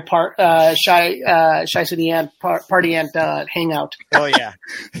a shy city ant party ant hangout. Oh yeah.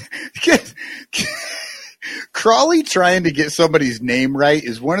 Crawley trying to get somebody's name right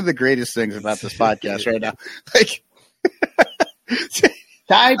is one of the greatest things about this podcast right now. Like,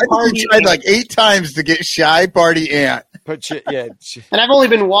 Shy Party tried like 8 times to get Shy Party Ant. And I've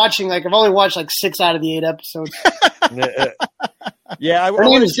only watched like 6 out of the 8 episodes. Yeah, her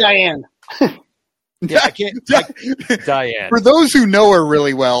name is Diane. Yeah, I can't. Diane. For those who know her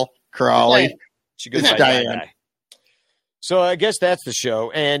really well, Crawley, she goes by Diane. So I guess that's the show,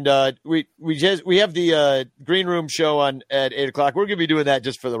 and we have the Green Room show on at 8:00. We're going to be doing that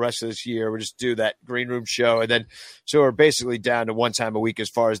just for the rest of this year. We'll just do that Green Room show, and then so we're basically down to one time a week as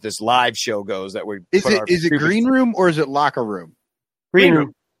far as this live show goes. That we is it Green Room or is it Locker Room? Green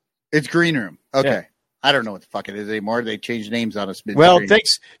Room. It's Green Room. Okay. Yeah. I don't know what the fuck it is anymore. They changed names on us. Well,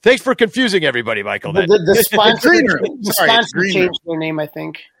 thanks for confusing everybody, Michael. The sponsor, Green Room. The Sorry, sponsor Green changed Room. their name, I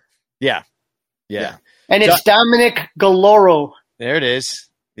think. Yeah. And it's Dominic Galoro. There it is.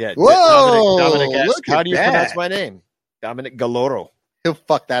 Yeah. Whoa! Dominic asks, Look how at do you that. pronounce my name? Dominic Galoro. He'll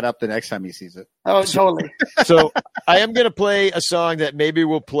fuck that up the next time he sees it. Oh, totally. So I am going to play a song that maybe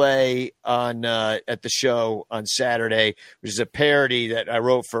we'll play on at the show on Saturday, which is a parody that I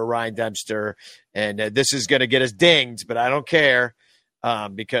wrote for Ryan Dempster. And this is going to get us dinged, but I don't care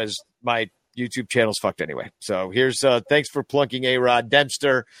because my YouTube channel's fucked anyway. So here's thanks for plunking A-Rod,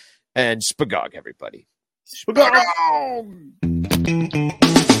 Dempster, and Spagog, everybody. Spagog!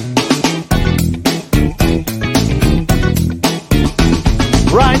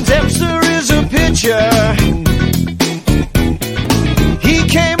 Ryan Dempster is a pitcher. He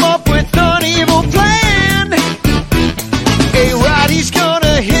came up with an evil plan. A-Rod, he's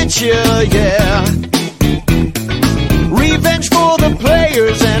gonna hit you, yeah. Revenge for the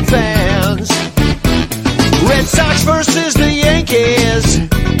players and fans. Red Sox versus the Yankees.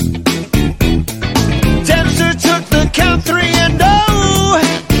 Dempster took the count 3-0.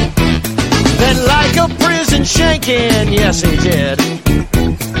 Then like a prison shanking, yes he did.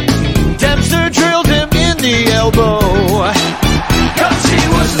 Dempster drilled him in the elbow. 'Cause he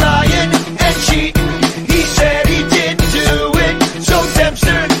was lying and cheating. He said he didn't do it. So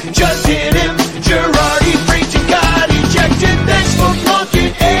Dempster just hit him. Girardi freaked and got ejected. Thanks for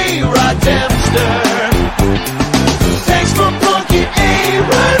plunking A-Rod Dempster. Thanks for plunking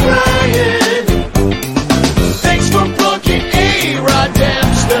A-Rod Ryan. Thanks for plunking A-Rod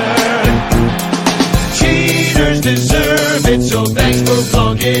Dempster. Cheaters deserve it, so thanks for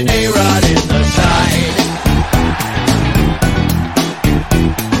plunking A-Rod in the side.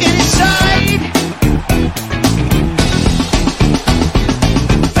 Inside.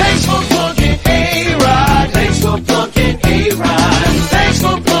 Thanks for plunking A-Rod. Thanks for plunking A-Rod. Thanks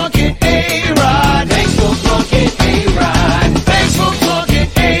for plunking A-Rod. Thanks for plunking A-Rod. Thanks for plunking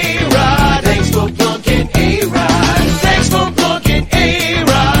A-Rod. Thanks for plunking A-Rod. Thanks for plunking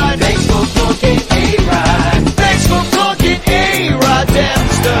A-Rod. Thanks for plunking A-Rod. Thanks for plunking A-Rod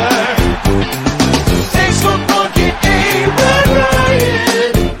Dempster. Thanks for plunking A-Rod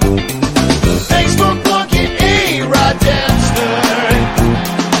Ryan. Thanks for plunking A-Rod Dempster.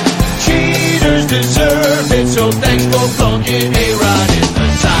 Cheaters deserve it, so thanks for plunking A-Rod in the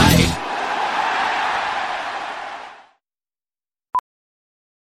side.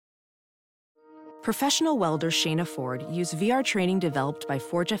 Professional welder Shayna Ford used VR training developed by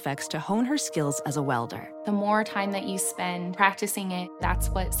ForgeFX to hone her skills as a welder. The more time that you spend practicing it, that's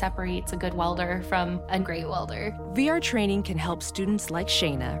what separates a good welder from a great welder. VR training can help students like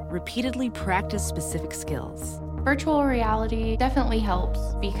Shayna repeatedly practice specific skills. Virtual reality definitely helps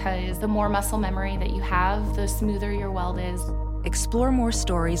because the more muscle memory that you have, the smoother your weld is. Explore more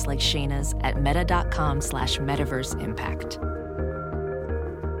stories like Shayna's at meta.com/metaverseimpact.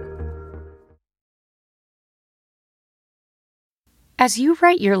 As you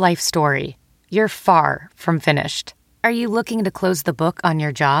write your life story, you're far from finished. Are you looking to close the book on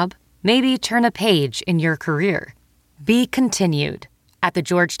your job? Maybe turn a page in your career? Be continued at the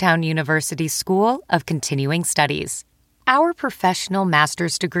Georgetown University School of Continuing Studies. Our professional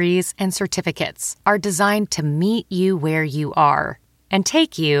master's degrees and certificates are designed to meet you where you are and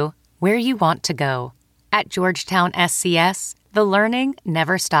take you where you want to go. At Georgetown SCS, the learning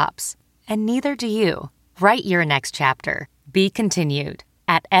never stops, and neither do you. Write your next chapter. Be continued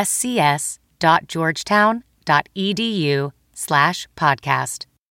at scs.georgetown.edu/podcast.